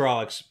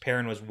Trollocs,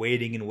 Perrin was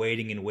waiting and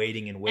waiting and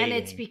waiting and waiting.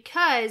 And it's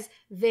because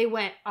they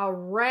went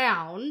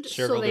around,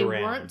 Circled so they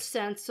around. weren't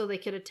sent, so they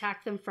could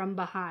attack them from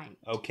behind.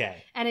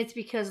 Okay. And it's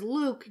because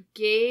Luke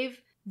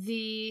gave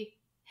the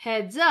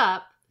heads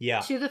up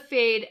to the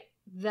Fade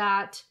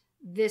that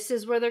this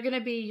is where they're going to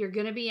be. You're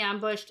going to be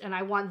ambushed, and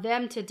I want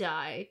them to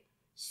die.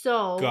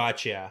 So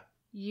gotcha.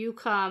 You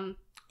come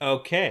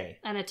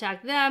and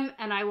attack them,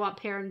 and I want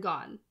Perrin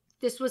gone.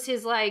 This was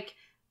his, like,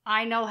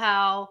 I know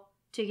how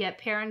to get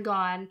Perrin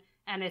gone,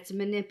 and it's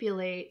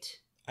manipulate.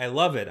 I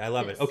love it. I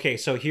love it. Okay,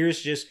 so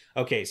here's just...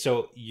 Okay,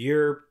 so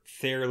you're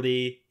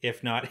fairly,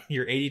 if not,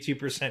 you're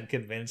 82%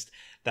 convinced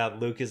that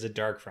Luke is a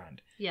Dark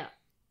Friend. Yeah.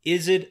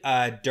 Is it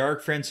a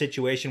Dark Friend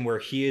situation where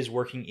he is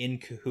working in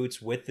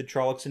cahoots with the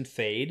Trollocs and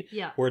Fade?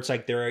 Yeah. Where it's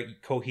like they're a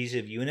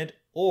cohesive unit?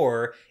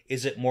 Or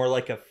is it more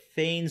like a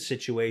Fane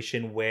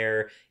situation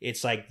where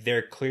it's like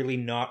they're clearly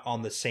not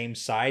on the same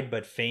side,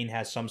 but Fane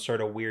has some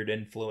sort of weird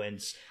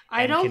influence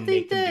and I don't can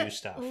think make them that do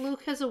stuff?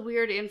 Luke has a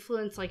weird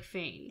influence like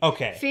Fane.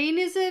 Okay. Fane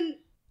isn't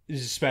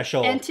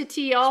special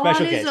entity all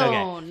special on his case.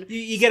 own. Okay.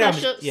 You get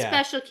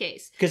special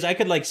case. Because I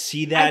could like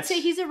see that. I'd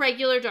say he's a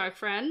regular Dark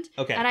Friend.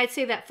 Okay. And I'd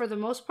say that for the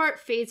most part,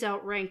 Fades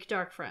outrank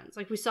Dark Friends.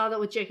 Like we saw that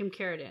with Jacob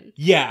Carradine.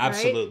 Yeah, right?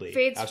 absolutely.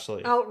 Fades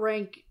absolutely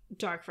outrank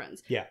Dark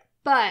Friends. Yeah.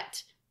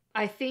 But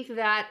I think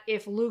that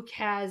if Luke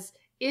has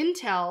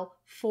intel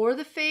for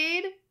the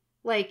Fade,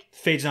 like...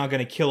 Fade's not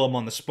going to kill him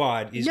on the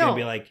spot. He's going to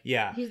be like,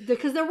 yeah.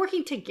 Because they're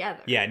working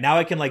together. Yeah, now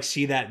I can like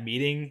see that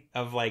meeting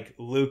of like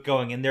Luke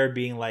going in there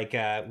being like,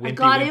 Wimpy, I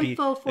got Wimpy,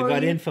 info for you. I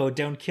got info,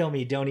 don't kill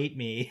me, don't eat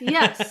me.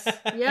 Yes,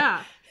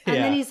 yeah. And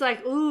then he's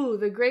like, ooh,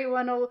 the great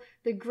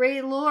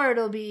Lord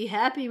will be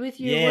happy with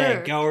your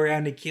work. Go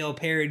around and kill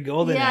Perrin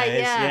Golden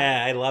Eyes.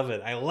 Yeah, I love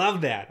it. I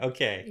love that.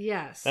 Okay.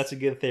 Yes. That's a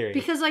good theory.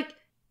 Because like,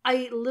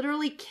 I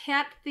literally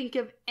can't think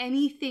of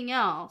anything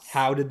else.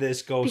 How did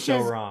this go so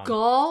wrong?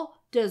 Gall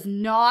does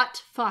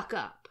not fuck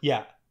up.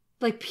 Yeah.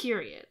 Like,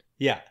 period.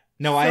 Yeah.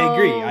 No, I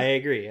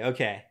agree.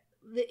 Okay.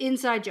 The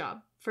inside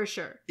job, for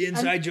sure.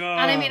 Inside job.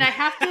 And I mean,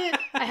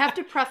 I have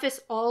to preface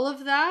all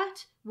of that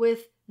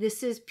with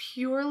this is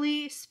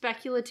purely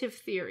speculative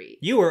theory.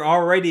 You were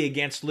already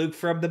against Luke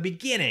from the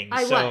beginning.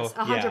 I was,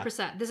 100%.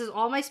 Yeah. This is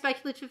all my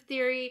speculative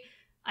theory.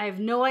 I have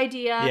no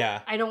idea.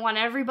 Yeah. I don't want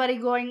everybody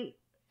going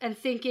and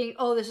thinking,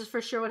 oh, this is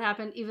for sure what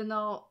happened, even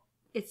though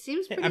it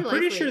seems pretty likely. I'm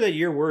pretty sure that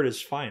your word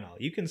is final.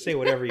 You can say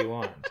whatever you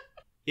want.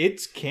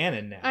 It's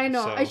canon now. I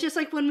know. So. It's just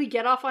like when we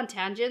get off on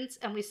tangents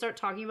and we start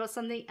talking about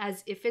something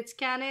as if it's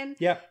canon,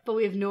 but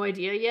we have no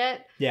idea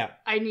yet. Yeah.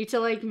 I need to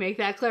like make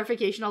that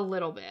clarification a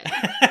little bit.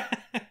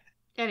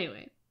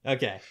 Anyway.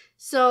 Okay.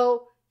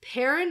 So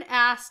Perrin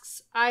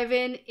asks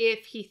Ivan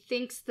if he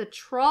thinks the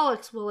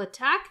Trollocs will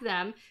attack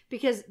them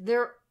because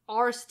there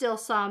are still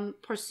some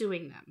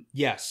pursuing them.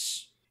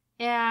 Yes.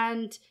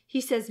 And he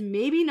says,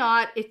 maybe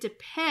not. It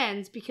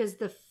depends because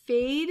the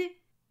Fade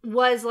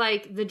was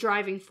like the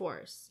driving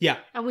force. Yeah.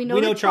 And we know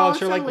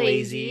Trollocs are like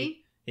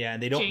lazy. Yeah,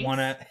 and they don't want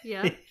to...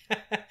 Yeah.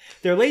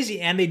 They're lazy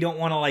and they don't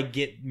want to like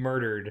get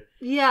murdered.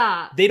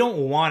 Yeah. They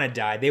don't want to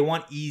die. They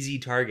want easy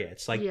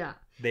targets. Like, yeah.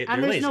 They're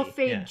and there's lazy. No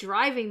Fade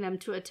driving them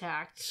to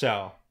attack.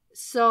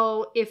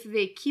 So if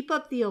they keep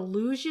up the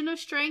illusion of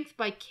strength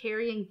by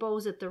carrying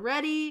bows at the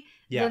ready,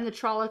 then the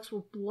Trollocs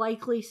will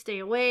likely stay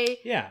away.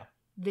 Yeah.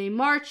 They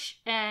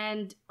march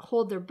and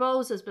hold their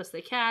bows as best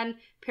they can.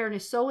 Perrin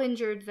is so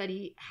injured that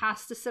he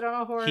has to sit on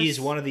a horse. He's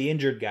one of the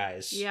injured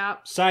guys. Yeah.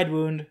 Side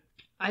wound.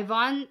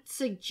 Ivan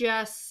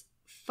suggests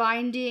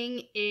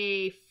finding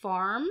a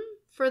farm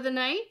for the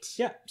night.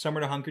 Yeah,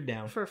 somewhere to hunker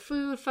down. For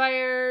food,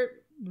 fire,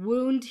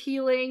 wound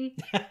healing.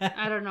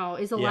 I don't know.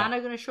 Is Alana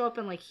going to show up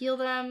and like heal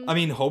them? I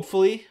mean,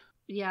 hopefully.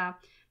 Yeah.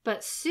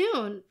 But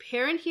soon,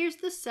 Perrin hears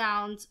the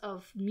sounds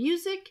of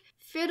music,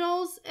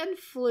 fiddles, and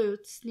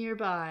flutes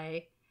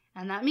nearby.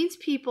 And that means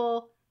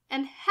people,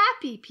 and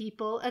happy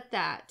people at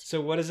that.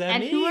 So what does that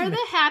mean? And who are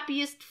the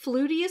happiest,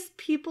 flutiest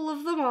people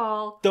of them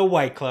all? The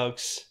White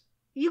Cloaks.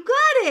 You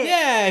got it!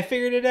 Yeah, I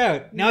figured it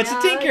out. Now it's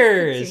the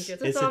Tinkers.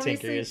 It's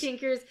obviously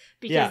Tinkers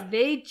because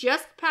they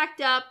just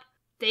packed up.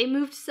 They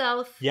moved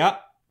south.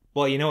 Yep.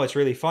 Well, you know what's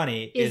really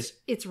funny is...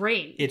 It's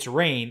Rain. It's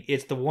Rain.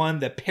 It's the one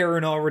that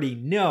Perrin already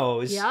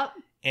knows. Yep.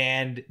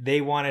 And they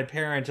wanted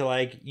Perrin to,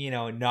 like, you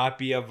know, not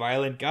be a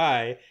violent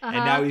guy.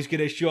 And now he's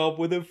going to show up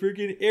with a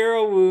freaking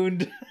arrow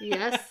wound.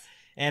 Yes.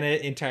 And an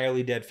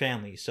entirely dead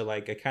family. So,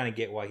 like, I kind of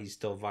get why he's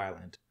still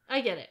violent.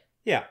 I get it.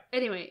 Yeah.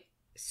 Anyway,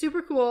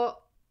 super cool.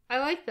 I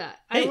like that.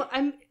 Hey,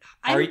 I'm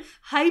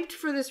hyped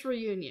for this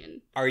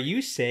reunion. Are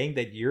you saying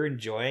that you're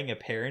enjoying a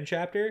Perrin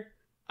chapter?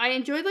 I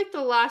enjoyed, like,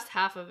 the last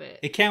half of it.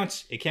 It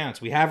counts. It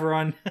counts. We have her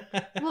on.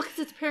 Well, because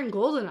it's Perrin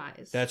Golden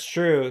Eyes. That's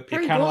true.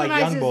 Perrin kind of like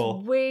Young Bull.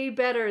 Is way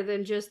better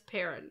than just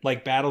Perrin.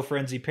 Like Battle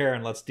Frenzy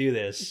Perrin. Let's do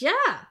this. Yeah.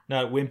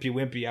 Not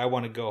Wimpy. I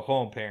want to go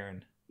home,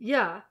 Perrin.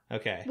 Yeah.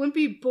 Okay. Wouldn't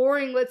be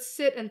boring. Let's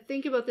sit and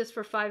think about this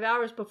for 5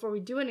 hours before we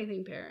do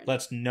anything, Perrin.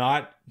 Let's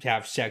not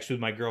have sex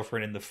with my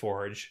girlfriend in the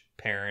forge,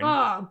 Perrin.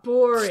 Oh,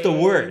 boring. It's the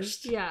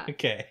worst. Yeah.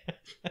 Okay.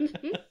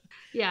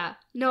 Yeah.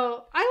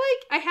 No,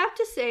 I have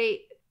to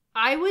say,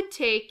 I would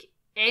take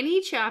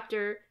any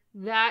chapter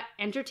that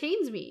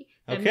entertains me,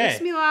 that makes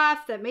me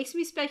laugh, that makes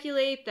me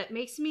speculate, that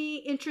makes me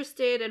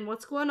interested in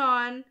what's going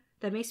on,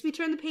 that makes me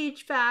turn the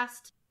page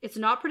fast. It's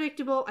not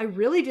predictable. I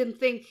really didn't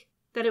think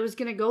that it was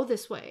going to go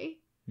this way.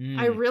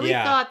 I really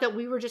thought that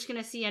we were just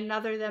going to see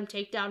another them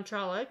take down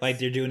Trollocs. Like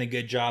they're doing a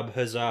good job,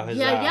 huzzah, huzzah.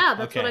 Yeah,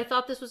 that's what I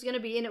thought this was going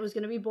to be, and it was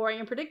going to be boring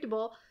and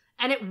predictable,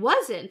 and it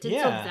wasn't. And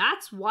so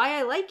that's why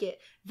I like it.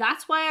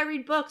 That's why I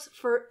read books,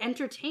 for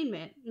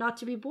entertainment, not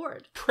to be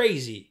bored.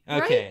 Crazy.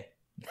 Okay.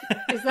 Right?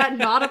 Is that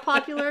not a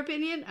popular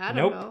opinion? I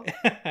don't know.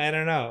 I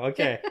don't know.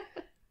 Okay.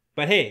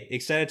 But hey,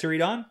 excited to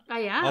read on? I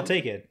am. I'll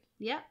take it.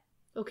 Yeah.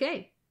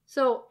 Okay.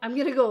 So I'm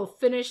going to go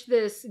finish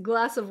this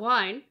glass of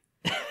wine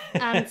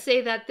and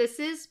say that this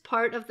is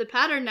part of the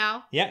pattern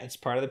now. Yeah, it's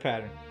part of the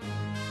pattern.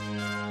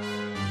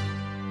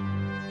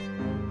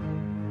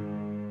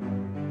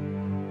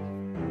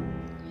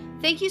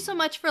 Thank you so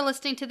much for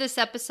listening to this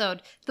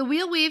episode. The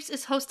Wheel Weaves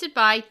is hosted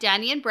by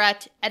Dani and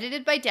Brett,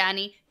 edited by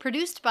Dani,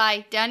 produced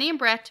by Dani and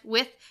Brett,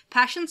 with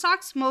Passion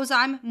Socks,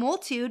 Mozime,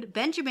 Moltude,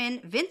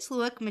 Benjamin, Vince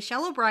Lewick,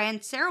 Michelle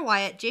O'Brien, Sarah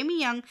Wyatt,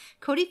 Jamie Young,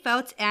 Cody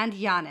Fouts, and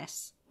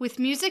Giannis. With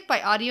music by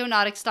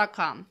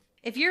Audionautics.com.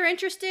 If you're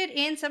interested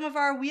in some of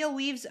our Wheel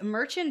Weaves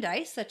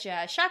merchandise, such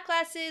as shot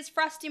glasses,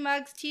 frosty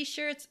mugs,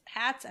 t-shirts,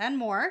 hats, and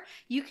more,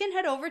 you can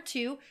head over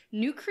to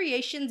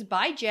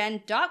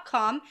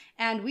newcreationsbyjen.com,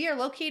 and we are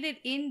located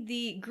in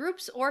the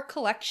groups or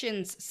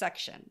collections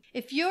section.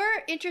 If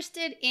you're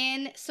interested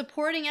in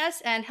supporting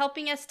us and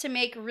helping us to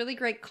make really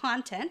great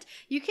content,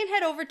 you can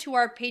head over to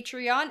our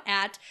Patreon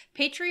at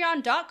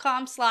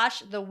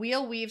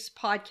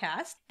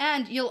patreon.com/thewheelweavespodcast,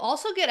 and you'll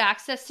also get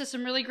access to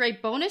some really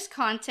great bonus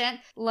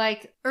content,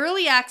 like early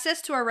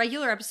access to our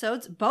regular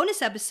episodes,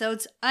 bonus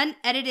episodes,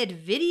 unedited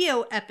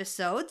video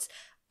episodes,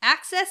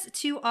 access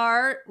to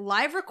our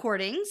live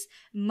recordings,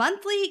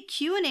 monthly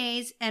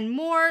Q&As, and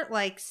more,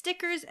 like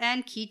stickers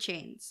and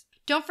keychains.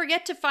 Don't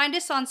forget to find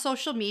us on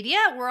social media.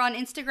 We're on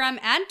Instagram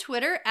and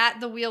Twitter at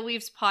The Wheel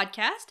Weaves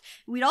Podcast.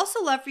 We'd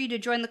also love for you to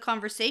join the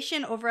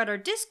conversation over at our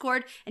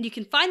Discord, and you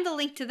can find the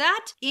link to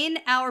that in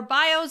our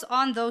bios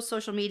on those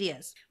social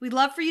medias. We'd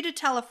love for you to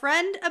tell a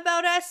friend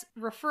about us.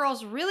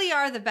 Referrals really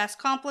are the best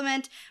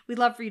compliment. We'd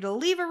love for you to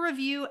leave a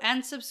review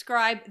and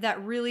subscribe.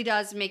 That really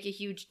does make a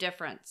huge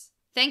difference.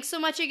 Thanks so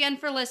much again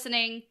for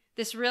listening.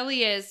 This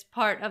really is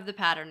part of the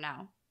pattern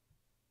now.